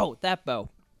knows. Oh, that Bo.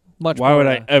 Much Why more, would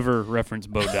I ever reference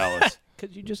Bo Dallas?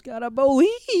 Because you just gotta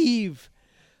believe.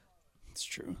 It's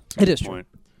true. It is true. Point.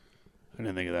 I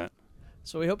didn't think of that.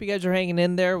 So we hope you guys are hanging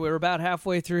in there. We're about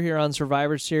halfway through here on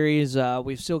Survivor Series.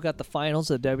 We've still got the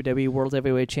finals of the WWE World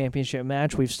Heavyweight Championship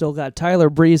match. We've still got Tyler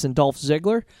Breeze and Dolph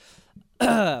Ziggler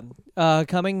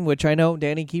coming, which I know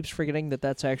Danny keeps forgetting that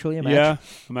that's actually a match. Yeah.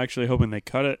 I'm actually hoping they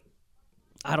cut it.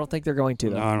 I don't think they're going to,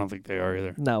 though. No, I don't think they are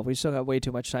either. No, we still got way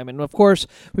too much time. And, of course,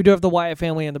 we do have the Wyatt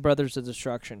family and the Brothers of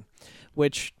Destruction,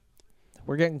 which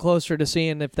we're getting closer to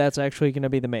seeing if that's actually going to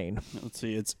be the main. Let's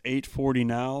see. It's 8:40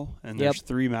 now, and Yep. there's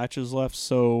 3 matches left.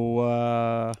 So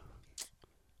I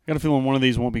got a feeling one of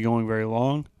these won't be going very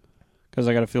long because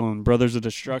I got a feeling Brothers of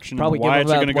Destruction Probably and the give Wyatts them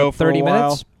are about going to go for 30 a while.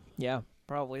 minutes. Yeah,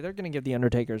 probably. They're going to give The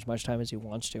Undertaker as much time as he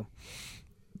wants to.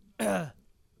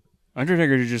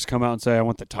 Undertaker to just come out and say, I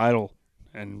want the title.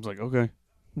 And it's like, okay.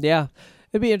 Yeah,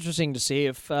 it'd be interesting to see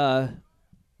if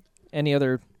any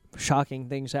other shocking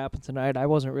things happen tonight. I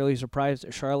wasn't really surprised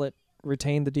that Charlotte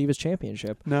retained the Divas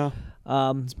Championship. No.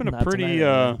 It's been a not pretty,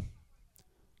 tonight, anyway.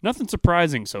 nothing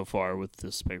surprising so far with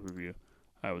this pay-per-view,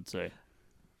 I would say.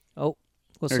 Oh,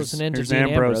 let's There's- listen in to there's Dean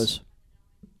Ambrose. Ambrose.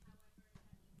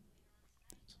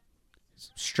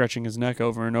 Stretching his neck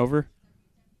over and over.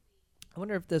 I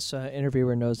wonder if this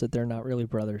interviewer knows that they're not really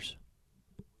brothers.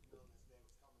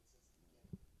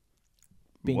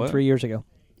 Being What? 3 years ago.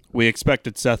 We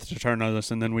expected Seth to turn on us,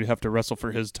 and then we'd have to wrestle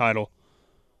for his title.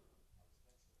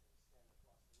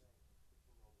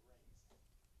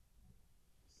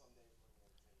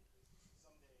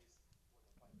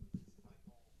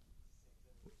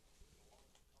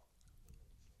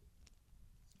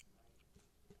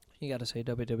 You got to say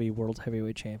WWE World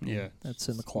Heavyweight Champion. Yeah. That's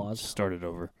in the clause. Start it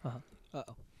over. Uh-oh.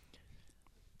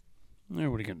 Yeah,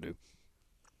 what are you going to do?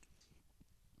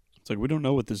 It's like, we don't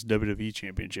know what this WWE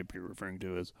Championship you're referring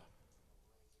to is.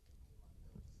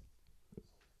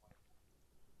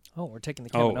 Oh, we're taking the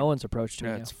Kevin Oh. Owens approach to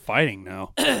Yeah, it it's fighting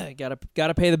now. now.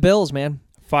 Gotta pay the bills, man.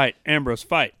 Fight. Ambrose,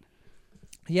 fight.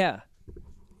 Yeah.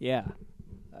 Yeah.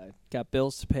 Got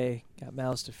bills to pay, got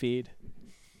mouths to feed.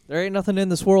 There ain't nothing in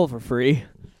this world for free.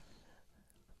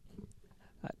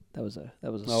 That was a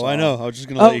song. I was just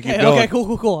going to let you keep going. Okay,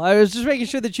 cool. I was just making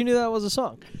sure that you knew that was a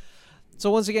song.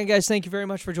 So once again, guys, thank you very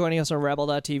much for joining us on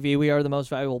Rebel.tv. We are the most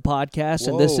valuable podcast,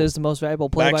 and this Whoa. is the most valuable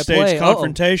play-by-play. Backstage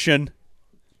confrontation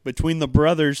between the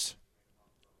brothers.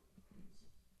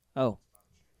 Oh.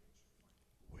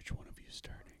 Which one of you is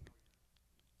starting?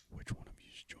 Which one of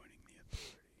you is joining the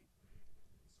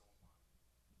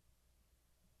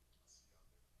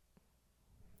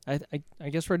authority? I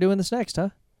guess we're doing this next, huh?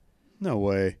 No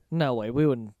way. No way. We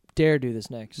wouldn't dare do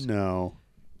this next. No.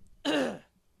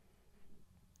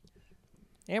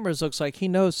 Ambrose looks like he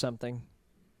knows something.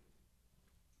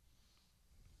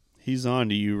 He's on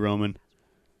to you, Roman.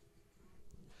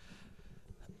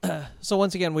 So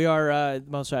once again, we are the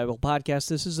most valuable podcast.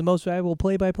 This is the most valuable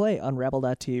play-by-play on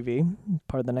Rebel.tv,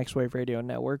 part of the Next Wave Radio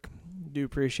Network. Do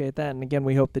appreciate that. And again,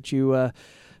 we hope that you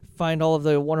find all of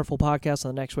the wonderful podcasts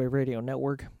on the Next Wave Radio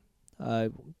Network.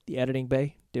 The Editing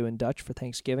Bay doing Dutch for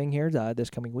Thanksgiving here this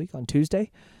coming week on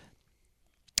Tuesday.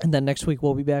 And then next week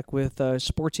we'll be back with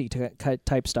sportsy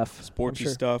type stuff. Sportsy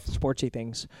stuff. Sportsy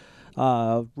things.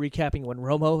 Recapping when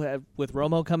with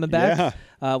Romo coming back.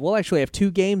 Yeah. We'll actually have 2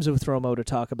 games with Romo to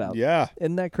talk about. Yeah.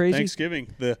 Isn't that crazy?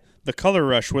 Thanksgiving. The color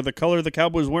rush, where the color the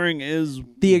Cowboys wearing is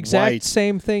The exact white.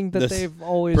 same thing that they've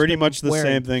always Pretty been much the wearing.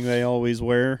 same thing they always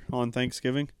wear on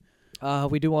Thanksgiving.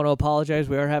 We do want to apologize.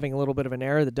 We are having a little bit of an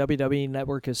error. The WWE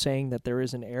Network is saying that there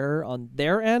is an error on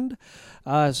their end.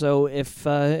 So if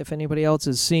anybody else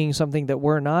is seeing something that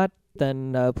we're not,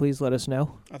 then please let us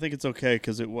know. I think it's okay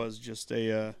because it was just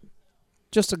a...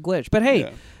 Just a glitch. But hey,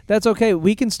 Yeah. that's okay.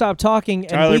 We can stop talking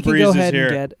and Tyler we can Breeze go is ahead here.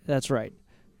 and get... That's right.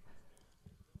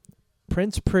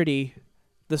 Prince Pretty,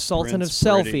 the Sultan Prince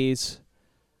of Pretty. Selfies,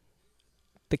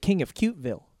 the king of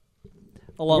Cuteville,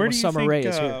 along with Summer Rae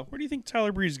is here. Where do you think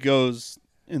Tyler Breeze goes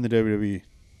in the WWE?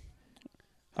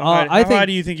 I How think- high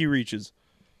do you think he reaches?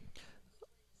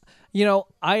 You know,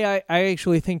 I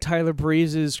actually think Tyler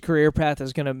Breeze's career path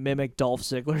is going to mimic Dolph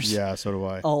Ziggler's. Yeah, so do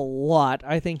I. A lot.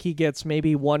 I think he gets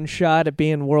maybe one shot at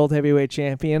being world heavyweight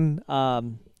champion,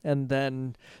 and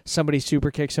then somebody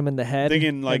super kicks him in the head.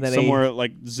 Thinking like and then somewhere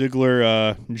like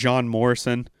Ziggler, John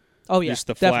Morrison. Oh yeah, just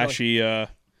the definitely.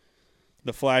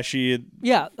 flashy.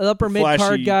 Yeah, the upper mid card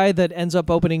flashy- guy that ends up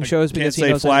opening shows Can't because he say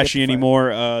knows how to get flashy the fight.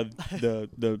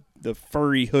 anymore. The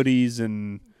furry hoodies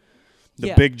and the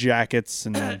Yeah. big jackets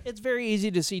and It's very easy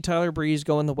to see Tyler Breeze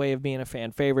go in the way of being a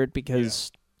fan favorite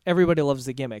because everybody loves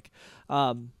the gimmick.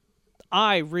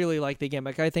 I really like the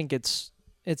gimmick. I think it's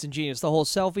ingenious. The whole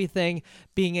selfie thing,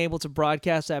 being able to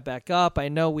broadcast that back up. I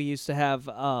know we used to have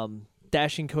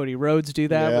Dashing Cody Rhodes do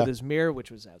that with his mirror, which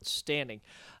was outstanding.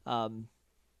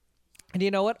 And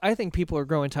you know what? I think people are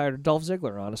growing tired of Dolph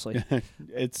Ziggler, honestly.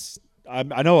 I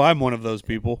know I'm one of those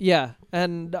people. Yeah,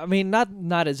 and I mean,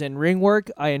 not as in ring work.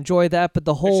 I enjoy that, but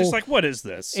the It's whole just like, what is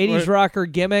this? 80s rocker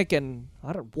gimmick, and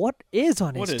what is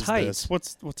on What his is tights?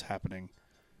 this? What's happening?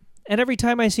 And every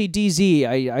time I see DZ,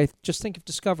 I just think of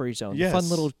Discovery Zone, the Yes. fun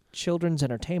little children's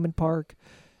entertainment park.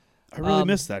 I really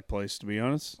miss that place, to be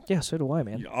honest. Yeah, so do I,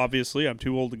 man. Obviously, I'm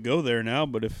too old to go there now,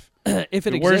 but if If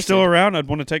it it were existed, still around, I'd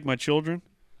want to take my children.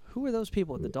 who are those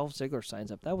people with the Dolph Ziggler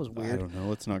signs up? That was I weird. don't know.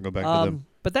 Let's not go back to them.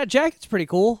 But that jacket's pretty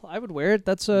cool. I would wear it.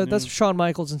 That's a Shawn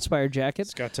Michaels inspired jacket.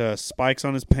 It's got spikes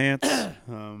on his pants.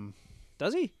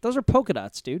 Does he? Those are polka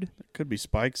dots, dude. Could be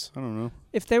spikes. I don't know.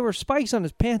 If there were spikes on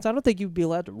his pants, I don't think you'd be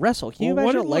allowed to wrestle. Can you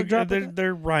imagine a leg drop? They're, with that?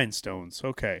 they're rhinestones.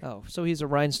 Okay. Oh, so he's a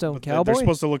rhinestone But cowboy? They're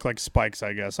supposed to look like spikes,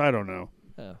 I guess. I don't know.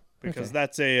 Oh, Because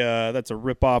okay. that's a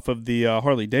rip off of the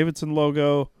Harley Davidson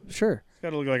logo. Sure. It's got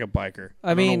to look like a biker.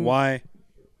 I don't mean- know why.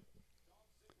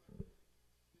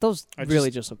 Those I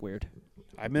really just look weird.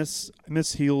 I miss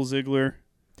heel Ziggler.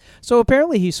 So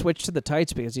apparently he switched to the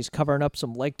tights because he's covering up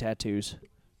some leg tattoos,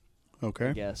 I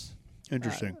Okay. guess.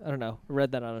 Interesting. I don't know. I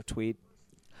read that on a tweet.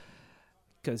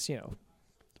 Because,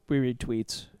 we read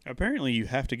tweets. Apparently, you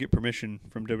have to get permission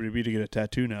from WWE to get a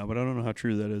tattoo now, but I don't know how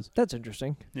true that is. That's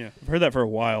interesting. Yeah, I've heard that for a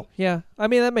while. Yeah. I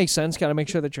mean, that makes sense. Got to make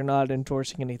sure that you're not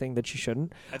endorsing anything that you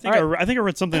shouldn't. I think All right. I think I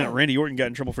read something that Randy Orton got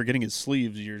in trouble for getting his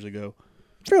sleeves years ago.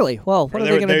 Really? Well, what Or are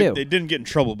they going to do? They didn't get in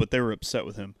trouble, but they were upset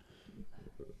with him.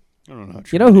 I don't know how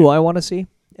true. You know who I want to see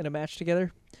in a match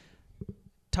together?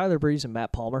 Tyler Breeze and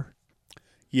Matt Palmer.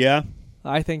 Yeah.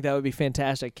 I think that would be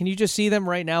fantastic. Can you just see them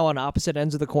right now on opposite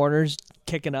ends of the corners,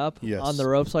 kicking up Yes. on the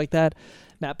ropes like that?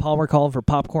 Matt Palmer calling for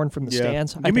popcorn from the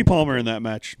stands. I Give me think- Palmer in that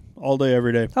match all day,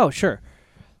 every day. Oh, sure.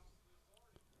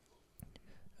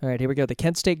 All right, here we go. The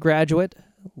Kent State graduate,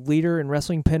 leader in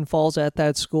wrestling pinfalls at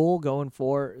that school, going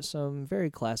for some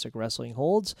very classic wrestling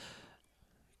holds.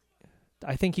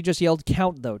 I think he just yelled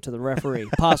count, though, to the referee,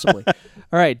 possibly. All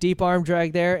right, deep arm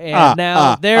drag there, and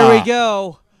there we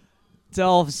go.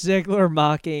 Dolph Ziggler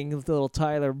mocking little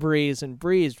Tyler Breeze, and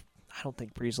Breeze, I don't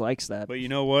think Breeze likes that. But you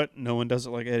know what? No one does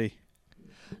it like Eddie.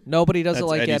 Nobody does That's it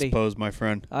like Eddie's Eddie. pose, my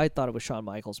friend. I thought it was Shawn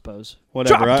Michaels' pose.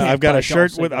 Whatever. Dropkick I've got by a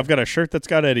shirt Dolph Ziggler. I've got a shirt that's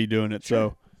got Eddie doing it,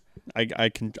 so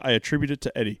I attribute it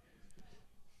to Eddie.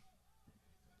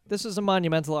 This is a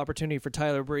monumental opportunity for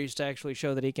Tyler Breeze to actually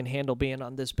show that he can handle being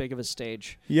on this big of a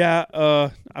stage. Yeah,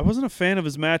 I wasn't a fan of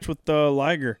his match with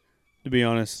Liger, to be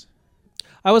honest.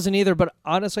 I wasn't either, but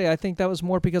honestly, I think that was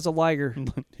more because of Liger.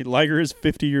 Liger is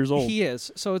 50 years old. He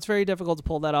is, so it's very difficult to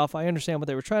pull that off. I understand what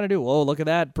they were trying to do. Oh, look at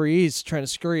that. Breeze trying to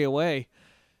scurry away.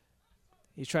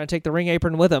 He's trying to take the ring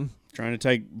apron with him. Trying to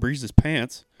take Breeze's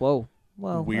pants. Whoa.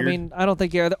 Well, Weird. I mean, I don't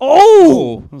think you're...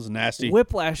 Oh! That was nasty.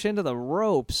 Whiplash into the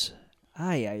ropes.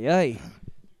 Ay, ay, ay.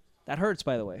 That hurts,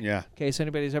 by the way. Yeah. In case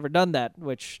anybody's ever done that,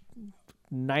 which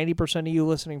 90% of you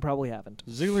listening probably haven't.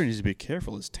 Ziggler needs to be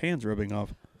careful. His tan's rubbing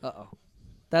off. Uh-oh.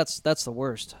 That's the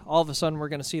worst. All of a sudden, we're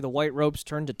going to see the white ropes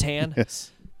turn to tan.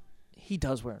 Yes. He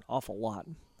does wear an awful lot.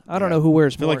 I don't know who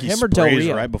wears I feel more, like he him or Del sprays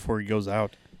Rio. right before he goes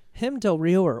out. Him, Del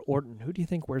Rio, or Orton? Who do you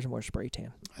think wears more spray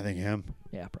tan? I think him.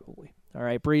 Yeah, probably. All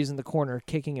right, Breeze in the corner,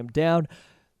 kicking him down.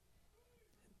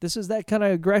 This is that kind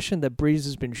of aggression that Breeze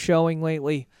has been showing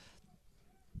lately.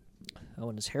 Oh,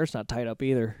 and his hair's not tied up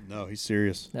either. No, he's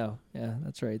serious. No, yeah,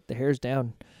 that's right. The hair's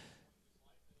down.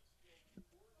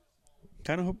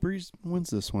 Kind of hope Breeze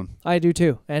wins this one. I do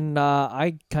too, and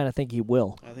I kind of think he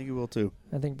will. I think he will too.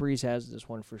 I think Breeze has this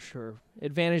one for sure.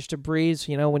 Advantage to Breeze.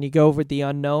 You know, when you go with the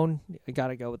unknown, you got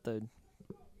to go with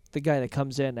the guy that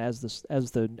comes in as the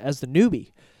newbie.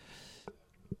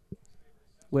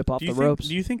 Whip off the ropes.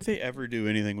 Do you think they ever do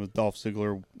anything with Dolph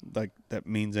Ziggler like that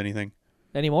means anything?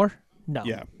 Anymore? No.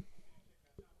 Yeah.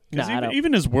 Because I don't.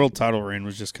 even his world title reign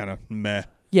was just kind of meh.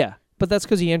 Yeah, but that's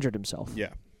because he injured himself. Yeah.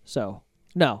 So,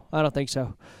 no, I don't think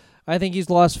so. I think he's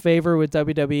lost favor with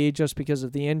WWE just because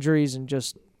of the injuries and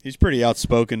just He's pretty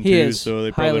outspoken, he too, is so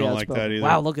they probably highly don't like outspoken. that either.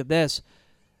 Wow, look at this.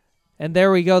 And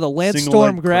there we go, the Lance Single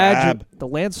Storm leg grab. the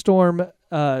Lance Storm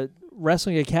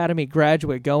Wrestling Academy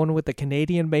graduate going with the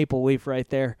Canadian Maple Leaf right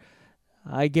there.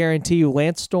 I guarantee you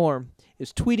Lance Storm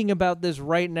is tweeting about this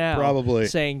right now. Probably.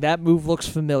 Saying that move looks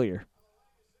familiar.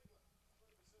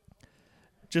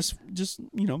 Just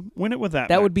win it with that.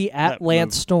 That would be at that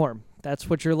Lance move. Storm. That's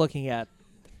what you're looking at.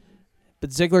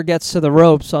 But Ziggler gets to the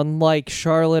ropes, unlike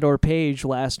Charlotte or Paige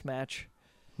last match.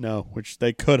 No, which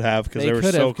they could have because they were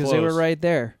could so have, close. they were right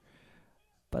there.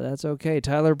 But that's okay.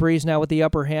 Tyler Breeze now with the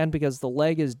upper hand because the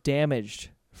leg is damaged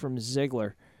from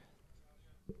Ziggler.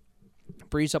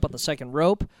 Breeze up on the second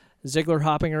rope. Ziggler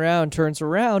hopping around, turns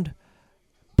around.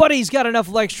 But he's got enough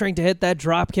leg strength to hit that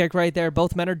drop kick right there.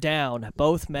 Both men are down.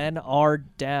 Both men are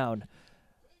down.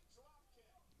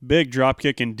 Big drop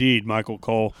kick indeed, Michael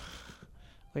Cole.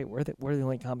 Wait, where are the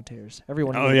only commentators?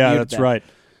 Everyone. Oh, yeah, that's right.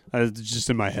 It's just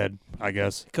in my head, I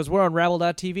guess. Because we're on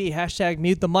Rabble.tv. Hashtag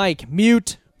mute the mic.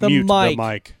 Mute the Mute mic. the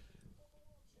mic.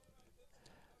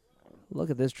 Look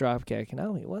at this drop kick.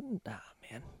 No, he wasn't. Ah,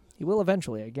 man. He will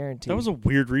eventually, I guarantee. That was a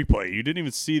weird replay. You didn't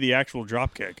even see the actual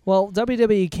drop kick. Well,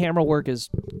 WWE camera work is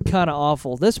kind of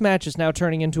awful. This match is now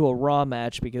turning into a Raw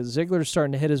match because Ziggler's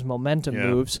starting to hit his momentum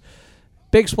moves.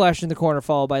 Big splash in the corner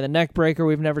followed by the neck breaker.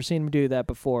 We've never seen him do that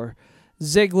before.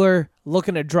 Ziggler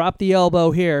looking to drop the elbow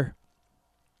here.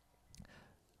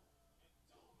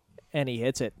 And he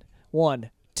hits it.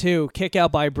 1, 2, kick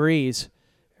out by Breeze.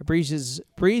 Breeze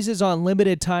is on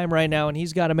limited time right now, and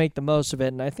he's got to make the most of it.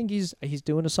 And I think he's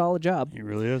doing a solid job. He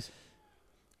really is.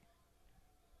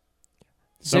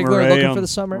 Ziggler looking for the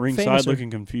summer ringside, famouser.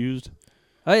 looking confused.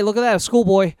 Hey, look at that, a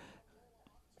schoolboy.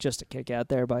 Just a kick out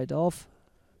there by Dolph.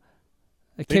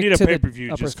 They kick need a to the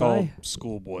pay-per-view upper just thigh. called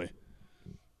Schoolboy.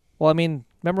 Well, I mean,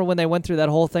 remember when they went through that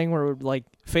whole thing where like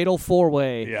fatal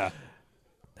four-way? Yeah.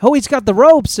 Oh, he's got the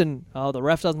ropes, and the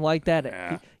ref doesn't like that.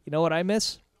 Yeah. You know what I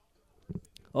miss?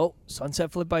 Oh,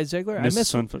 sunset flip by Ziggler. Miss I miss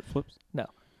sunset flips. No.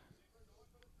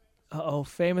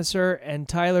 Famouser and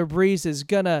Tyler Breeze is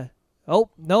gonna. Oh,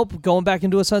 nope, going back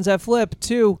into a sunset flip.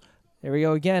 2. There we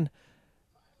go again.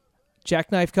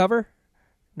 Jackknife cover.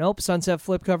 Nope, sunset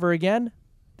flip cover again.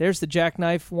 There's the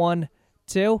jackknife. 1,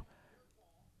 2.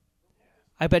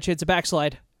 I bet you it's a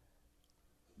backslide.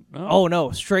 Oh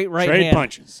no, straight right Straight hand.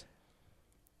 punches.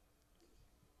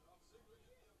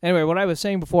 Anyway, what I was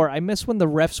saying before, I miss when the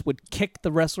refs would kick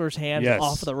the wrestler's hands Yes.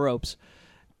 off the ropes.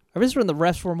 I miss when the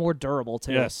refs were more durable,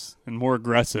 too. Yes, and more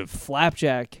aggressive.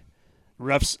 Flapjack.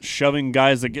 Refs shoving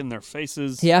guys that get in their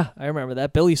faces. Yeah, I remember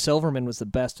that. Billy Silverman was the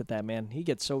best at that, man. He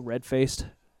gets so red-faced.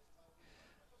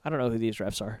 I don't know who these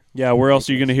refs are. Yeah, where else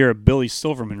are you going to hear a Billy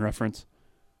Silverman reference?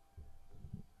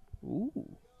 Ooh.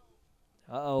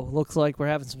 Uh-oh, looks like we're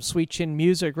having some sweet chin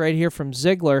music right here from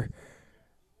Ziggler.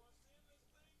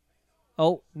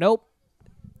 Oh, nope.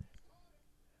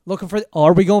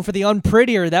 Are we going for the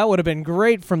unprettier? That would have been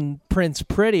great from Prince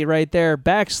Pretty right there.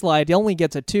 Backslide. He only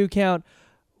gets a 2 count.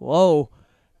 Whoa.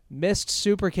 Missed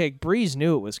super kick. Breeze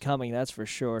knew it was coming, that's for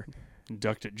sure.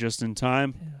 Ducked it just in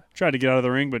time. Tried to get out of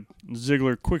the ring, but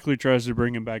Ziggler quickly tries to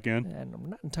bring him back in. And I'm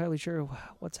not entirely sure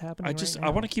what's happening I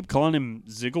want to keep calling him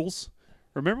Ziggles.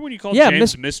 Remember when you called Yeah,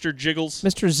 James Mr. Jiggles?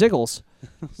 Mr. Ziggles.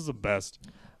 This is the best.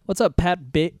 What's up, Pat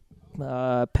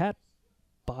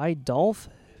by Dolph?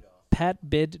 Pat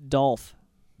Bid Dolph.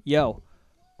 Yo.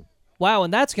 Wow,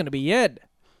 and that's going to be it.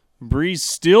 Breeze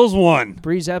steals one.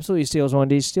 Breeze absolutely steals one.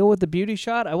 Did he steal with the beauty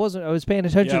shot? I was paying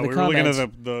attention to the we were comments.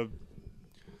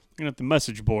 looking at the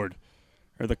message board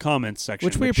or the comments section,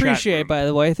 Which we the chat appreciate, room. by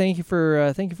the way. Thank you for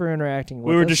interacting with us.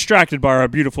 We were distracted by our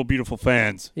beautiful, beautiful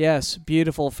fans. Yes,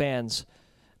 beautiful fans.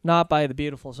 Not by the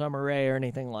beautiful Summer Rae or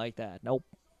anything like that. Nope.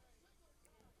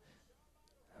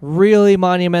 Really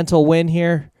monumental win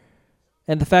here.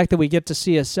 And the fact that we get to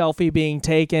see a selfie being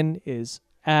taken is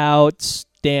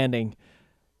outstanding.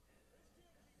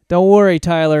 Don't worry,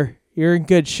 Tyler. You're in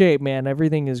good shape, man.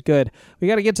 Everything is good. We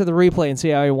got to get to the replay and see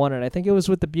how he won it. I think it was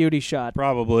with the beauty shot.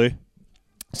 Probably.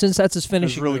 Since that's his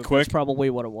finishing really move, quick. that's probably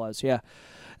what it was. Yeah.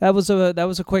 That was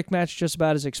a quick match, just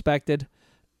about as expected.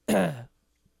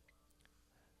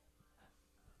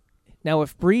 Now,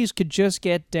 if Breeze could just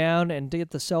get down and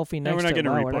get the selfie next we're not to getting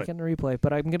a we're replay. not getting a replay,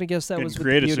 but I'm going to guess that Didn't was with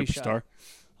create the a beauty superstar. shot.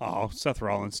 Oh, Seth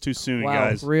Rollins. Too soon, Wow,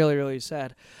 guys. really, really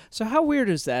sad. So how weird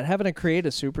is that, having to create a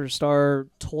superstar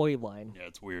toy line? Yeah,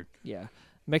 it's weird. Yeah.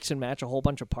 Mix and match a whole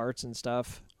bunch of parts and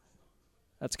stuff.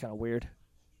 That's kind of weird.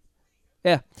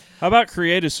 Yeah. How about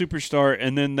create a superstar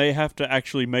and then they have to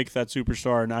actually make that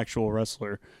superstar an actual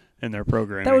wrestler in their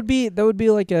programming? That would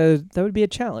be a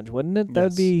challenge, wouldn't it? That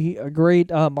would Yes. be a great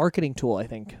marketing tool, I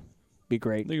think. Be I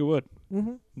great. think it would.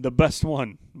 Mm-hmm. The best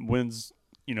one wins,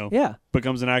 Yeah.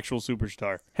 becomes an actual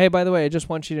superstar. Hey, by the way, I just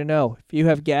want you to know, if you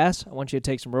have gas, I want you to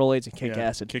take some Rolaids and kick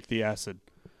acid. Kick the acid.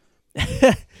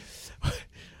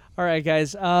 All right,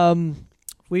 guys.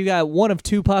 We've got one of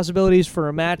two possibilities for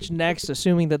a match next,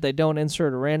 assuming that they don't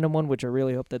insert a random one, which I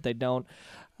really hope that they don't.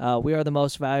 We are the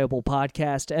most valuable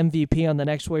podcast, MVP on the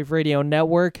Next Wave Radio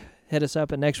Network. Hit us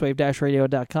up at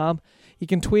nextwave-radio.com. You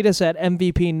can tweet us at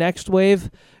MVP Nextwave,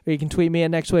 or you can tweet me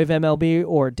at NextWaveMLB,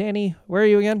 or Danny, where are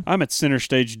you again? I'm at Center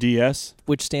Stage DS.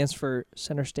 Which stands for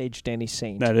Center Stage Danny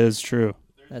Saint. That is true.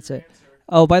 That's it.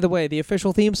 Oh, by the way, the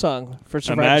official theme song for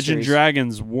Survivor Imagine Series.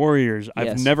 Dragons Warriors. I've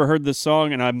Yes. never heard this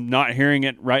song, and I'm not hearing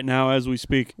it right now as we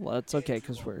speak. Well, it's okay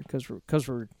because we're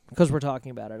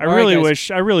talking about it. I All right,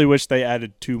 really wish they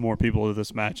added 2 more people to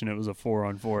this match, and it was a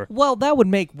 4-on-4. Well, that would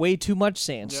make way too much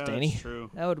sense, Danny. true.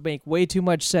 That would make way too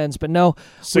much sense. But no,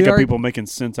 Sick we of are- people making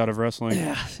sense out of wrestling.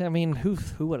 Yeah, I mean, who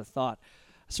would have thought?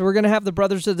 So we're gonna have the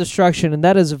Brothers of Destruction, and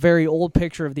that is a very old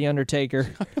picture of the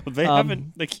Undertaker They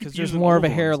haven't. They keep because there's using more of a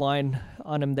old ones. hairline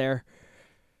on him there.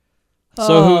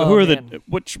 So who are man. the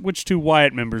which 2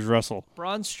 Wyatt members wrestle?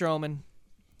 Braun Strowman?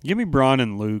 Give me Braun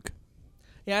and Luke.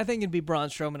 Yeah, I think it'd be Braun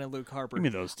Strowman and Luke Harper. Give me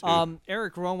those 2.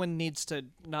 Eric Rowan needs to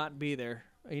not be there.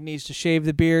 He needs to shave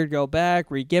the beard, go back,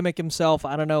 re-gimmick himself.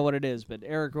 I don't know what it is, but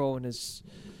Eric Rowan is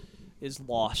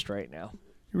lost right now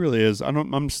He really is.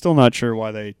 I'm still not sure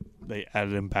why they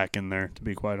added him back in there. To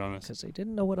be quite honest, because they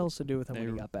didn't know what else to do with him when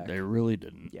he got back. They really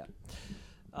didn't. Yeah.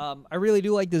 I really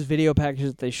do like this video package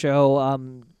that they show.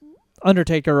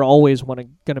 Undertaker always going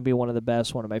to be one of the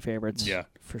best, one of my favorites. Yeah.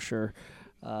 For sure.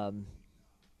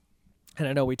 And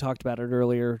I know we talked about it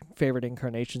earlier. Favorite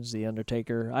incarnations of the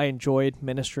Undertaker. I enjoyed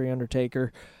Ministry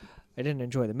Undertaker. I didn't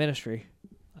enjoy the Ministry.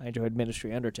 I enjoyed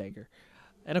Ministry Undertaker.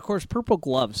 And, of course, Purple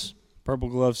Gloves. Purple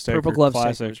Gloves Taker. Purple Gloves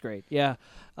classic. Taker was great. Yeah.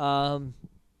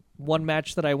 One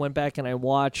match that I went back and I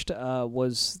watched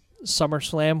was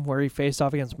SummerSlam, where he faced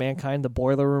off against Mankind, the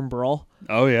Boiler Room Brawl.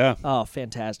 Oh yeah. Oh,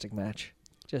 fantastic match.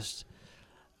 Just,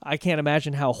 I can't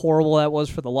imagine how horrible that was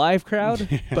for the live crowd,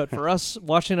 but for us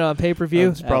watching it on pay-per-view,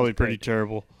 It's probably pretty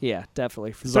terrible. Yeah,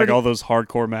 definitely. It's like all those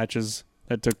hardcore matches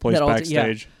that took place That all- yeah.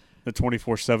 backstage. The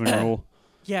 24/7 rule.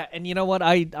 Yeah, and you know what?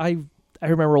 I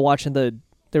remember watching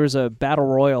there was a battle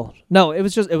royal. No, it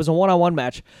was a one-on-one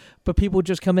match, but people would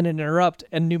just come in and interrupt,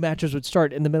 and new matches would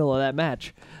start in the middle of that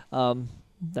match.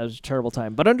 That was a terrible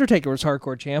time. But Undertaker was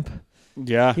hardcore champ.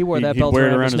 Yeah. He wore that he'd belt wear it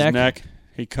around around his neck.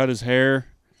 He cut his hair.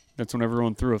 That's when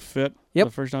everyone threw a fit. Yep.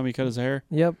 The first time he cut his hair.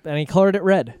 Yep, and he colored it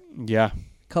red. Yeah.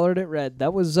 Colored it red.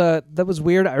 That was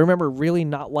weird. I remember really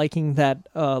not liking that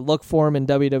look for him in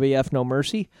WWF No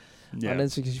Mercy. Yeah. On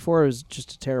N64, it was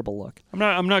just a terrible look.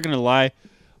 I'm not gonna lie.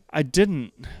 I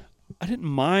didn't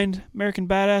mind American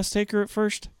Badass Taker at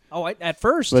first. Oh, at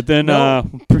first. But then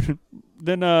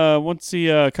No. Once he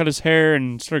cut his hair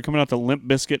and started coming out the Limp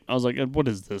Bizkit, I was like, what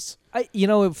is this?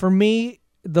 For me,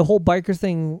 the whole biker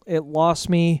thing, it lost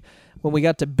me when we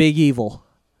got to Big Evil.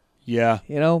 Yeah.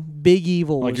 Big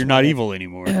Evil. Like was you're not when evil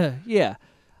anymore. yeah.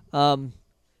 And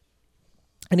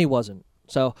he wasn't.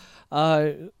 So,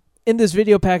 in this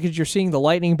video package, you're seeing the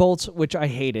lightning bolts, which I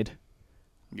hated.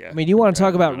 Yeah. I mean, you want to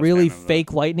talk I'm not about a really fan of that.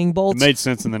 fake lightning It bolts? made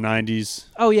sense in the 90s.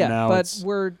 Oh yeah, Now but it's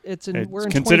we're in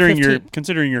considering 2015.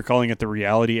 considering you're calling it the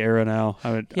reality era now.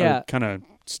 I would Yeah. kind of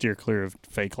steer clear of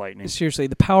fake lightning. Seriously,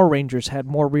 the Power Rangers had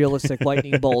more realistic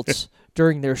lightning bolts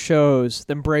during their shows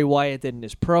than Bray Wyatt did in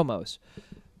his promos.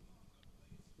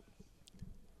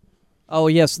 Oh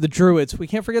yes, the Druids. We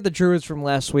can't forget the Druids from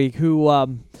last week, who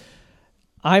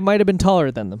I might have been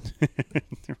taller than them.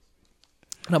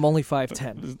 And I'm only 5'10".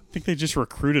 I think they just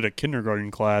recruited a kindergarten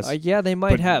class. Yeah, they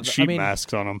might put have. sheet I mean,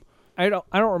 masks on them. I don't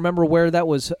remember where that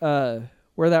was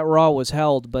where that Raw was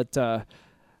held, but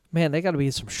man, they got to be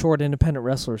some short independent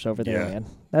wrestlers over there, Yeah. man.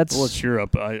 That's Well, it's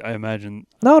Europe, I imagine.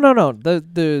 No.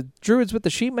 The Druids with the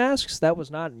sheet masks, that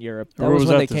was not in Europe. That Where was was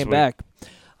when that they this came week? back.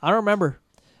 I don't remember,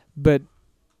 but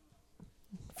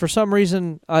for some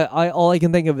reason, I all I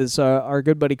can think of is our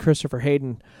good buddy Christopher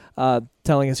Hayden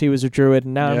telling us he was a Druid,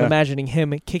 and now I'm Yeah. imagining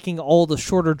him kicking all the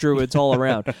shorter Druids all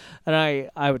around, and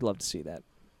I would love to see that.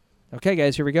 Okay,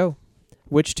 guys, here we go.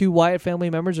 Which 2 Wyatt family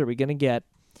members are we going to get?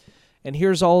 And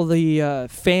here's all the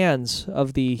fans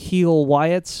of the heel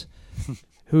Wyatts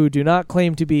who do not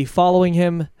claim to be following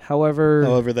him.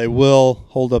 However, they will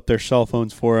hold up their cell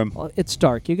phones for him. well, it's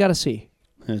dark. You got to see.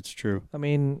 It's true. I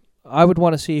mean, I would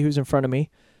want to see who's in front of me.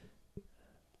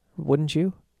 Wouldn't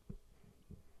you?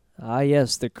 Ah,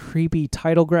 yes, the creepy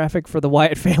title graphic for the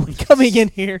Wyatt family coming in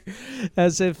here,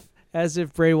 as if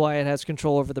Bray Wyatt has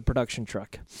control over the production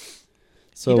truck.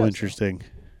 So does, interesting.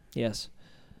 Yes.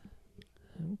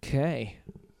 Okay.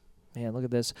 Man, look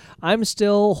at this. I'm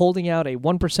still holding out a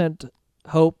 1%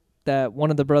 hope that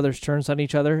one of the brothers turns on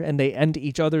each other and they end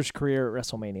each other's career at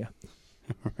WrestleMania.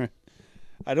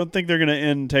 I don't think they're going to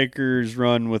end Taker's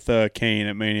run with Kane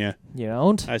at Mania. You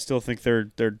don't? I still think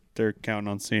they're counting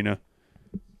on Cena.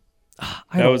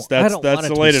 That's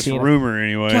the latest rumor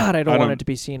anyway. God, I don't want it to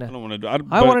be Cena. I don't want to.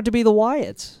 I want it to be the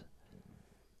Wyatts.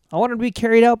 I want him to be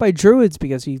carried out by Druids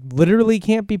because he literally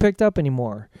can't be picked up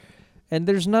anymore. And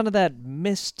there's none of that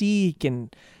mystique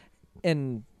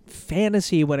and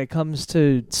fantasy when it comes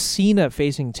to Cena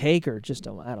facing Taker.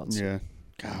 I don't see. Yeah.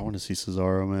 God, I want to see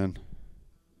Cesaro, man.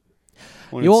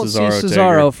 You won't see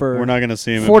Cesaro Taker. for We're not going to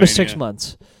see him 4 in to Mania. 6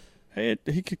 months. Hey,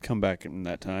 he could come back in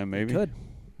that time, maybe. He could.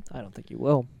 I don't think he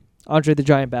will. Andre the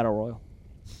Giant Battle Royal.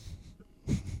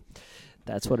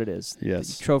 That's what it is.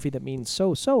 Yes. The trophy that means so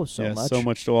much. So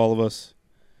much to all of us.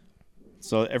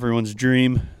 So everyone's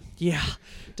dream. Yeah,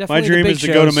 definitely. My dream is to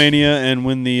go to Mania and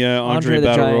win the Andre the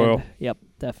Battle Giant. Royal. Yep,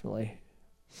 definitely.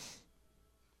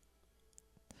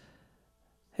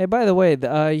 Hey, by the way,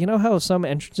 you know how some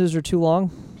entrances are too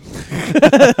long?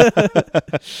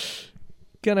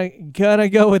 Gonna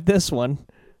go with this one.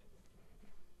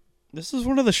 This is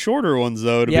one of the shorter ones,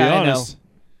 though, to be Yeah, honest.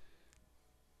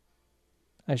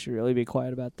 I should really be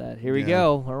quiet about that. Here we Yeah.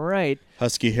 go. All right.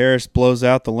 Husky Harris blows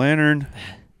out the lantern.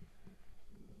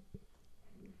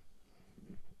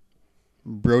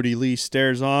 Brody Lee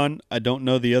stares on. I don't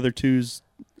know the other two's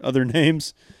other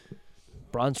names.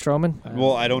 Braun Strowman?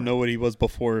 Well, I don't know what he was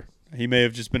before. He may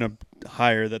have just been a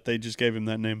hire that they just gave him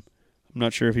that name. I'm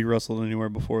not sure if he wrestled anywhere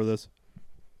before this.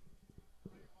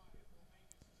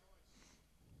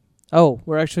 Oh,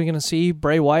 we're actually going to see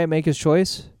Bray Wyatt make his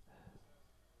choice?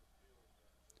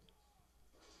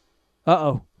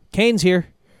 Uh-oh. Kane's here.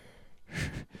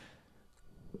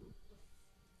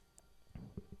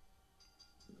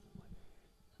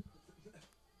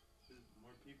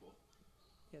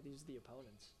 Yeah, these are the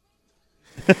opponents.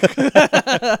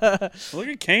 Look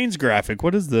at Kane's graphic.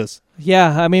 What is this?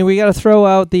 Yeah, I mean, we got to throw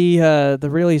out the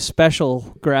really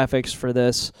special graphics for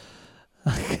this.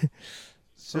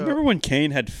 Remember when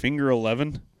Kane had Finger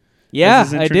 11? Yeah,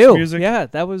 his I entrance do. music? Yeah,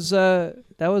 that was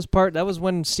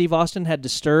when Steve Austin had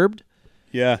Disturbed.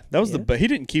 Yeah, that was but he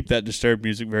didn't keep that Disturbed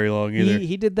music very long either.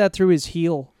 He did that through his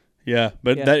heel. Yeah,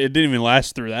 but Yeah. that it didn't even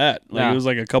last through that. Like Nah. it was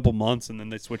like a couple months, and then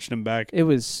they switched him back. It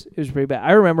was pretty bad.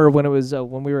 I remember when it was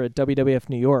when we were at WWF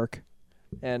New York,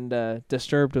 and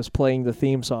Disturbed was playing the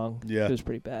theme song. Yeah. It was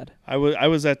pretty bad. I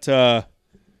was at the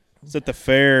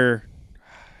fair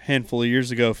a handful of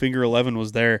years ago. Finger 11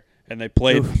 was there, and they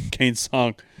played Kane's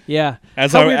song. Yeah.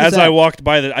 As How weird is I that? walked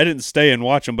by I didn't stay and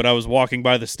watch them, but I was walking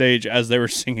by the stage as they were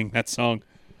singing that song.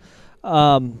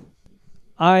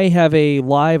 I have a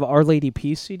live Our Lady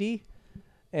Peace CD,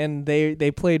 and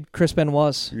they played Chris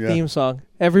Benoit's theme song.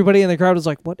 Everybody in the crowd was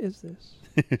like, "What is this?"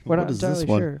 We're not What is this entirely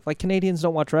one? sure. Like, Canadians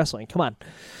don't watch wrestling. Come on.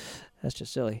 That's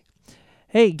just silly.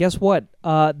 Hey, guess what?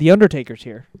 The Undertaker's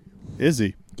here. Is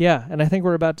he? Yeah, and I think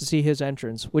we're about to see his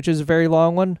entrance, which is a very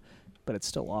long one, but it's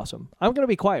still awesome. I'm going to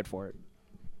be quiet for it.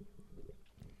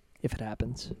 If it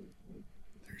happens.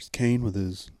 There's Kane with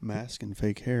his mask and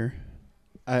fake hair.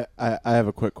 I have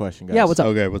a quick question, guys. Yeah, what's up?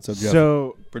 Okay, what's up, Jeff?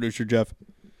 So Producer Jeff.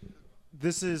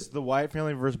 this is the Wyatt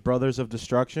family versus Brothers of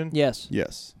Destruction. Yes.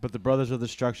 Yes. But the Brothers of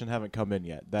Destruction haven't come in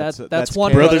yet. That's one Kane.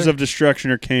 brother. Brothers of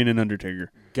Destruction are Kane and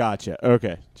Undertaker. Gotcha.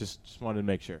 Okay. Just wanted to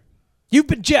make sure. You've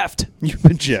been Jeffed. You've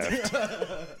been Jeff.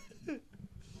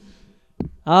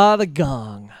 The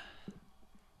gong.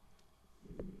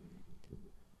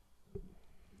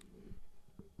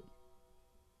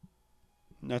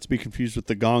 Not to be confused with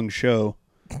the Gong Show.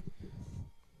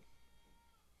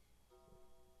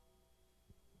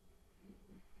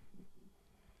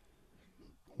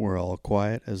 We're all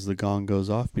quiet as the gong goes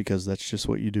off because that's just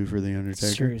what you do for the Undertaker.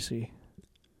 Seriously.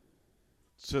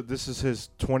 So this is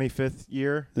his 25th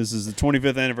year. This is the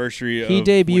 25th anniversary He of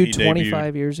debuted when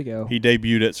 25 years ago. He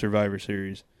debuted at Survivor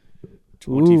Series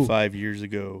 25 years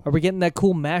ago. Are we getting that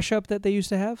cool mashup that they used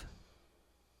to have?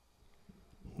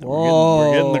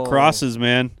 We're getting the Whoa. crosses,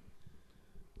 man.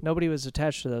 Nobody was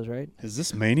attached to those, right? Is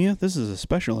this Mania? This is a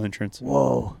special entrance.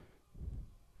 Whoa.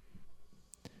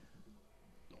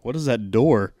 What is that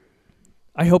door?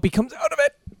 I hope he comes out of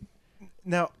it.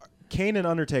 Now, Kane and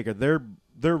Undertaker, they're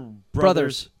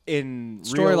Brothers. in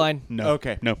Storyline. No.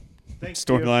 Okay. No. Thanks,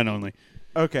 Stu. Storyline only.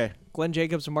 Okay. Glenn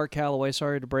Jacobs and Mark Calloway.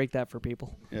 Sorry to break that for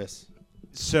people. Yes.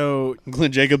 So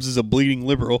Glenn Jacobs is a bleeding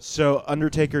liberal. So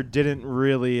Undertaker didn't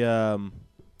really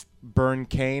burn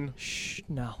Kane. Shh,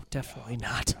 no, definitely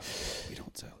not. We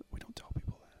don't tell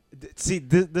people that. See,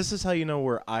 this is how you know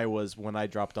where I was when I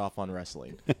dropped off on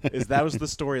wrestling. Is that was the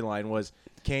storyline, was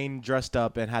Kane dressed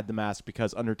up and had the mask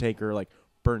because Undertaker like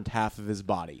burned half of his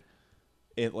body,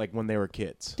 like when they were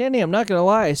kids. Danny, I'm not gonna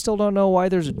lie. I still don't know why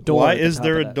there's a door. Why at the is top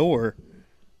there of a that. door?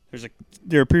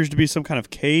 There appears to be some kind of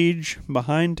cage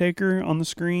behind Taker on the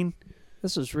screen.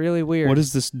 This is really weird. What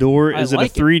is this door? I Is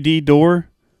like it a 3D door?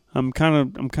 I'm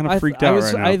kind of freaked out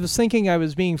right now. I was thinking I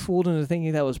was being fooled into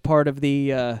thinking that was part of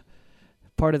the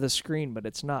screen, but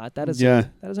it's not. That is that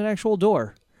is an actual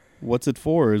door. What's it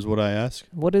for? Is what I ask.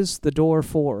 What is the door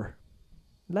for?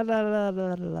 La, la, la, la,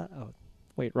 la, la. Oh,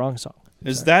 wait, wrong song.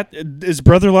 Is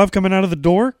Brother Love coming out of the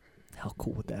door? How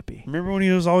cool would that be? Remember when he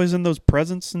was always in those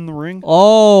presents in the ring?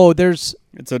 Oh, there's.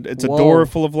 It's a Whoa. door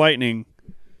full of lightning.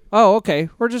 Oh, okay.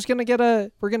 We're gonna get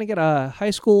a high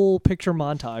school picture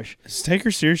montage. Is Taker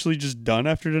seriously just done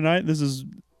after tonight? This is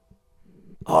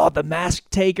Oh, the Mask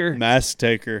Taker. Mask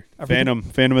Taker, Are we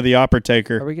Phantom of the Opera Are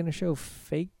Taker. we gonna show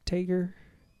fake Taker?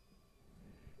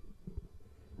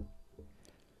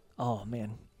 Oh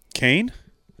man, Kane?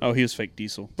 Oh, he was fake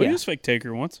Diesel, but Yeah. he was fake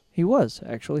Taker once. he was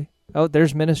actually. Oh,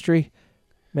 there's Ministry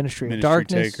of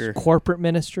Darkness, Taker. Corporate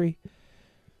Ministry,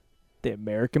 the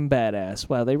American Badass.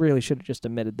 Wow, they really should have just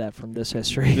omitted that from this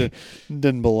history.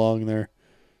 Didn't belong there.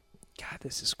 God,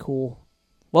 this is cool.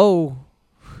 Whoa.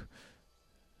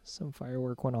 Some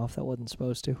firework went off that wasn't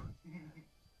supposed to.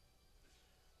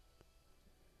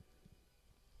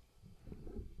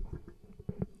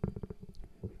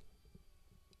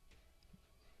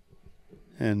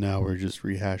 And now we're just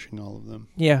rehashing all of them.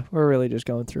 Yeah, we're really just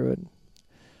going through it.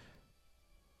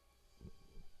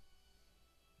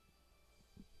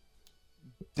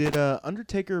 Did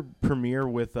Undertaker premiere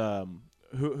with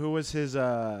who was his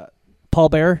Paul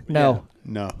Bearer? No.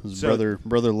 No, his So-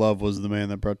 brother Love was the man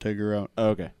that brought Taker out. Oh,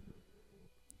 okay.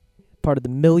 Part of the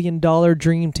 $1 Million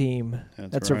Dream Team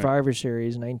That's at right. Survivor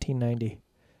Series 1990.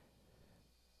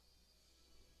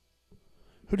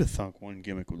 Who'd have thunk one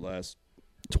gimmick would last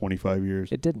 25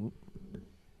 years? It didn't.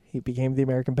 He became the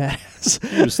American Badass.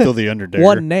 He was still the Undertaker.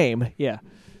 One name, yeah.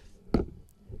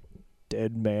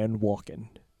 Dead Man Walking.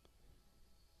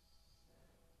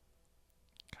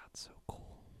 God, so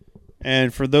cool.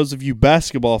 And for those of you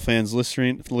basketball fans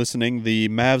listening, the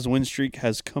Mavs win streak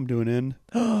has come to an end.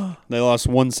 They lost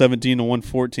 117 to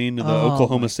 114 to the Oh,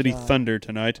 Oklahoma my City God. Thunder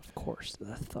tonight. Of course,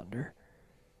 the Thunder.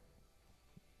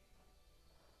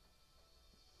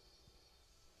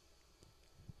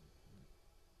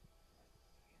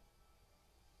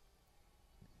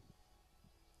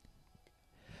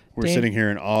 We're Dan- sitting here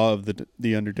in awe of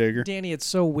the Undertaker. Danny, it's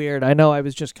so weird. I know I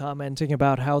was just commenting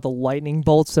about how the lightning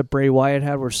bolts that Bray Wyatt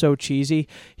had were so cheesy.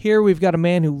 Here we've got a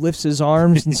man who lifts his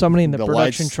arms and somebody in the, The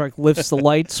production lights. truck lifts the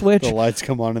light switch. The lights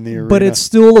come on in the arena. But it's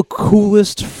still the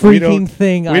coolest We don't- freaking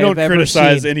thing we I've don't ever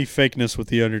criticize seen. any fakeness with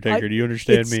the Undertaker. Do you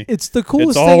understand me? It's the coolest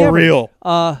It's thing all ever. real.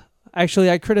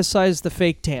 Actually, I criticize the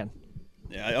fake tan.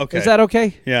 Yeah, okay. Is that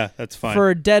okay? Yeah, that's fine. For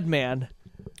a dead man.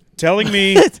 telling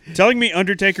me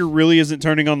Undertaker really isn't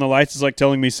turning on the lights is like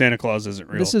telling me Santa Claus isn't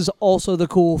real. This is also the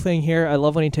cool thing here. I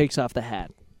love when he takes off the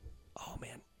hat. Oh,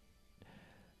 man.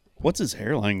 What's his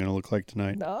hairline going to look like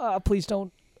tonight? Please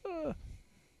don't. It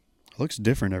looks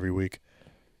different every week.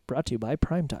 Brought to you by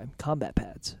Primetime Combat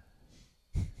Pads.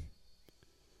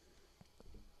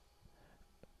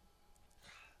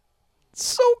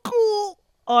 So cool.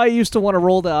 Oh, I used to want to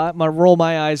roll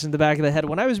my eyes in the back of the head.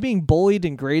 When I was being bullied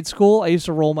in grade school, I used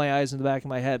to roll my eyes in the back of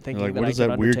my head thinking You're like, that what I is could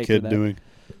that weird Undertaker kid that. doing?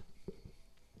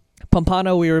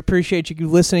 Pompano, we appreciate you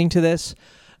listening to this.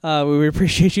 We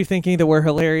appreciate you thinking that we're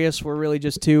hilarious. We're really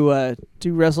just two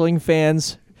wrestling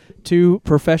fans, two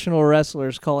professional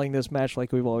wrestlers calling this match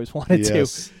like we've always wanted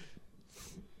Yes. to.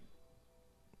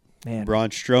 Man, Braun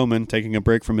Strowman taking a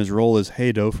break from his role as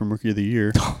Haydo from Rookie of the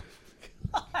Year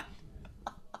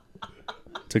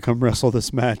to come wrestle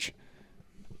this match.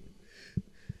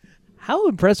 how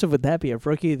impressive would that be if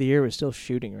Rookie of the Year was still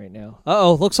shooting right now?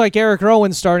 Uh-oh, looks like Eric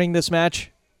Rowan's starting this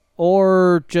match.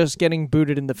 Or just getting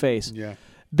booted in the face. Yeah.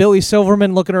 Billy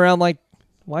Silverman looking around like,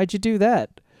 why'd you do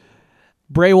that?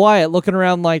 Bray Wyatt looking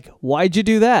around like, why'd you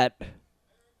do that?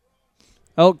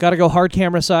 Oh, gotta go hard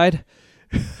camera side.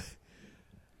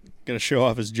 Got to show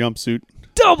off his jumpsuit.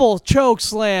 Double choke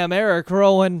slam, Eric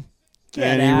Rowan. Get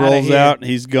And he outta rolls here. out.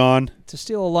 He's gone. To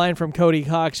steal a line from Cody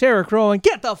Cox, Eric Rowan,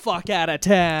 get the fuck out of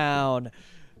town.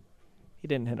 He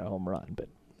didn't hit a home run, but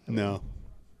No.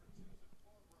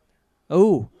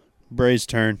 oh, Bray's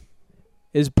turn.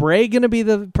 is Bray gonna be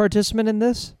the participant in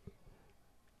this?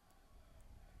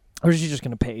 Or is he just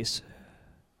going to pace?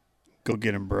 Go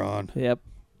get him, Braun. Yep.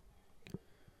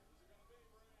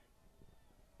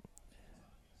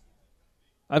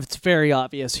 It's very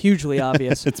obvious, hugely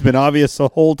obvious. It's been obvious the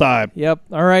whole time. Yep.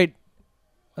 All right.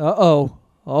 Uh-oh.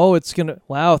 Oh, it's going to...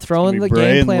 Wow, throwing gonna the be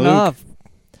Bray game and plan Luke. off.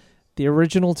 The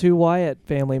original two Wyatt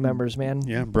family members, man.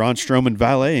 Yeah, Braun Strowman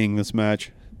valeting this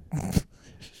match.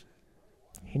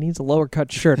 He needs a lower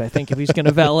cut shirt, I think, if he's going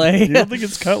to valet. You don't think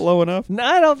it's cut low enough? No,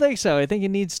 I don't think so. I think he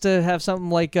needs to have something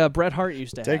like Bret Hart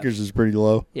used to have. Taker's is pretty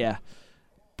low. Yeah.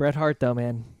 Bret Hart, though,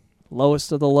 man.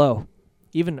 Lowest of the low.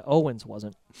 Even Owens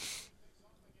wasn't.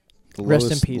 The Rest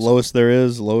lowest, in peace. Lowest there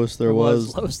is, lowest there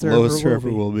was, lowest there lowest ever there will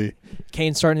ever will be.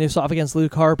 Kane starting this off against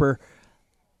Luke Harper.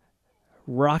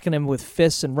 Rocking him with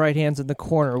fists and right hands in the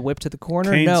corner. Whip to the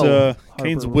corner. Kane's, No.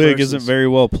 Kane's Harper wig reverses. isn't very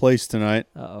well placed tonight.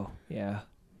 Uh-oh. Yeah.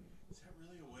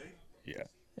 Yeah.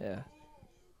 Yeah.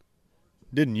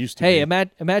 Didn't used to Hey, be.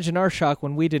 imagine our shock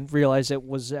when we didn't realize it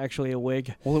was actually a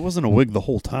wig. Well, it wasn't a wig the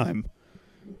whole time.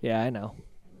 Yeah, I know.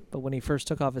 But when he first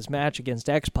took off his match against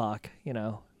X-Pac,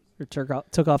 or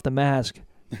took off the mask.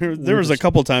 There was a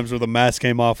couple times where the mask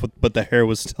came off, but the hair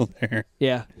was still there.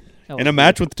 Yeah. In a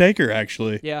match with Taker,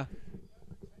 actually. Yeah.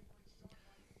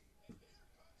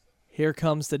 Here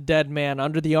comes the dead man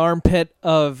under the armpit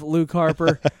of Luke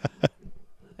Harper.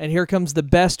 And here comes the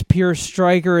best pure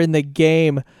striker in the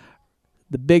game,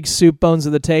 the big soup bones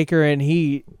of the Taker, and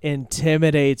he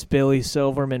intimidates Billy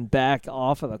Silverman back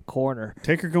off of the corner.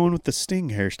 Taker going with the Sting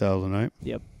hairstyle tonight.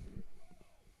 Yep.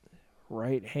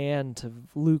 Right hand to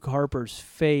Luke Harper's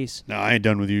face. No, I ain't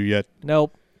done with you yet.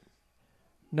 Nope.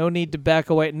 No need to back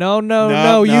away. No.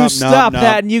 You stop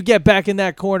that and you get back in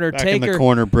that corner. Back Taker. in the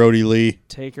corner, Brody Lee.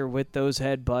 Taker with those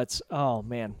headbutts. Oh,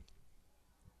 man.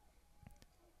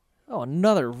 Oh,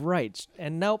 another right.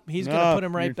 And nope, he's going to put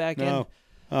him right back in.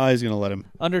 Oh, he's going to let him.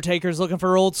 Undertaker's looking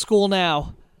for old school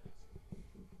now.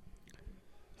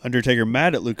 Undertaker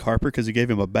mad at Luke Harper because he gave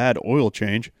him a bad oil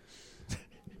change.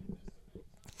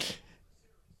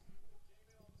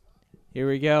 Here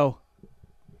we go.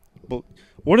 But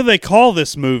what do they call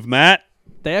this move, Matt?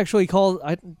 They actually call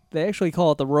it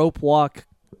the rope walk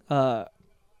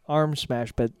arm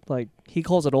smash, but like he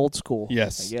calls it old school.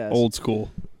 Yes, I guess. old school.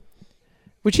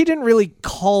 Which he didn't really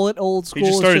call it old school. He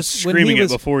just started It's when screaming he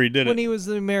was, it before he did When it. he was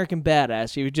the American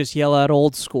Badass, he would just yell out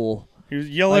old school. He would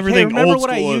yell Like, everything hey, remember old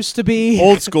what school. I used to be?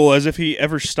 Old school, as if he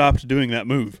ever stopped doing that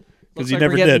move. Because he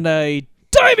never we're getting did. a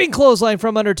diving clothesline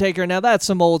from Undertaker. Now that's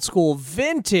some old school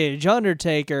vintage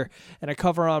Undertaker. And a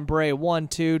cover on Bray. 1,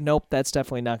 2. Nope, that's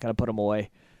definitely not going to put him away.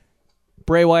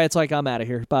 Bray Wyatt's like, I'm out of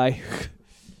here. Bye.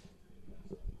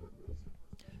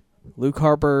 Luke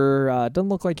Harper doesn't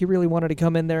look like he really wanted to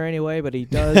come in there anyway, but he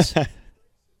does.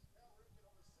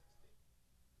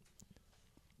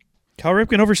 Cal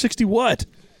Ripken over 60 what?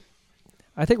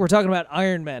 I think we're talking about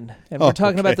Iron Men, and we're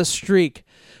talking about the streak,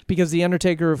 because the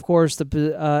Undertaker, of course,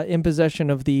 in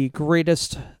possession of the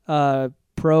greatest pro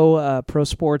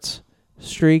sports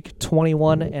streak,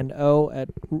 21-0 at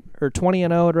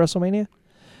 20-0 at WrestleMania,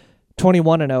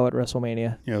 21-0 at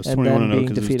WrestleMania. Yeah, it was and 21-0 then being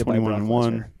because it was defeated by Brock 21-1.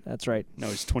 Lesnar. That's right. No,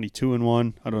 he's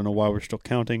 22-1. I don't know why we're still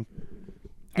counting.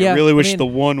 Yeah, I really wish mean, the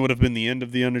 1 would have been the end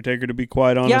of the Undertaker, to be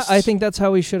quite honest. Yeah, I think that's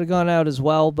how he should have gone out as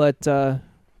well, but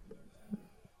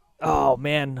oh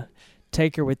man,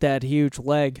 Taker with that huge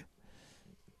leg.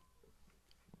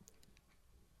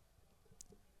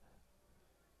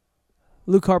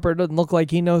 Luke Harper doesn't look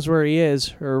like he knows where he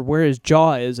is, or where his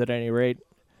jaw is at any rate.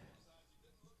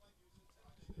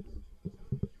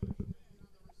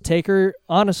 Taker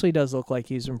honestly does look like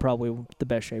he's in probably the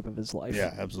best shape of his life.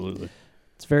 Yeah, absolutely.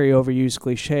 It's a very overused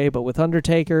cliche, but with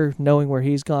Undertaker, knowing where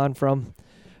he's gone from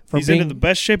He's being, in the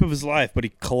best shape of his life, but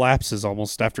he collapses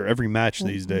almost after every match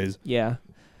these days. Yeah.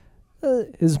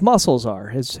 His muscles are.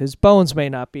 His bones may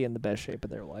not be in the best shape of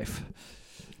their life.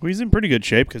 Well, he's in pretty good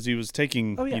shape because he was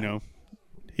taking, Oh, yeah.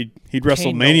 he'd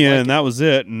wrestled Kane Mania don't like and that was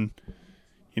it. And,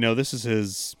 this is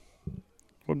his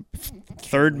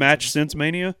third match since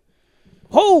Mania.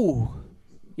 Oh!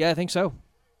 Yeah, I think so.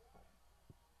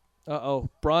 Uh-oh.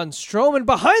 Braun Strowman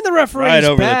behind the referee's Right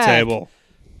over back. the table.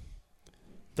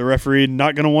 The referee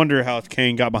not going to wonder how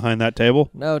Kane got behind that table.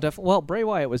 No, definitely. Well, Bray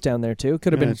Wyatt was down there, too.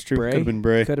 Could have Yeah, been that's true. Bray. Could have been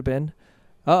Bray. Could have been.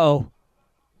 Uh-oh.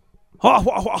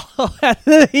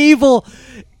 The evil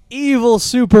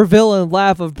supervillain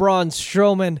laugh of Braun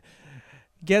Strowman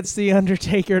gets the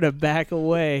Undertaker to back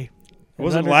away. He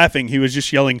wasn't laughing. He was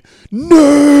just yelling,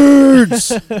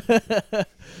 "Nerds!"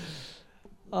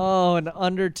 Oh, an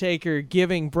Undertaker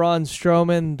giving Braun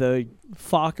Strowman the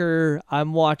Fokker,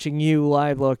 I'm watching you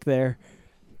live look there.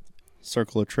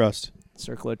 Circle of trust.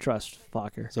 Circle of trust,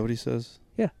 Fokker. Is that what he says?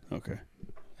 Yeah. Okay.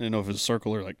 didn't know if it was a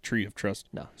circle or like tree of trust.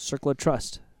 No, circle of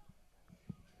trust.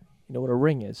 You know what a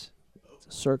ring is? It's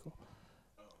a circle.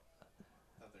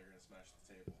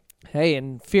 Hey,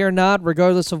 and fear not,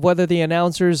 regardless of whether the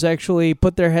announcers actually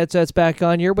put their headsets back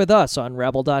on, you're with us on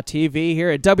Rebel.tv here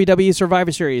at WWE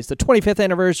Survivor Series, the 25th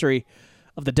anniversary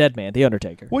of the dead man, The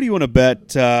Undertaker. What do you want to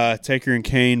bet Taker and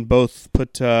Kane both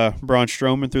put Braun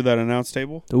Strowman through that announce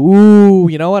table? Ooh,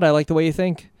 you know what? I like the way you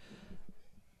think.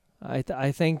 I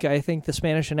think the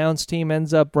Spanish announce team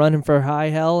ends up running for high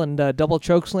hell and double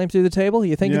choke slam through the table.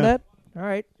 You thinking that? All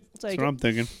right. That's what I'm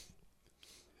thinking.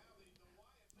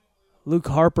 Luke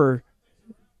Harper.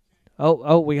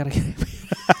 Oh, we gotta get.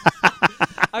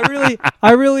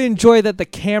 I really enjoy that the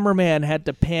cameraman had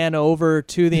to pan over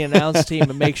to the announce team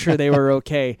and make sure they were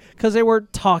okay because they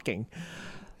weren't talking.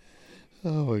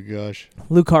 Oh my gosh.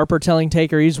 Luke Harper telling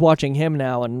Taker he's watching him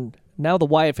now, and now the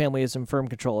Wyatt family is in firm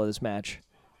control of this match.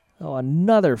 Oh,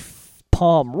 another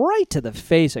palm right to the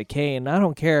face of Kane. I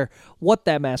don't care what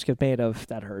that mask is made of.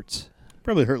 That hurts.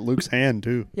 Probably hurt Luke's hand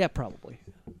too. Yeah, probably.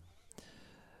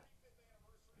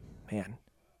 Man.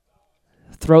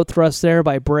 Throat thrust there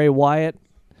by Bray Wyatt.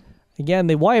 Again,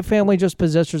 the Wyatt family just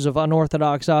possessors of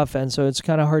unorthodox offense, so it's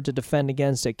kind of hard to defend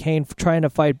against it. Kane trying to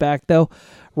fight back, though.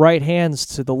 Right hands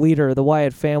to the leader of the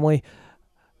Wyatt family.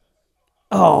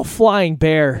 Oh, flying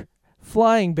bear.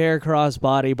 Flying bear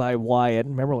crossbody by Wyatt.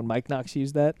 Remember when Mike Knox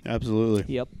used that?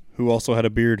 Absolutely. Yep. Who also had a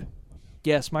beard.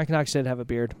 Yes, Mike Knox did have a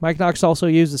beard. Mike Knox also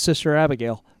used the Sister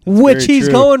Abigail, That's which very he's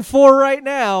true. going for right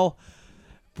now.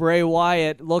 Bray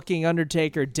Wyatt looking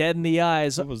Undertaker dead in the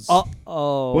eyes.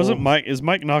 Uh-oh. Is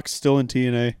Mike Knox still in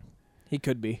TNA? He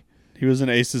could be. He was in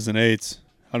Aces and Eights.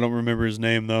 I don't remember his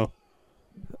name, though.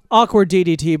 Awkward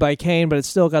DDT by Kane, but it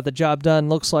still got the job done.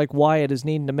 Looks like Wyatt is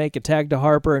needing to make a tag to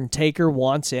Harper, and Taker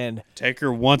wants in.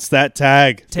 Taker wants that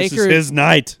tag. This is his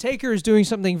night. Taker is doing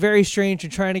something very strange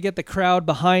and trying to get the crowd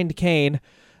behind Kane.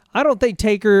 I don't think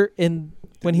Taker, when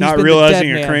he's Not been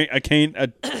realizing the dead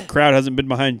man, a crowd hasn't been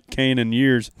behind Kane in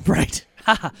years. right.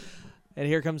 And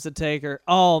here comes the Taker.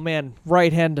 Oh, man.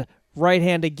 Right hand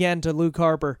again to Luke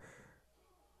Harper.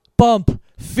 Bump,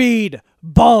 feed,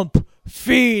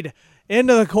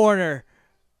 into the corner.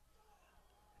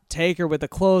 Taker with the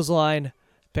clothesline.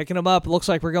 Picking him up. Looks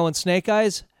like we're going snake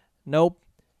eyes. Nope.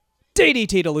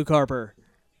 DDT to Luke Harper.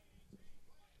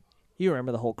 You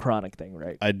remember the whole Chronic thing,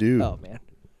 right? I do. Oh, man.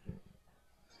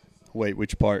 Wait,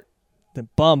 which part? The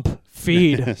bump,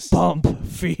 feed, Yes. bump,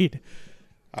 feed.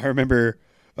 I remember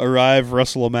arrive,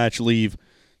 wrestle a match, leave.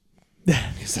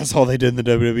 'Cause that's all they did in the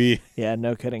WWE. Yeah,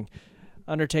 no kidding.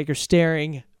 Undertaker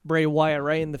staring Bray Wyatt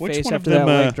right in the Which face one of after them?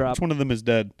 that leg drop. Which one of them is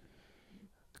dead?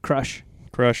 Crush.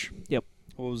 Crush. Yep.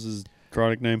 What was his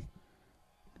chronic name?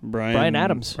 Brian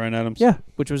Adams. Brian Adams. Yeah,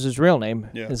 which was his real name,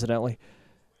 Yeah. incidentally.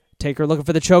 Taker looking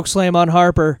for the choke slam on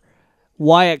Harper.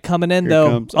 Wyatt coming in, Here though.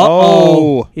 comes-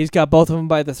 Uh-oh. Oh. He's got both of them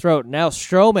by the throat. Now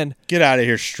Strowman. Get out of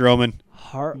here, Strowman.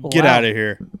 Get Wow. out of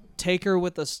here. Taker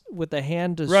with the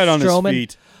hand to Right on Strowman. his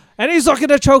feet. And he's looking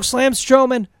to choke slam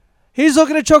Strowman. He's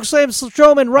looking to choke slam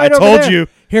Strowman right I over told there. you.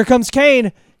 Here comes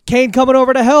Kane. Kane coming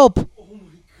over to help.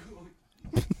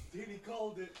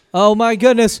 Oh my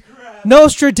goodness.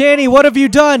 Nostra Danny, what have you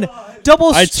done?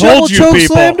 Double I double told you, choke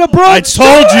people. slam to Braun I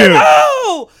told Strowman. you.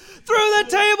 No! Through the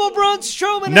table, Braun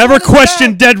Strowman. is Never on his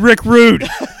question back. dead Rick Rude.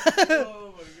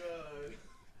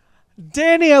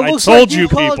 Danny, it looks told like you you,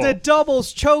 called people. a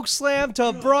doubles choke slam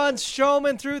to Braun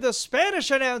Strowman through the Spanish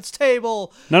announce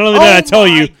table. Not only did I tell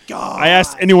my you, God. I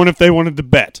asked anyone if they wanted to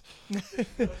bet.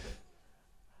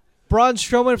 Braun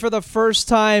Strowman, for the first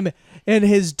time in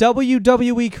his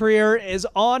WWE career, is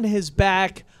on his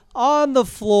back, on the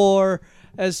floor,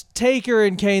 as Taker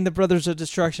and Kane, the Brothers of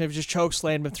Destruction, have just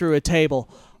chokeslammed him through a table.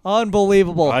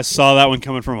 Unbelievable. I saw that one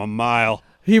coming from a mile.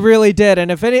 He really did. And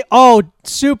if any...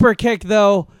 super kick,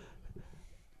 though.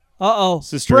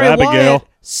 Sister Bray Abigail. Wyatt,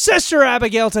 Sister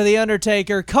Abigail to The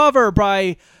Undertaker. Cover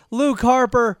by Luke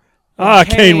Harper. And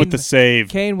Kane with the save.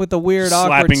 Kane with the weird,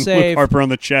 awkward Slapping save. Luke Harper on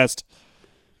the chest.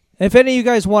 If any of you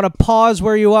guys want to pause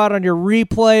where you are on your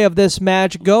replay of this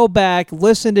match, go back,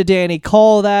 listen to Danny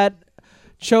call that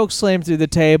choke slam through the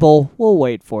table. We'll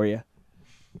wait for you.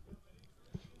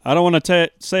 I don't want to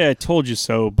say I told you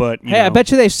so, but Hey, I bet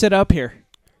you they sit up here.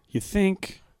 you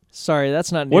think. Sorry,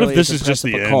 that's not. What if nearly this as is just the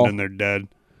impressive a end call. and they're dead?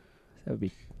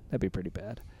 That'd be pretty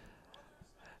bad.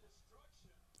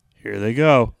 Here they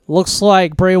go. Looks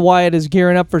like Bray Wyatt is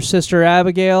gearing up for Sister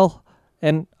Abigail,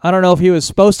 and I don't know if he was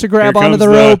supposed to grab Here onto comes the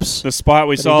ropes. The spot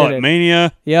we but he saw did at it.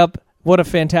 Mania. Yep. What a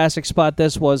fantastic spot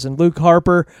this was. And Luke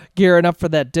Harper gearing up for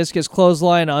that discus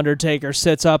clothesline. Undertaker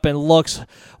sits up and looks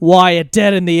Wyatt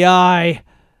dead in the eye.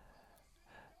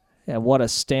 And what a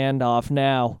standoff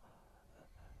now.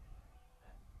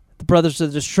 The Brothers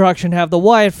of Destruction have the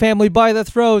Wyatt family by the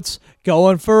throats,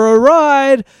 going for a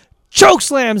ride. Choke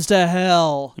slams to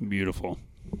hell. Beautiful.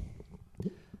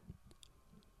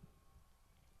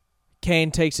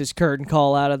 Kane takes his curtain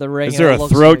call out of the ring. Is there a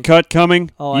throat cut coming?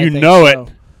 Oh, you I think know so. it.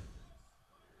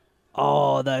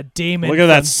 Oh, the demon Look at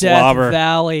that from slobber. Death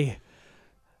Valley.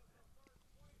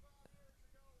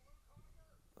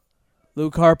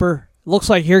 Luke Harper, looks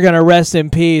like you're going to rest in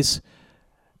peace.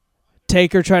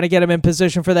 Taker trying to get him in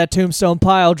position for that tombstone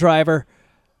pile driver.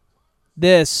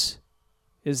 This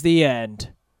is the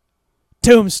end.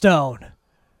 Tombstone.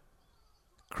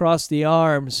 Cross the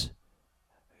arms.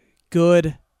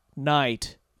 Good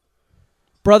night.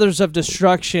 Brothers of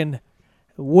Destruction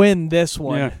win this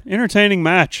one. Yeah, entertaining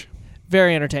match.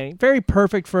 Very entertaining. Very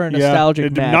perfect for a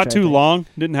nostalgic match. Not I too think. long.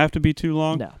 Didn't have to be too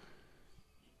long. No.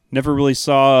 Never really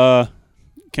saw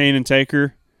Kane and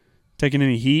Taker taking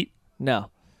any heat. No.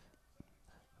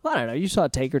 Well, I don't know. You saw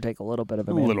Taker take a little bit of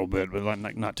A it. little bit, but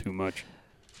not too much.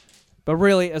 But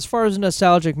really, as far as a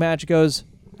nostalgic match goes,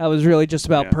 that was really just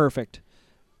about Yeah. perfect.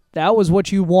 That was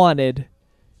what you wanted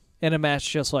in a match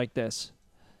just like this.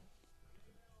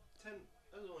 That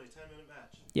was only a 10-minute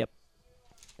match. Yep.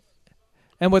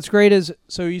 And what's great is,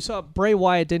 so you saw Bray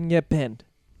Wyatt didn't get pinned.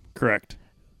 Correct.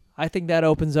 I think that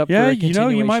opens up Yeah, for a you know,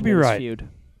 you might be continuation of this right. feud.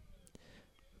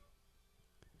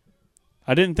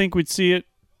 I didn't think we'd see it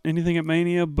anything at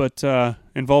Mania, but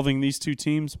involving these two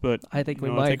teams. But I think we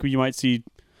I might. think you might see.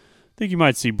 I think you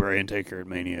might see Bray and Taker at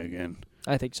Mania again.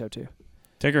 I think so too.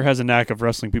 Taker has a knack of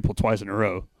wrestling people twice in a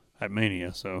row at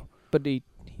Mania, so But he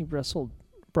wrestled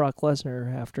Brock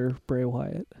Lesnar after Bray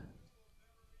Wyatt.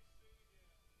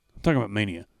 I'm talking about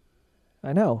Mania.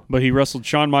 I know. But he wrestled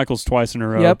Shawn Michaels twice in a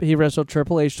row. Yep, he wrestled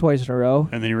Triple H twice in a row.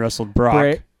 And then he wrestled Brock.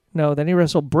 Bray. No, then he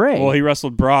wrestled Bray. Well, he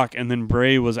wrestled Brock, and then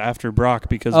Bray was after Brock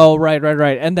because. Oh, right.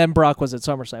 And then Brock was at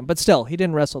SummerSlam. But still, he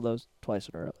didn't wrestle those twice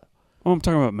in a row. Oh, I'm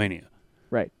talking about Mania.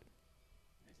 Right.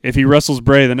 If he wrestles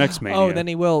Bray the next Mania. Oh, then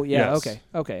he will. Yeah, Yes.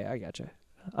 Okay, I gotcha.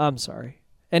 I'm sorry.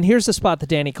 And here's the spot that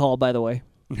Danny called, by the way.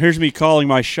 Here's me calling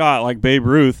my shot like Babe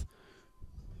Ruth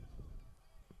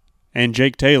and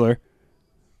Jake Taylor.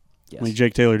 Yes. Only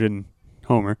Jake Taylor didn't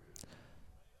homer.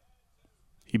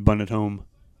 He bunted home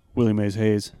Willie Mays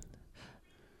Hayes.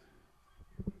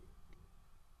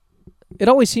 It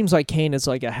always seems like Kane is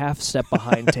like a half step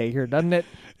behind Taker, doesn't it?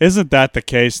 Isn't that the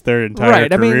case their entire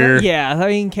Right. career? I mean, yeah. I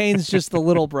mean, Kane's just the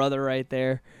little brother right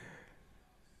there.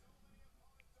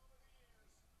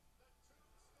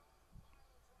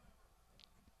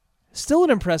 Still an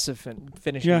impressive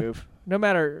finishing Yeah. move, no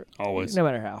matter Always. no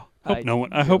matter how.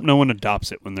 I hope no one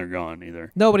adopts it when they're gone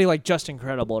either. Nobody like Just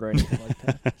Incredible or anything like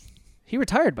that. He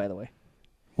retired, by the way.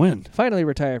 When? Finally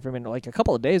retired from like a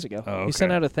couple of days ago. Oh, He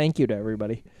sent okay. out a thank you to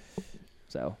everybody.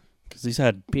 So Because he's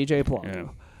had PJ Plum.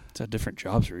 he's had different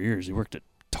jobs for years. He worked at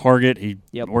Target. He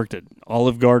Yep. worked at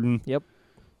Olive Garden.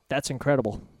 That's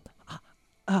incredible.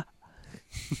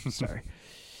 Sorry.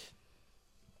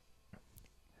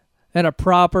 And a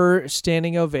proper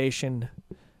standing ovation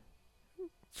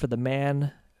for the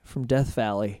man from Death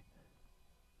Valley.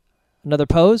 Another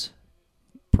pose?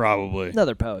 Probably.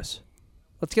 Another pose.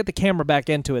 Let's get the camera back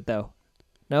into it, though.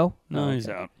 No? No, Oh, he's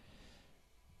okay. out.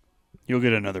 You'll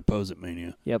get another pose at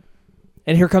Mania. Yep.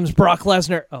 And here comes Brock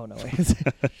Lesnar. Oh, no. Wait.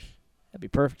 That'd be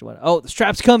perfect. Oh, the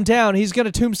straps come down. He's going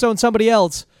to tombstone somebody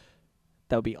else.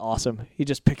 That would be awesome. He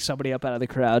just picks somebody up out of the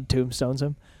crowd, tombstones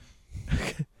him.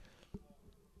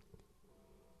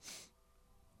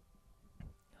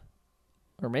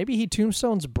 Or maybe he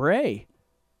tombstones Bray.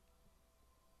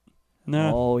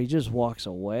 No. Oh, he just walks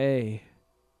away.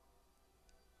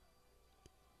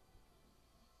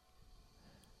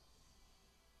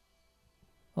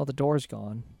 Oh, the door's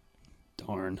gone.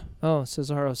 Darn. Oh,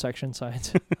 Cesaro section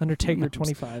signs. Undertaker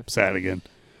 25. Sad again.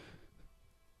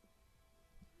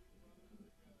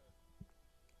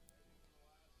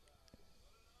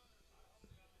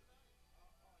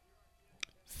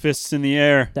 Fists in the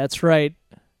air. That's right.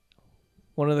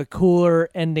 One of the cooler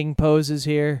ending poses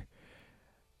here.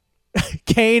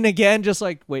 Kane again, just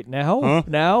like, wait, now? Huh?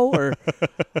 Now? Or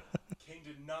Kane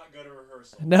did not go to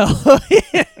rehearsal. no?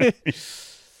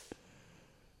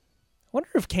 Wonder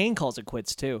if Kane calls it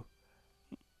quits too.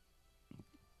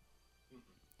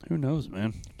 Who knows,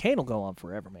 man? Kane will go on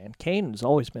forever, man. Kane has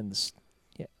always been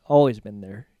always been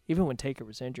there, even when Taker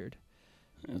was injured.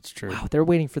 That's true. Wow, they're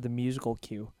waiting for the musical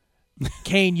cue.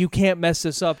 Kane, you can't mess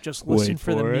this up. Just listen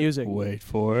for the music. Wait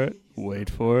for it. Wait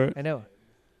for it. I know.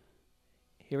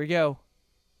 Here we go.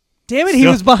 Damn it, he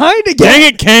Still- was behind again.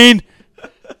 Dang it, Kane!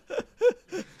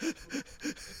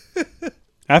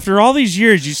 After all these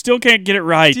years, you still can't get it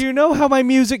right. Do you know how my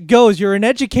music goes? You're an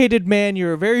educated man.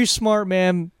 You're a very smart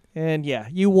man. And yeah,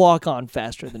 you walk on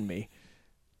faster than me.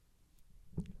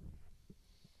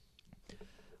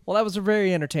 Well, that was a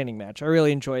very entertaining match. I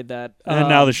really enjoyed that. And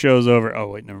now the show's over. Oh,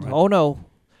 wait, never mind. Oh,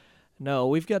 no,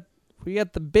 we got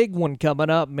the big one coming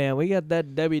up, man. We got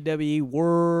that WWE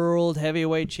World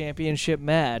Heavyweight Championship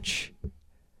match.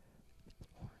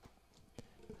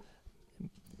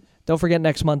 Don't forget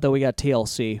next month, though, we got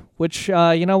TLC, which,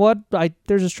 you know what?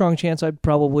 There's a strong chance I'd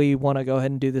probably want to go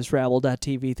ahead and do this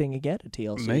Rabble.tv thing again at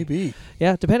TLC. Maybe.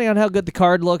 Yeah, depending on how good the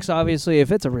card looks, obviously.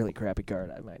 If it's a really crappy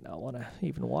card, I might not want to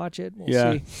even watch it.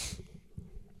 We'll see.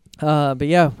 But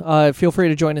yeah, feel free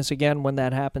to join us again when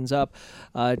that happens up.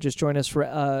 Just join us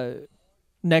for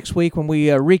next week when we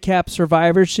recap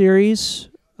Survivor Series.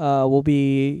 We'll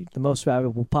be the most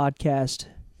valuable podcast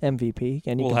MVP,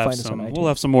 and you can find us on iTunes. We'll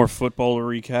have some more football to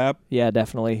recap. Yeah,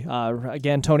 definitely.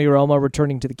 Again, Tony Romo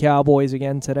returning to the Cowboys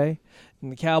again today.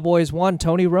 And the Cowboys won.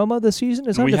 Tony Romo this season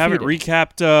is undefeated. We haven't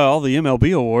recapped all the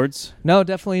MLB awards. No,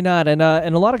 definitely not. And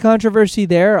a lot of controversy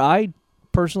there. I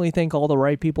personally think all the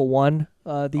right people won the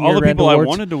year-end awards. All the people I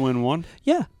wanted to win won.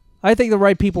 Yeah. I think the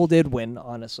right people did win,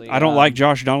 honestly. I don't like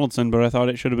Josh Donaldson, but I thought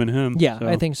it should have been him. Yeah, so.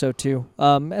 I think so, too.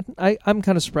 I'm kind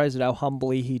of surprised at how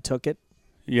humbly he took it.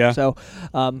 Yeah. So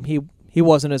he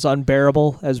wasn't as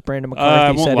unbearable as Brandon McCarthy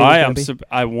I won't said lie. he was going to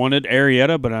be. I wanted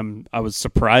Arrieta, but I was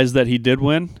surprised that he did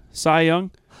win Cy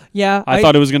Young. Yeah, I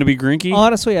thought it was going to be Greinke.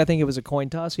 Honestly, I think it was a coin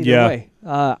toss either way.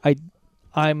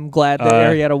 I'm glad that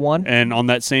Arrieta won. And on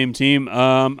that same team,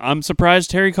 I'm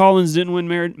surprised Terry Collins didn't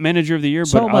win Manager of the Year,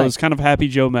 but I was kind of happy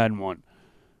Joe Madden won.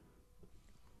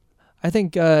 I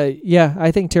think,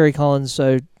 I think Terry Collins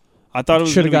I thought it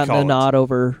was should have gotten Collins. a nod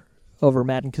over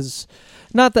Madden because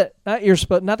not that you're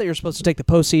supposed to take the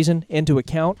postseason into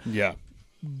account. Yeah,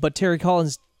 but Terry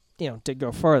Collins, did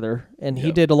go further, and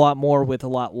he did a lot more with a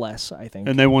lot less. I think,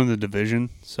 and they won the division,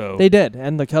 so they did,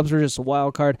 and the Cubs were just a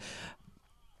wild card.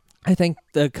 I think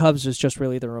the Cubs is just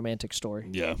really the romantic story.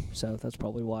 Yeah, so that's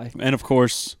probably why. And of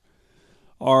course,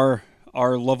 our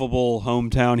lovable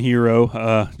hometown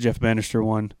hero, Jeff Bannister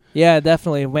won. Yeah,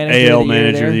 definitely. AL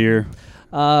Manager of the Year.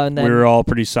 And then, we were all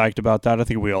pretty psyched about that. I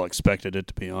think we all expected it,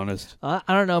 to be honest. I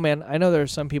don't know, man. I know there are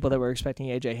some people that were expecting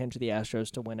A.J. Hinch of the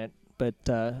Astros to win it, but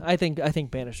I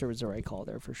think Bannister was the right call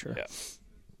there for sure. Yeah.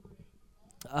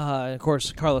 Of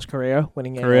course, Carlos Correa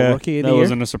winning AL Rookie of the Year. That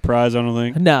wasn't a surprise, I don't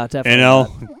think. No, definitely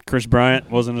NL, not. Chris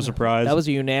Bryant wasn't a surprise. That was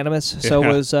a unanimous. So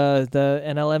was the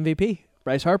NL MVP,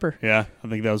 Bryce Harper. Yeah, I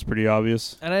think that was pretty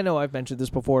obvious. And I know I've mentioned this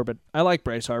before, but I like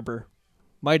Bryce Harper.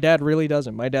 My dad really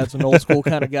doesn't. My dad's an old school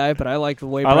kind of guy, but I like the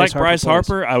way Bryce Harper plays.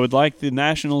 Harper. I would like the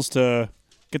Nationals to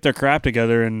get their crap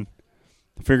together and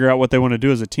figure out what they want to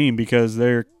do as a team because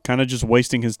they're kind of just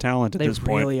wasting his talent at this point.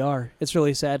 They really are. It's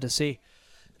really sad to see.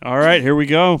 All right, here we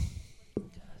go.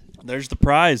 There's the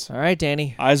prize. All right,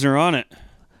 Danny. Eyes are on it.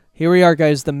 Here we are,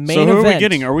 guys. The main event. So who are we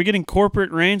getting? Are we getting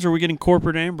Corporate Reigns or are we getting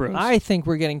Corporate Ambrose? I think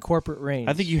we're getting Corporate Reigns.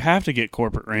 I think you have to get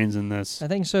Corporate Reigns in this. I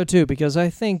think so, too, because I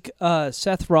think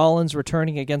Seth Rollins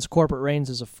returning against Corporate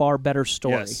Reigns is a far better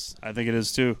story. Yes, I think it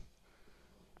is, too.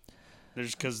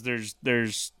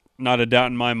 There's not a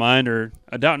doubt in my mind or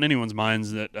a doubt in anyone's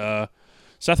minds that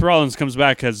Seth Rollins comes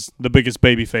back as the biggest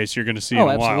babyface you're going to see in a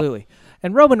while. Oh, absolutely.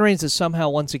 And Roman Reigns has somehow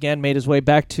once again made his way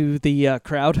back to the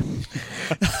crowd.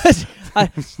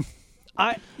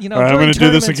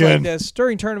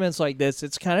 During tournaments like this,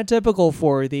 it's kind of typical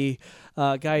for the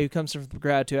guy who comes from the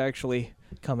crowd to actually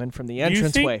come in from the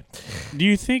entranceway. Do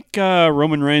you think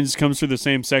Roman Reigns comes through the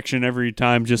same section every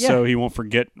time just so he won't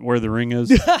forget where the ring is?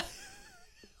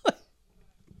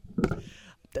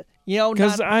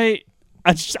 Because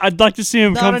I'd like to see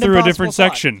him come through a different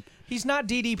section. He's not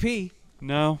DDP.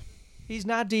 No. He's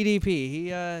not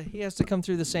DDP. He has to come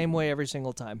through the same way every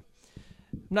single time.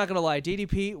 I'm not going to lie.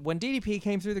 When DDP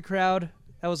came through the crowd,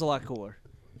 that was a lot cooler.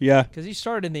 Yeah. Because he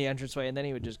started in the entranceway, and then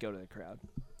he would just go to the crowd.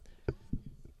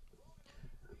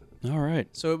 All right.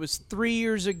 So it was 3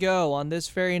 years ago on this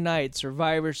very night,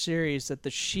 Survivor Series, that The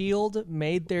Shield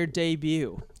made their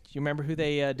debut. Do you remember who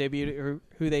they debuted or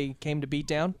who they came to beat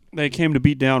down? They came to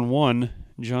beat down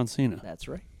John Cena. That's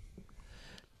right.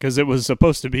 Because it was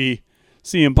supposed to be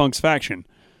CM Punk's faction.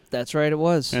 That's right, it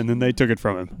was. And then they took it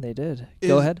from him. They did.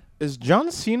 Go ahead. Is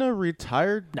John Cena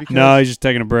retired? No, he's just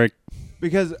taking a break.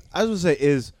 Because I was going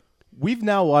to say we've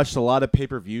now watched a lot of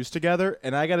pay-per-views together,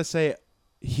 and I got to say,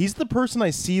 he's the person I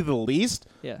see the least.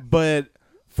 Yeah. But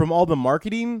from all the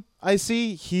marketing I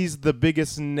see, he's the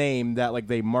biggest name that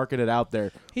they marketed out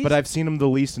there. But I've seen him the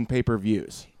least in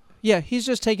pay-per-views. Yeah, he's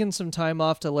just taking some time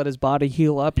off to let his body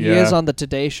heal up. Yeah. He is on the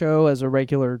Today Show as a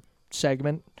regular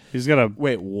segment. He's got a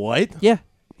Wait, what? Yeah,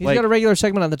 he's Like- got a regular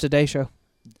segment on the Today Show.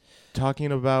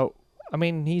 Talking about I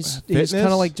mean, he's Fitness? kind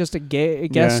of like just a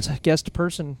guest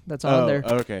person that's on there.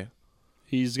 Okay.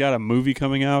 he's got a movie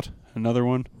coming out. Another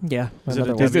one. Yeah, Is it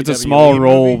another a one. It's a WWE small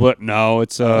role, movie? but no,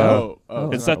 it's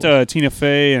it's that not Tina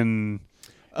Fey and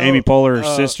Amy Poehler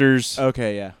are sisters.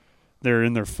 Okay, yeah. They're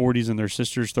in their 40s and their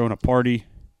sisters throwing a party.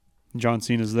 John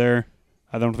Cena's there.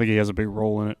 I don't think he has a big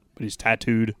role in it, but he's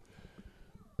tattooed.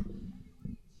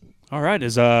 All right,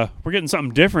 we're getting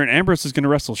something different. Ambrose is going to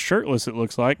wrestle shirtless, it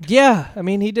looks like. Yeah, I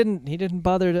mean, he didn't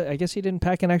bother to. I guess he didn't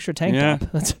pack an extra tank Yeah.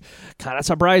 top. That's kind of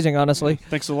surprising, honestly.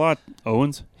 Thanks a lot,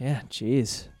 Owens. Yeah,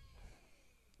 jeez.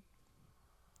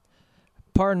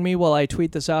 Pardon me while I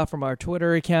tweet this out from our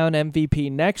Twitter account, MVP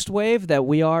Next Wave, that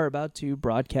we are about to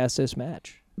broadcast this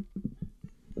match.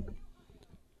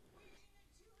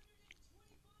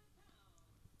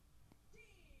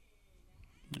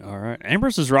 All right.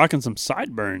 Ambrose is rocking some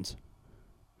sideburns.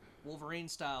 Wolverine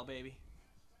style, baby.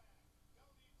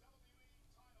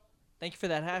 Thank you for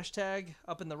that hashtag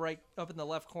up in the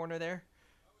left corner there.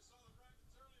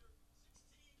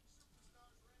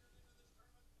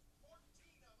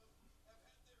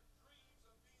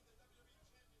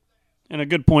 And a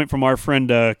good point from our friend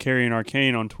Carrion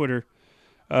Arcane on Twitter.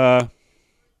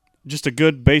 Just a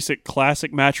good, basic,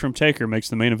 classic match from Taker makes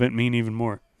the main event mean even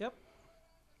more. Yep.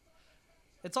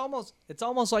 It's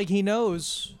almost like he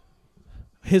knows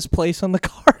his place on the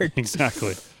card.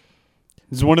 Exactly.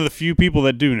 He's one of the few people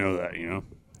that do know that, you know.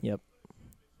 Yep.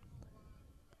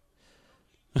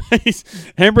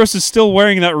 Ambrose is still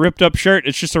wearing that ripped up shirt.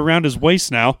 It's just around his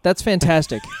waist now. That's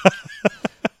fantastic.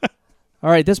 All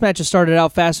right, this match has started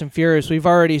out fast and furious. We've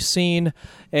already seen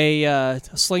a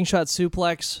slingshot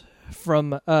suplex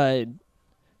from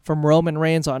Roman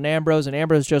Reigns on Ambrose, and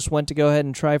Ambrose just went to go ahead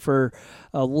and try for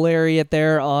a lariat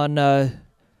there on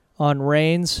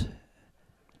Reigns.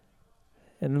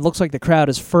 And it looks like the crowd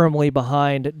is firmly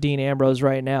behind Dean Ambrose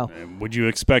right now. Would you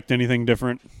expect anything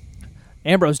different?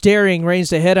 Ambrose daring Reigns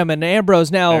to hit him, and Ambrose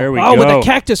now There we with go. a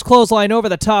cactus clothesline over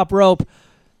the top rope.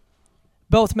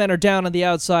 Both men are down on the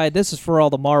outside. This is for all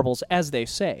the marbles, as they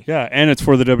say. Yeah, and it's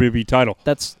for the WWE title.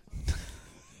 That's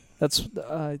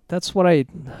what I.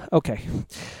 Okay.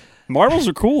 Marbles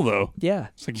are cool, though. Yeah.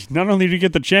 It's like not only do you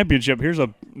get the championship, here's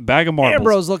a bag of marbles.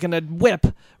 Ambrose looking to whip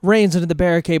Reigns into the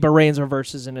barricade, but Reigns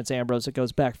reverses, and it's Ambrose that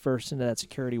goes back first into that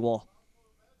security wall.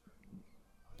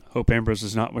 Hope Ambrose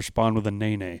does not respond with a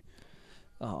nay-nay.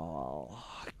 Oh,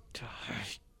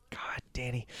 God,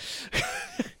 Danny.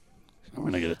 I'm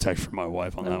going to get a text from my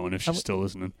wife on that one if she's still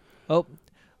listening. Oh,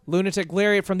 lunatic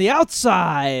lariat from the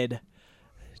outside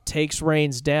takes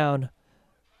Reigns down.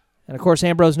 And, of course,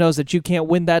 Ambrose knows that you can't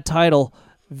win that title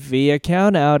via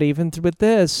count-out, even with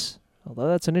this. Although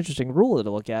that's an interesting rule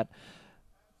to look at.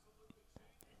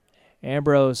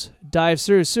 Ambrose dives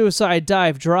through, suicide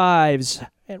dive, drives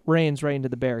Reigns right into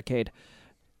the barricade.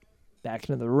 Back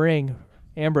into the ring.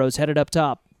 Ambrose headed up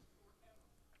top.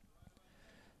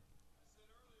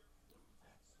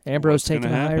 Ambrose taking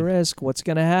a high risk. What's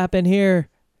going to happen here?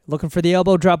 Looking for the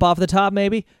elbow drop off the top,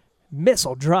 maybe?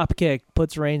 Missile drop kick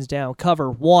puts Reigns down. Cover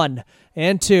 1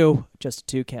 and 2. Just a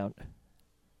 2 count.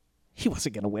 He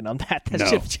wasn't going to win on that.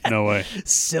 That's just No way.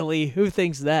 silly. Who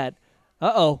thinks that?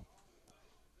 Uh-oh.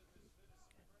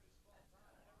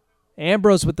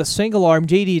 Ambrose with the single arm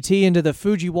DDT into the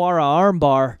Fujiwara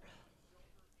armbar.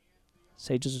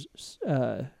 Sages,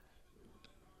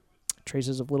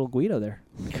 traces of Little Guido there.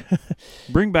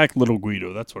 Bring back Little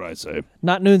Guido. That's what I say.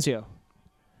 Not Nunzio.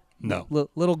 No.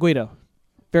 Little Guido.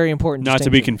 Very important. Not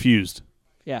to be distinction. confused.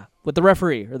 Yeah, with the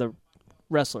referee or the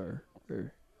wrestler.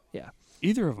 Yeah.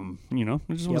 Either of them, you know.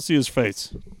 I just want Yep. to see his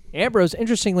face. Ambrose,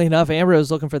 interestingly enough, Ambrose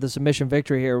looking for the submission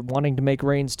victory here, wanting to make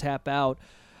Reigns tap out.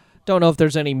 Don't know if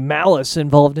there's any malice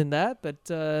involved in that, but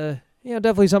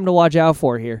definitely something to watch out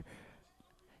for here.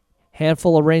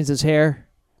 Handful of Reigns' hair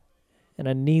and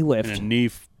a knee lift. And a knee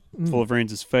full of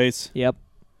Reigns' face. Yep.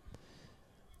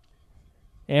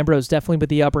 Ambrose definitely with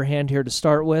the upper hand here to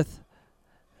start with.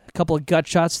 A couple of gut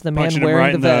shots to the man Punching him wearing right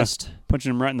the in the- vest.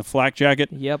 Punching him right in the flak jacket.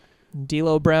 Yep.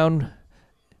 D'Lo Brown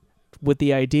with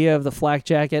the idea of the flak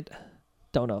jacket.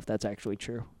 Don't know if that's actually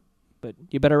true, but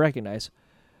you better recognize.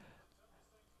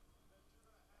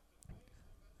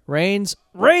 Reigns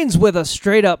with a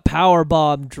straight-up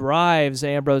powerbomb drives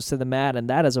Ambrose to the mat, and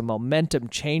that is a momentum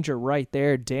changer right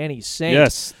there. Danny Saint.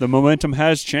 Yes, the momentum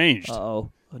has changed.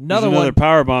 Uh-oh. There's Another another one.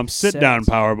 powerbomb. Sit-down Sets.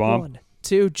 powerbomb. 1,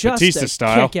 2, just Batista a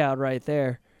style. kick out right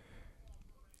there.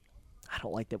 I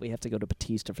don't like that we have to go to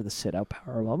Batista for the sit-out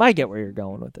powerbomb. I get where you're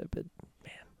going with it, but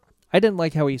man, I didn't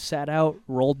like how he sat out,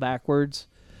 rolled backwards.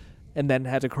 and then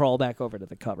had to crawl back over to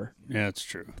the cover. Yeah, it's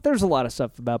true. But there's a lot of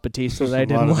stuff about Batista that I A lot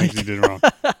didn't of like. things he did wrong.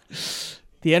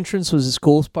 The entrance was his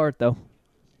coolest part, though.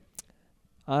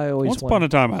 I always Once upon a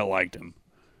time, I liked him.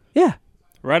 Yeah.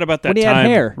 Right about that When he time, had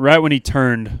hair. right when he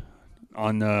turned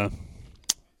on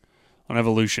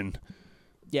Evolution.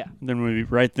 Yeah.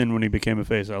 Right then when he became a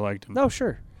face, I liked him. No,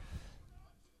 sure.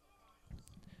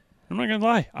 I'm not gonna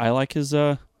lie, I like his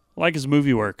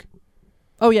movie work.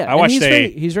 Oh yeah, I watched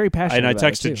he's very passionate. And I about it,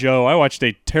 texted too. Joe. I watched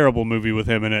a terrible movie with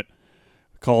him in it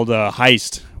called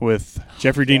Heist with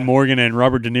Jeffrey Dean Morgan and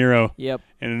Robert De Niro, Yep.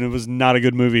 and it was not a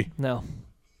good movie. No.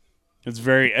 It's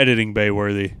very editing bay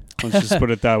worthy. Let's just put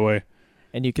it that way.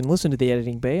 And you can listen to the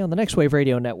Editing Bay on the Next Wave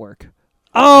Radio Network.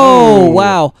 Oh,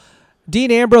 wow. Dean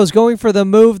Ambrose going for the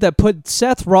move that put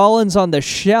Seth Rollins on the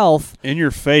shelf. In your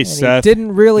face, And Seth. he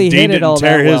didn't really Dean hit it didn't all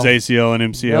tear that his well. ACL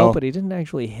and MCL. No, but he didn't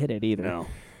actually hit it either. No.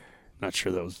 Not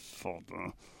sure that was his fault,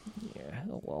 though. Yeah,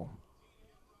 oh well.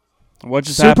 What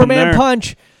just happened Superman there?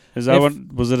 punch. Is that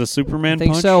what? Was it a Superman I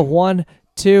think punch? so. 1,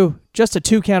 2. Just a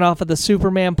 2 count off of the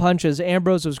Superman punch as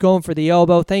Ambrose was going for the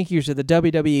elbow. Thank you to the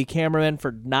WWE cameraman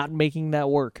for not making that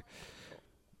work.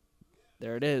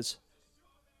 There it is.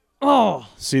 Oh.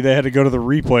 See, they had to go to the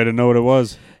replay to know what it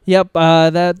was. Yep,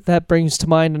 that brings to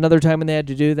mind another time when they had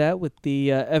to do that with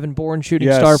the Evan Bourne shooting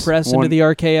Yes, star press into the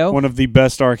RKO. One of the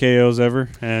best RKOs ever,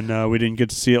 and we didn't get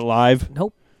to see it live.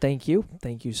 Nope. Thank you.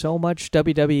 Thank you so much,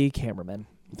 WWE cameraman.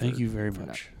 Thank you very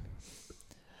much.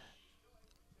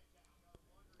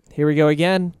 Here we go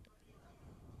again.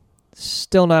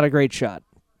 Still not a great shot.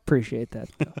 Appreciate that.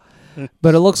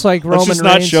 But it looks like Roman Let's just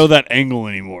Reigns. not show that angle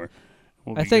anymore.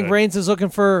 We'll I be think good. Reigns is looking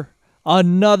for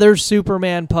another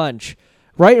Superman punch.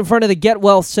 Right in front of the Get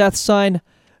Well Seth sign.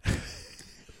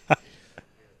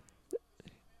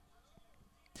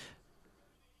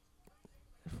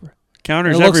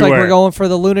 Counters It looks everywhere. like we're going for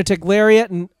the lunatic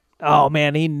lariat, and oh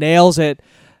man, he nails it.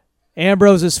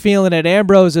 Ambrose is feeling it.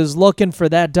 Ambrose is looking for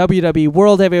that WWE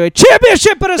World Heavyweight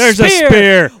Championship, but There's spear. a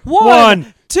spear.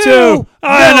 One, two.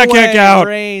 And No a kick way. out.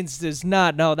 Reigns does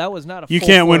not. No, that was not a. You full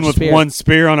can't win force with spear. one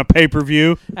spear on a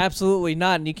pay-per-view. Absolutely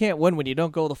not, and you can't win when you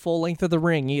don't go the full length of the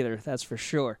ring either. That's for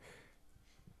sure.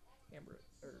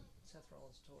 Seth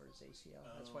Rollins tore his ACL.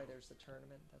 That's why there's the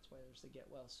tournament. That's why there's the Get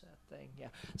Well Seth thing. Yeah.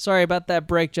 Sorry about that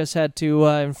break. Just had to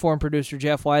inform producer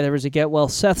Jeff why there was a Get Well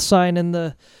Seth sign in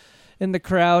the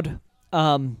crowd.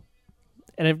 And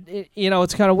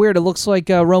it's kind of weird. It looks like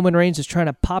Roman Reigns is trying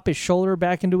to pop his shoulder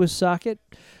back into his socket,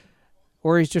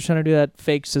 or he's just trying to do that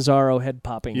fake Cesaro head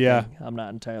popping. Yeah. thing. I'm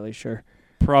not entirely sure.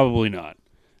 Probably not.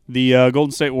 The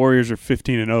Golden State Warriors are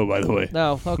 15-0, by the way.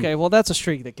 No, okay. Well, that's a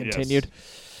streak that Yes. continued.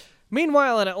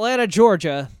 Meanwhile, in Atlanta,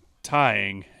 Georgia,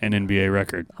 Tying an NBA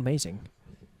record. amazing.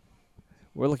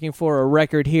 We're looking for a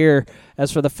record here,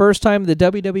 as for the first time, the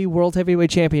WWE World Heavyweight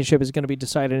Championship is going to be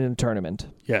decided in a tournament,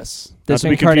 Yes. This not to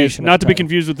be incarnation confused, of not to be title.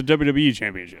 confused with the WWE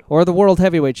Championship. or the World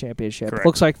Heavyweight Championship. Correct.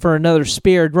 Looks like for another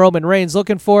spear, Roman Reigns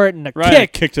looking for it, and a Right, a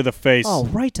kick. kick to the face. Oh,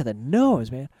 right to the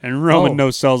nose, man. And Roman Oh.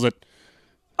 no-sells it.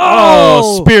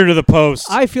 Oh! Spear to the post.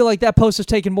 I feel like that post has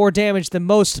taken more damage than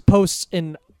most posts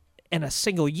in a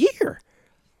single year.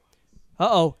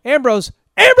 Uh-oh. Ambrose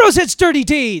hits Dirty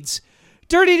Deeds.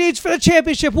 Dirty Deeds for the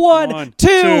championship. One,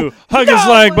 two. Hug No his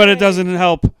leg, but way. it doesn't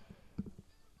help.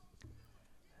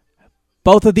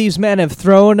 Both of these men have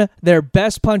thrown their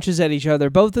best punches at each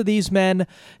other. Both of these men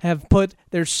have put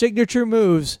their signature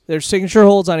moves, their signature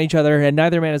holds on each other, and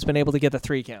neither man has been able to get the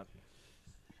 3 count.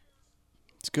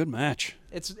 It's a good match.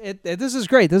 This is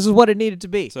great. This is what it needed to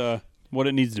be. It's what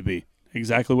it needs to be.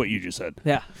 Exactly what you just said.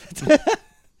 Yeah.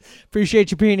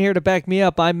 Appreciate you being here to back me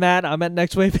up. I'm Matt. I'm at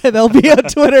Next Wave MLB on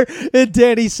Twitter. And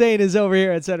Danny Sain is over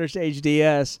here at Center Stage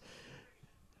DS.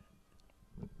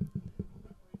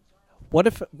 What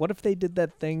if they did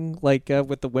that thing like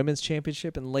with the women's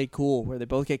championship in Lake Cool where they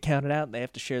both get counted out and they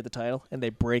have to share the title and they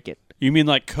break it? You mean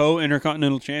like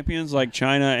co-intercontinental champions like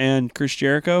Chyna and Chris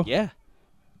Jericho? Yeah.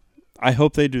 I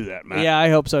hope they do that, Matt. Yeah, I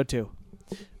hope so too.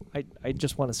 I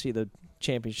just want to see the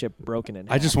championship broken in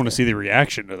half. I just want to see the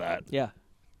reaction to that. Yeah.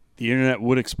 The internet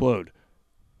would explode.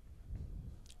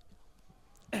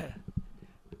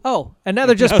 Oh, and now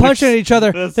they're just Now punching at they're- each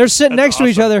other. that's- They're sitting that's next to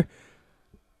each awesome. other.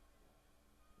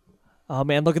 Oh,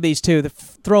 man, look at these two. They're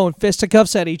throwing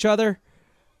fisticuffs at each other.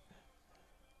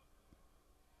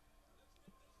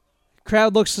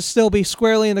 Crowd looks to still be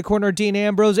squarely in the corner of Dean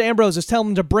Ambrose. Ambrose is telling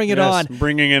him to bring it Yes, on.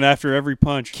 bringing it after every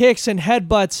punch. Kicks and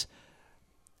headbutts.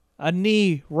 A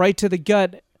knee right to the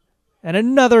gut. And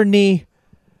another knee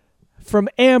from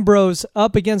Ambrose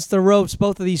up against the ropes.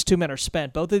 Both of these two men are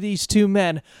spent. Both of these two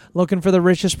men looking for the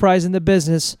richest prize in the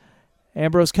business.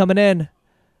 Ambrose coming in.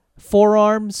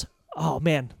 Forearms Oh,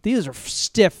 man. These are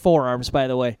stiff forearms, by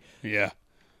the way. Yeah.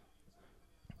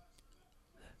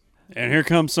 And here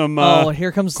comes some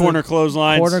here comes corner the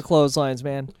clotheslines. Corner clotheslines,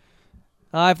 man.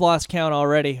 I've lost count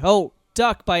already. Oh,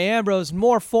 duck by Ambrose.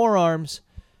 More forearms.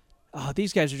 Oh,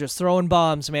 these guys are just throwing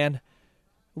bombs, man.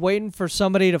 Waiting for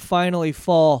somebody to finally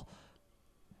fall.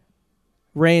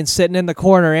 Reigns sitting in the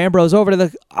corner. Ambrose over to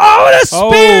the... Oh, and a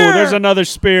spear! Oh, there's another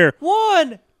spear.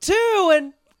 1, 2,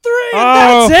 and 3, and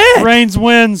Oh, that's it! Reigns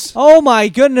wins. Oh, my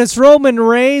goodness. Roman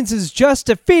Reigns has just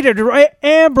defeated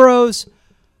Ambrose.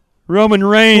 Roman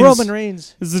Reigns. Roman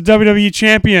Reigns, is the WWE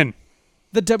champion.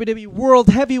 the WWE World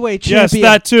Heavyweight Yes, Champion.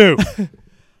 that too.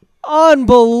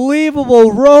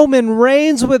 Unbelievable. Roman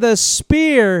Reigns with a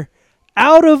spear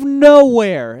out of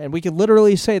nowhere. And we could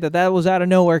literally say that was out of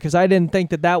nowhere because I didn't think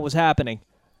that was happening.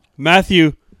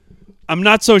 Matthew, I'm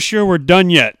not so sure we're done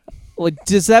yet.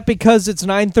 Like, is that because it's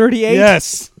 9:38?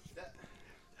 Yes.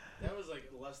 That was like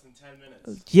less than 10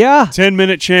 minutes. Yeah.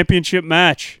 10-minute championship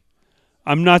match.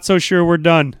 I'm not so sure we're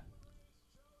done.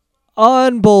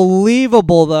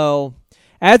 Unbelievable, though.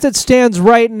 As it stands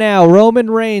right now, Roman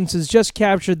Reigns has just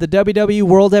captured the WWE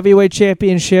World Heavyweight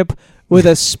Championship with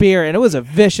a spear, and it was a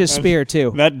vicious spear,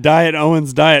 too. That Diet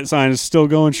Owens diet sign is still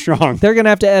going strong. They're going to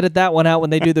have to edit that one out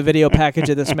when they do the video package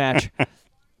of this match.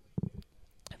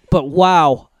 But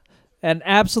wow, an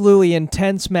absolutely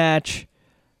intense match.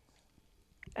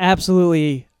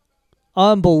 Absolutely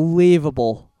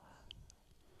unbelievable.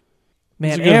 Man,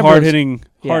 It was a good Ambrose-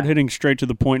 hard-hitting,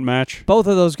 straight-to-the-point match. Both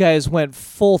of those guys went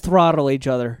full throttle each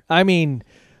other. I mean,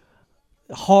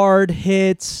 hard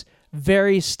hits,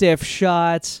 very stiff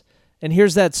shots. And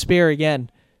here's that spear again.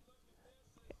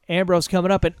 Ambrose coming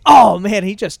up, and oh, man,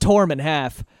 he just tore him in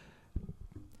half.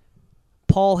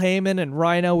 Paul Heyman and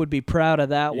Rhino would be proud of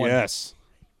that one. Yes.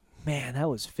 Man, that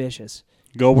was vicious.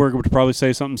 Goldberg would probably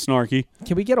say something snarky.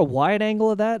 Can we get a wide angle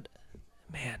of that?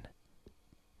 Man.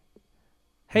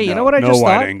 Hey, you No, know what I no just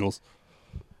wide thought? angles.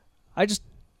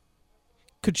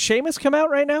 Could Sheamus come out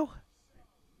right now?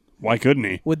 Why couldn't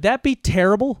he? Would that be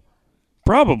terrible?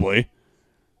 Probably.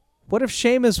 What if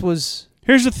Sheamus was...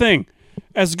 Here's the thing.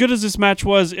 As good as this match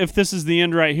was, if this is the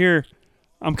end right here,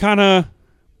 I'm kind of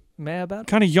mad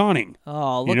about it? yawning.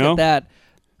 Oh, look know? at that.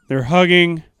 They're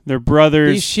hugging. They're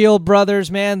brothers. These Shield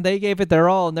brothers, man, they gave it their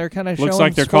all, and they're kind of showing Looks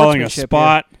like they're calling a sportsmanship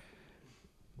spot. here.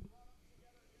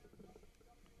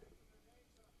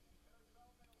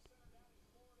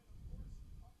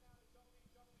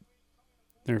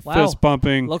 They're Wow. fist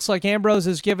bumping. Looks like Ambrose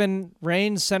is giving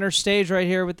Reigns center stage right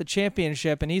here with the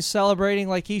championship, and he's celebrating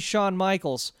like he's Shawn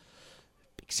Michaels.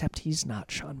 Except he's not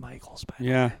Shawn Michaels, by the way.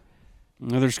 Yeah.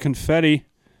 Now there's confetti.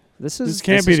 This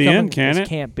can't be is the coming- end, can this it?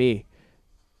 Can't be.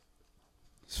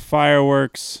 There's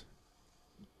fireworks.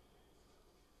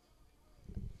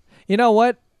 You know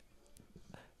what?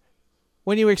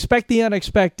 When you expect the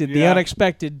unexpected, the Yeah.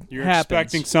 unexpected You're happens.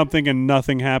 expecting something and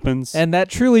nothing happens. And that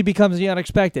truly becomes the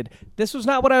unexpected. This was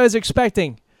not what I was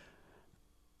expecting.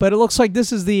 But it looks like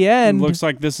this is the it end. looks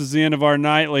like this is the end of our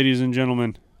night, ladies and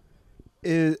gentlemen.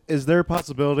 Is there a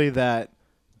possibility that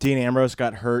Dean Ambrose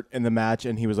got hurt in the match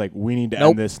and he was like, we need to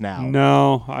Nope. end this now?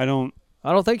 No, I don't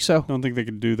think so. think they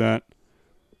could do that.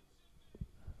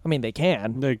 I mean, they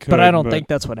can. They but I could, don't but- think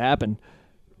that's what happened.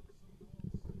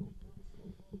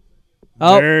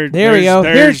 Oh, there we go.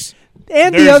 There's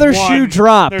And the there's other one- shoe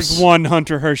drops. There's one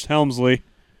Hunter Hearst Helmsley.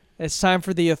 It's time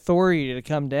for the authority to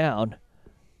come down.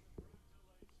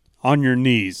 On your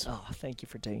knees. Oh, thank you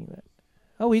for taking that.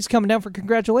 Oh, he's coming down for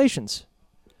congratulations.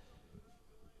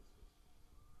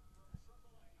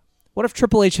 What if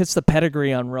Triple H hits the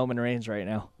pedigree on Roman Reigns right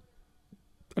now?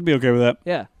 I'd be okay with that.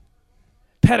 Yeah.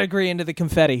 Pedigree into the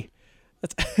confetti.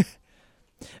 That's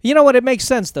You know what? It makes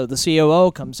sense, though. The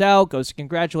COO comes out, goes to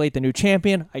congratulate the new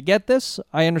champion. I get this.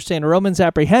 I understand Roman's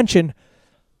apprehension.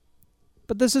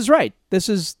 But this is right. This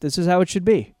is how it should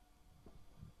be.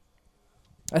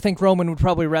 I think Roman would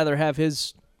probably rather have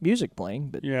his music playing.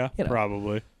 But Yeah, you know.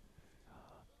 probably.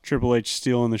 Triple H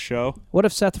stealing the show. What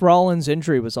if Seth Rollins'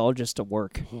 injury was all just to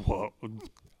work? Whoa.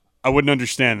 I wouldn't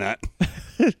understand that.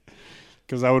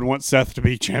 Because I would want Seth to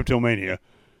be champ till Mania.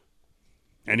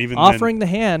 And even Offering the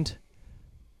hand.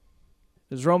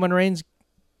 Does Roman Reigns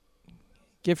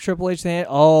give Triple H the hand?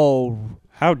 Oh, then,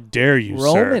 how dare you, sir?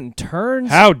 Roman turns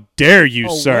How dare you,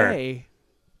 away. sir?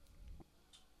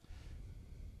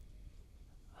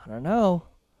 I don't know.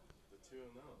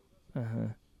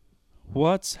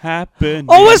 What's happening?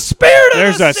 Oh, a spear to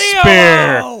There's the a COO!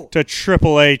 spear to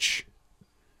Triple H.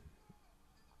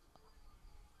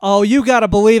 Oh, you got to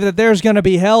believe that there's going to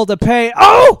be hell to pay.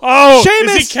 Oh, Oh,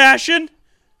 Sheamus! is he cashing?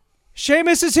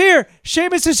 Sheamus is here.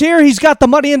 Sheamus is here. He's got the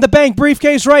Money in the Bank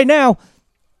briefcase right now.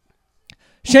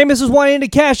 Sheamus is wanting to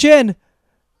cash in.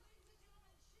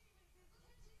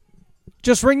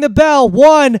 Just ring the bell.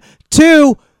 1,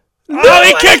 2. Oh,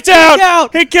 he kicked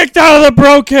out. He kicked out of the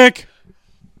bro kick.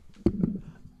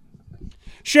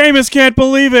 Sheamus can't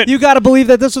believe it. You got to believe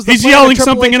that this was the He's plan of yelling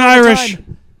Triple something H in all the Irish.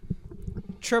 time.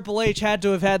 Triple H had to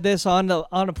have had this on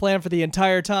a plan for the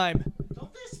entire time.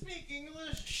 Don't they speak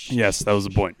English? Yes, that was the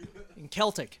point. In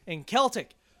Celtic.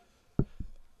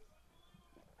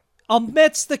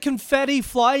 Amidst the confetti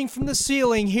flying from the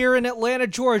ceiling here in Atlanta,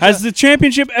 Georgia, Has the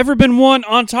championship ever been won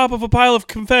on top of a pile of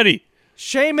confetti?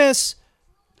 Sheamus.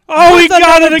 Oh, he With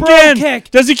got it another bro again.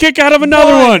 kick. Does he kick out of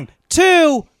another 1, one? 2,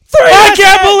 3. I That's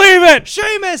can't it. believe it.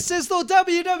 Sheamus is the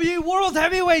WWE World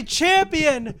Heavyweight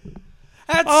Champion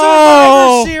at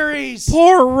Oh, Survivor Series.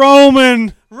 Poor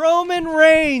Roman. Roman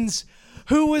Reigns,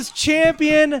 who was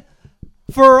champion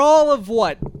for all of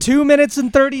 2 minutes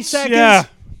and 30 seconds? Yeah.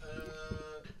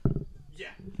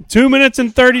 2 minutes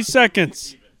and 30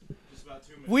 seconds.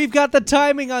 We've got the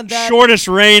timing on that. Shortest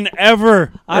reign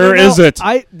ever. I don't Or know. is it?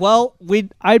 I'd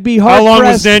be hard How long was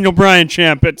pressed. Daniel Bryan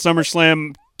champ at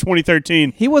SummerSlam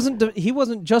 2013? He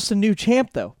wasn't just a new champ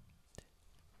though.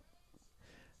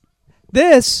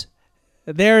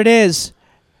 There it is.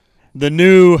 The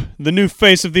new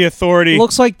face of the Authority.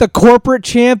 Looks like the corporate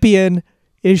champion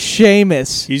is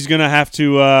Sheamus. He's gonna have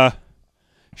to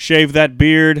shave that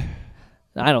beard,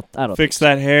 I don't fix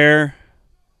that hair.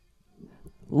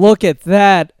 Look at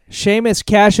that. Sheamus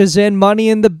cashes in Money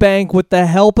in the Bank with the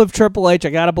help of Triple H. I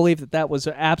got to believe that was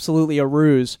absolutely a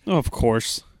ruse. Oh, of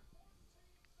course.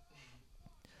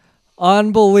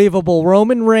 Unbelievable.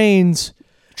 Roman Reigns.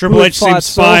 Triple who H fought seems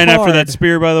so fine after hard. that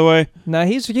spear, by the way. No,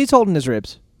 he's holding his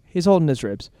ribs.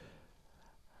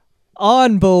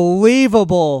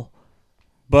 Unbelievable.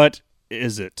 But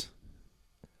is it?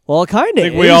 Well, it kind of I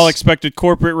think we all expected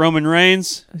corporate Roman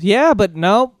Reigns. Yeah, but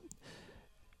no.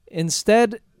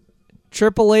 Instead,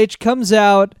 Triple H comes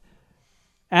out,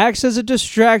 acts as a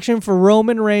distraction for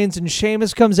Roman Reigns, and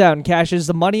Sheamus comes out and cashes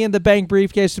the Money in the Bank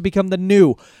briefcase to become the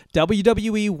new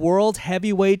WWE World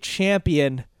Heavyweight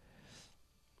Champion.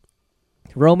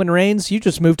 Roman Reigns, you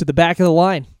just moved to the back of the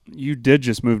line. You did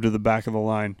just move to the back of the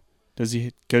line. Does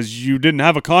he? Because you didn't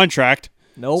have a contract.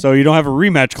 Nope. So you don't have a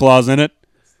rematch clause in it.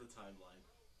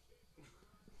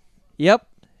 Yep.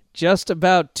 Just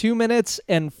about 2 minutes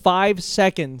and 5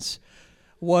 seconds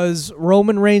was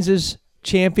Roman Reigns'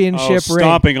 championship reign.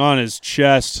 Stomping on his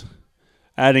chest,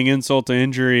 adding insult to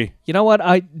injury. You know what,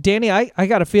 Danny, I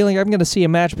got a feeling I'm going to see a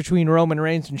match between Roman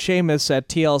Reigns and Sheamus at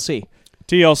TLC.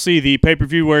 TLC, the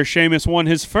pay-per-view where Sheamus won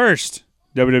his first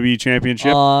WWE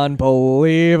Championship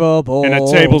Unbelievable. in a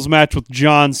tables match with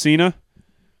John Cena.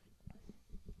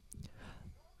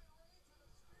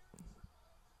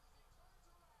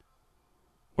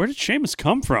 Where did Sheamus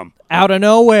come from? Out of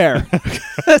nowhere.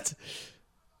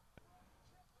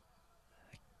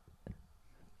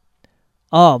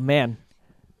 Oh, man.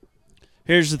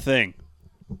 Here's the thing.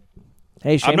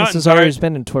 Hey, I'm not Sheamus has entire- always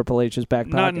been in Triple H's back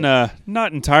pocket.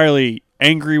 Not entirely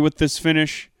angry with this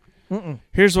finish.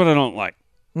 Here's what I don't like.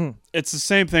 It's the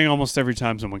same thing almost every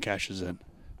time someone cashes in.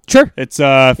 Sure. It's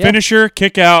finisher,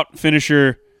 kick out,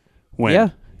 finisher,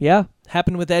 win. Yeah.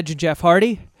 Happened with Edge and Jeff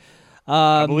Hardy.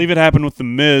 I believe it happened with The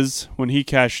Miz when he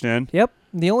cashed in. Yep.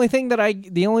 The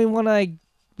only one I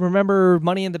remember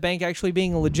Money in the Bank actually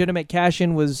being a legitimate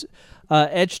cash-in was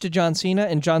Edge to John Cena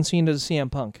and John Cena to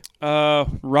CM Punk.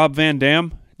 Rob Van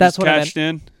Dam That's just what I cashed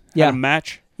in. Yeah. Had a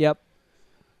match. Yep.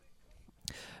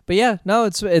 But yeah, no,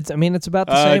 it's about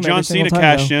the same. John every single Cena time,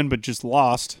 cashed though. in, but just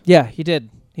lost. Yeah, he did.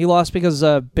 He lost because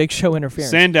Big Show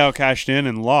interference. Sandow cashed in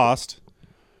and lost.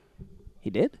 He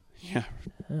did? Yeah.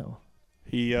 Oh.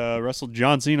 He wrestled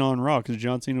John Cena on Raw because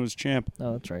John Cena was champ.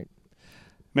 Oh, that's right.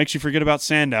 Makes you forget about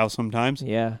Sandow sometimes.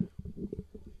 Yeah.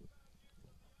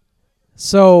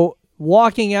 So,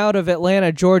 walking out of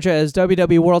Atlanta, Georgia as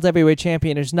WWE World Heavyweight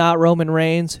Champion is not Roman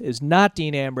Reigns, is not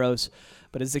Dean Ambrose,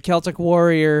 but is the Celtic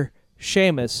Warrior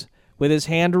Sheamus with his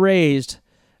hand raised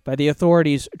by the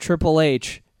authorities, Triple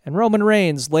H. And Roman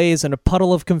Reigns lays in a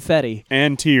puddle of confetti,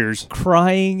 And tears.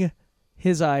 crying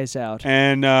his eyes out.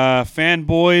 And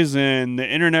fanboys and the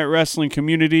internet wrestling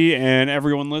community and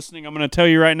everyone listening, I'm going to tell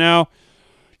you right now,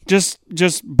 just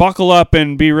buckle up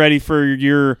and be ready for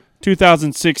your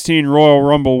 2016 Royal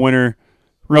Rumble winner,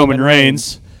 Roman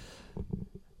Reigns.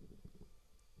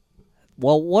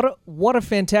 Well, what a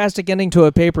fantastic ending to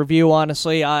a pay-per-view,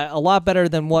 honestly. A lot better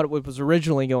than what it was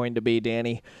originally going to be,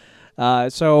 Danny.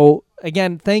 So,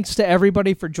 again, thanks to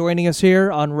everybody for joining us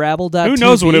here on Rabble.tv. Who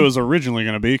knows what it was originally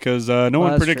going to be because no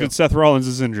one that's predicted true. Seth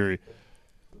Rollins' injury.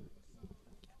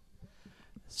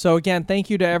 So again, thank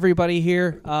you to everybody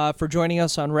here for joining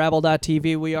us on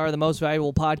Rabble.tv. We are the most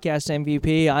valuable podcast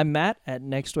MVP. I'm Matt at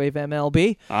NextWave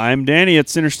MLB. I'm Danny at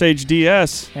Center Stage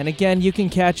DS. And again, you can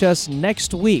catch us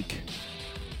next week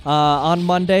on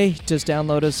Monday. Just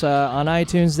download us on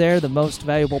iTunes there, the most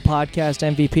valuable podcast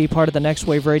MVP, part of the Next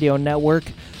Wave Radio Network.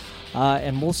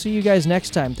 And we'll see you guys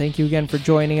next time. Thank you again for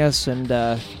joining us. And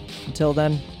until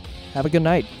then, have a good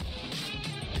night.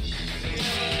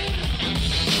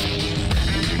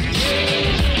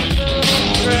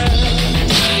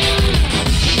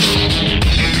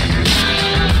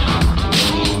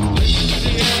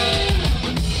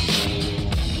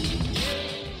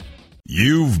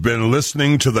 You've been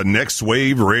listening to the Next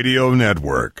Wave Radio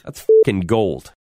Network. That's f***ing gold.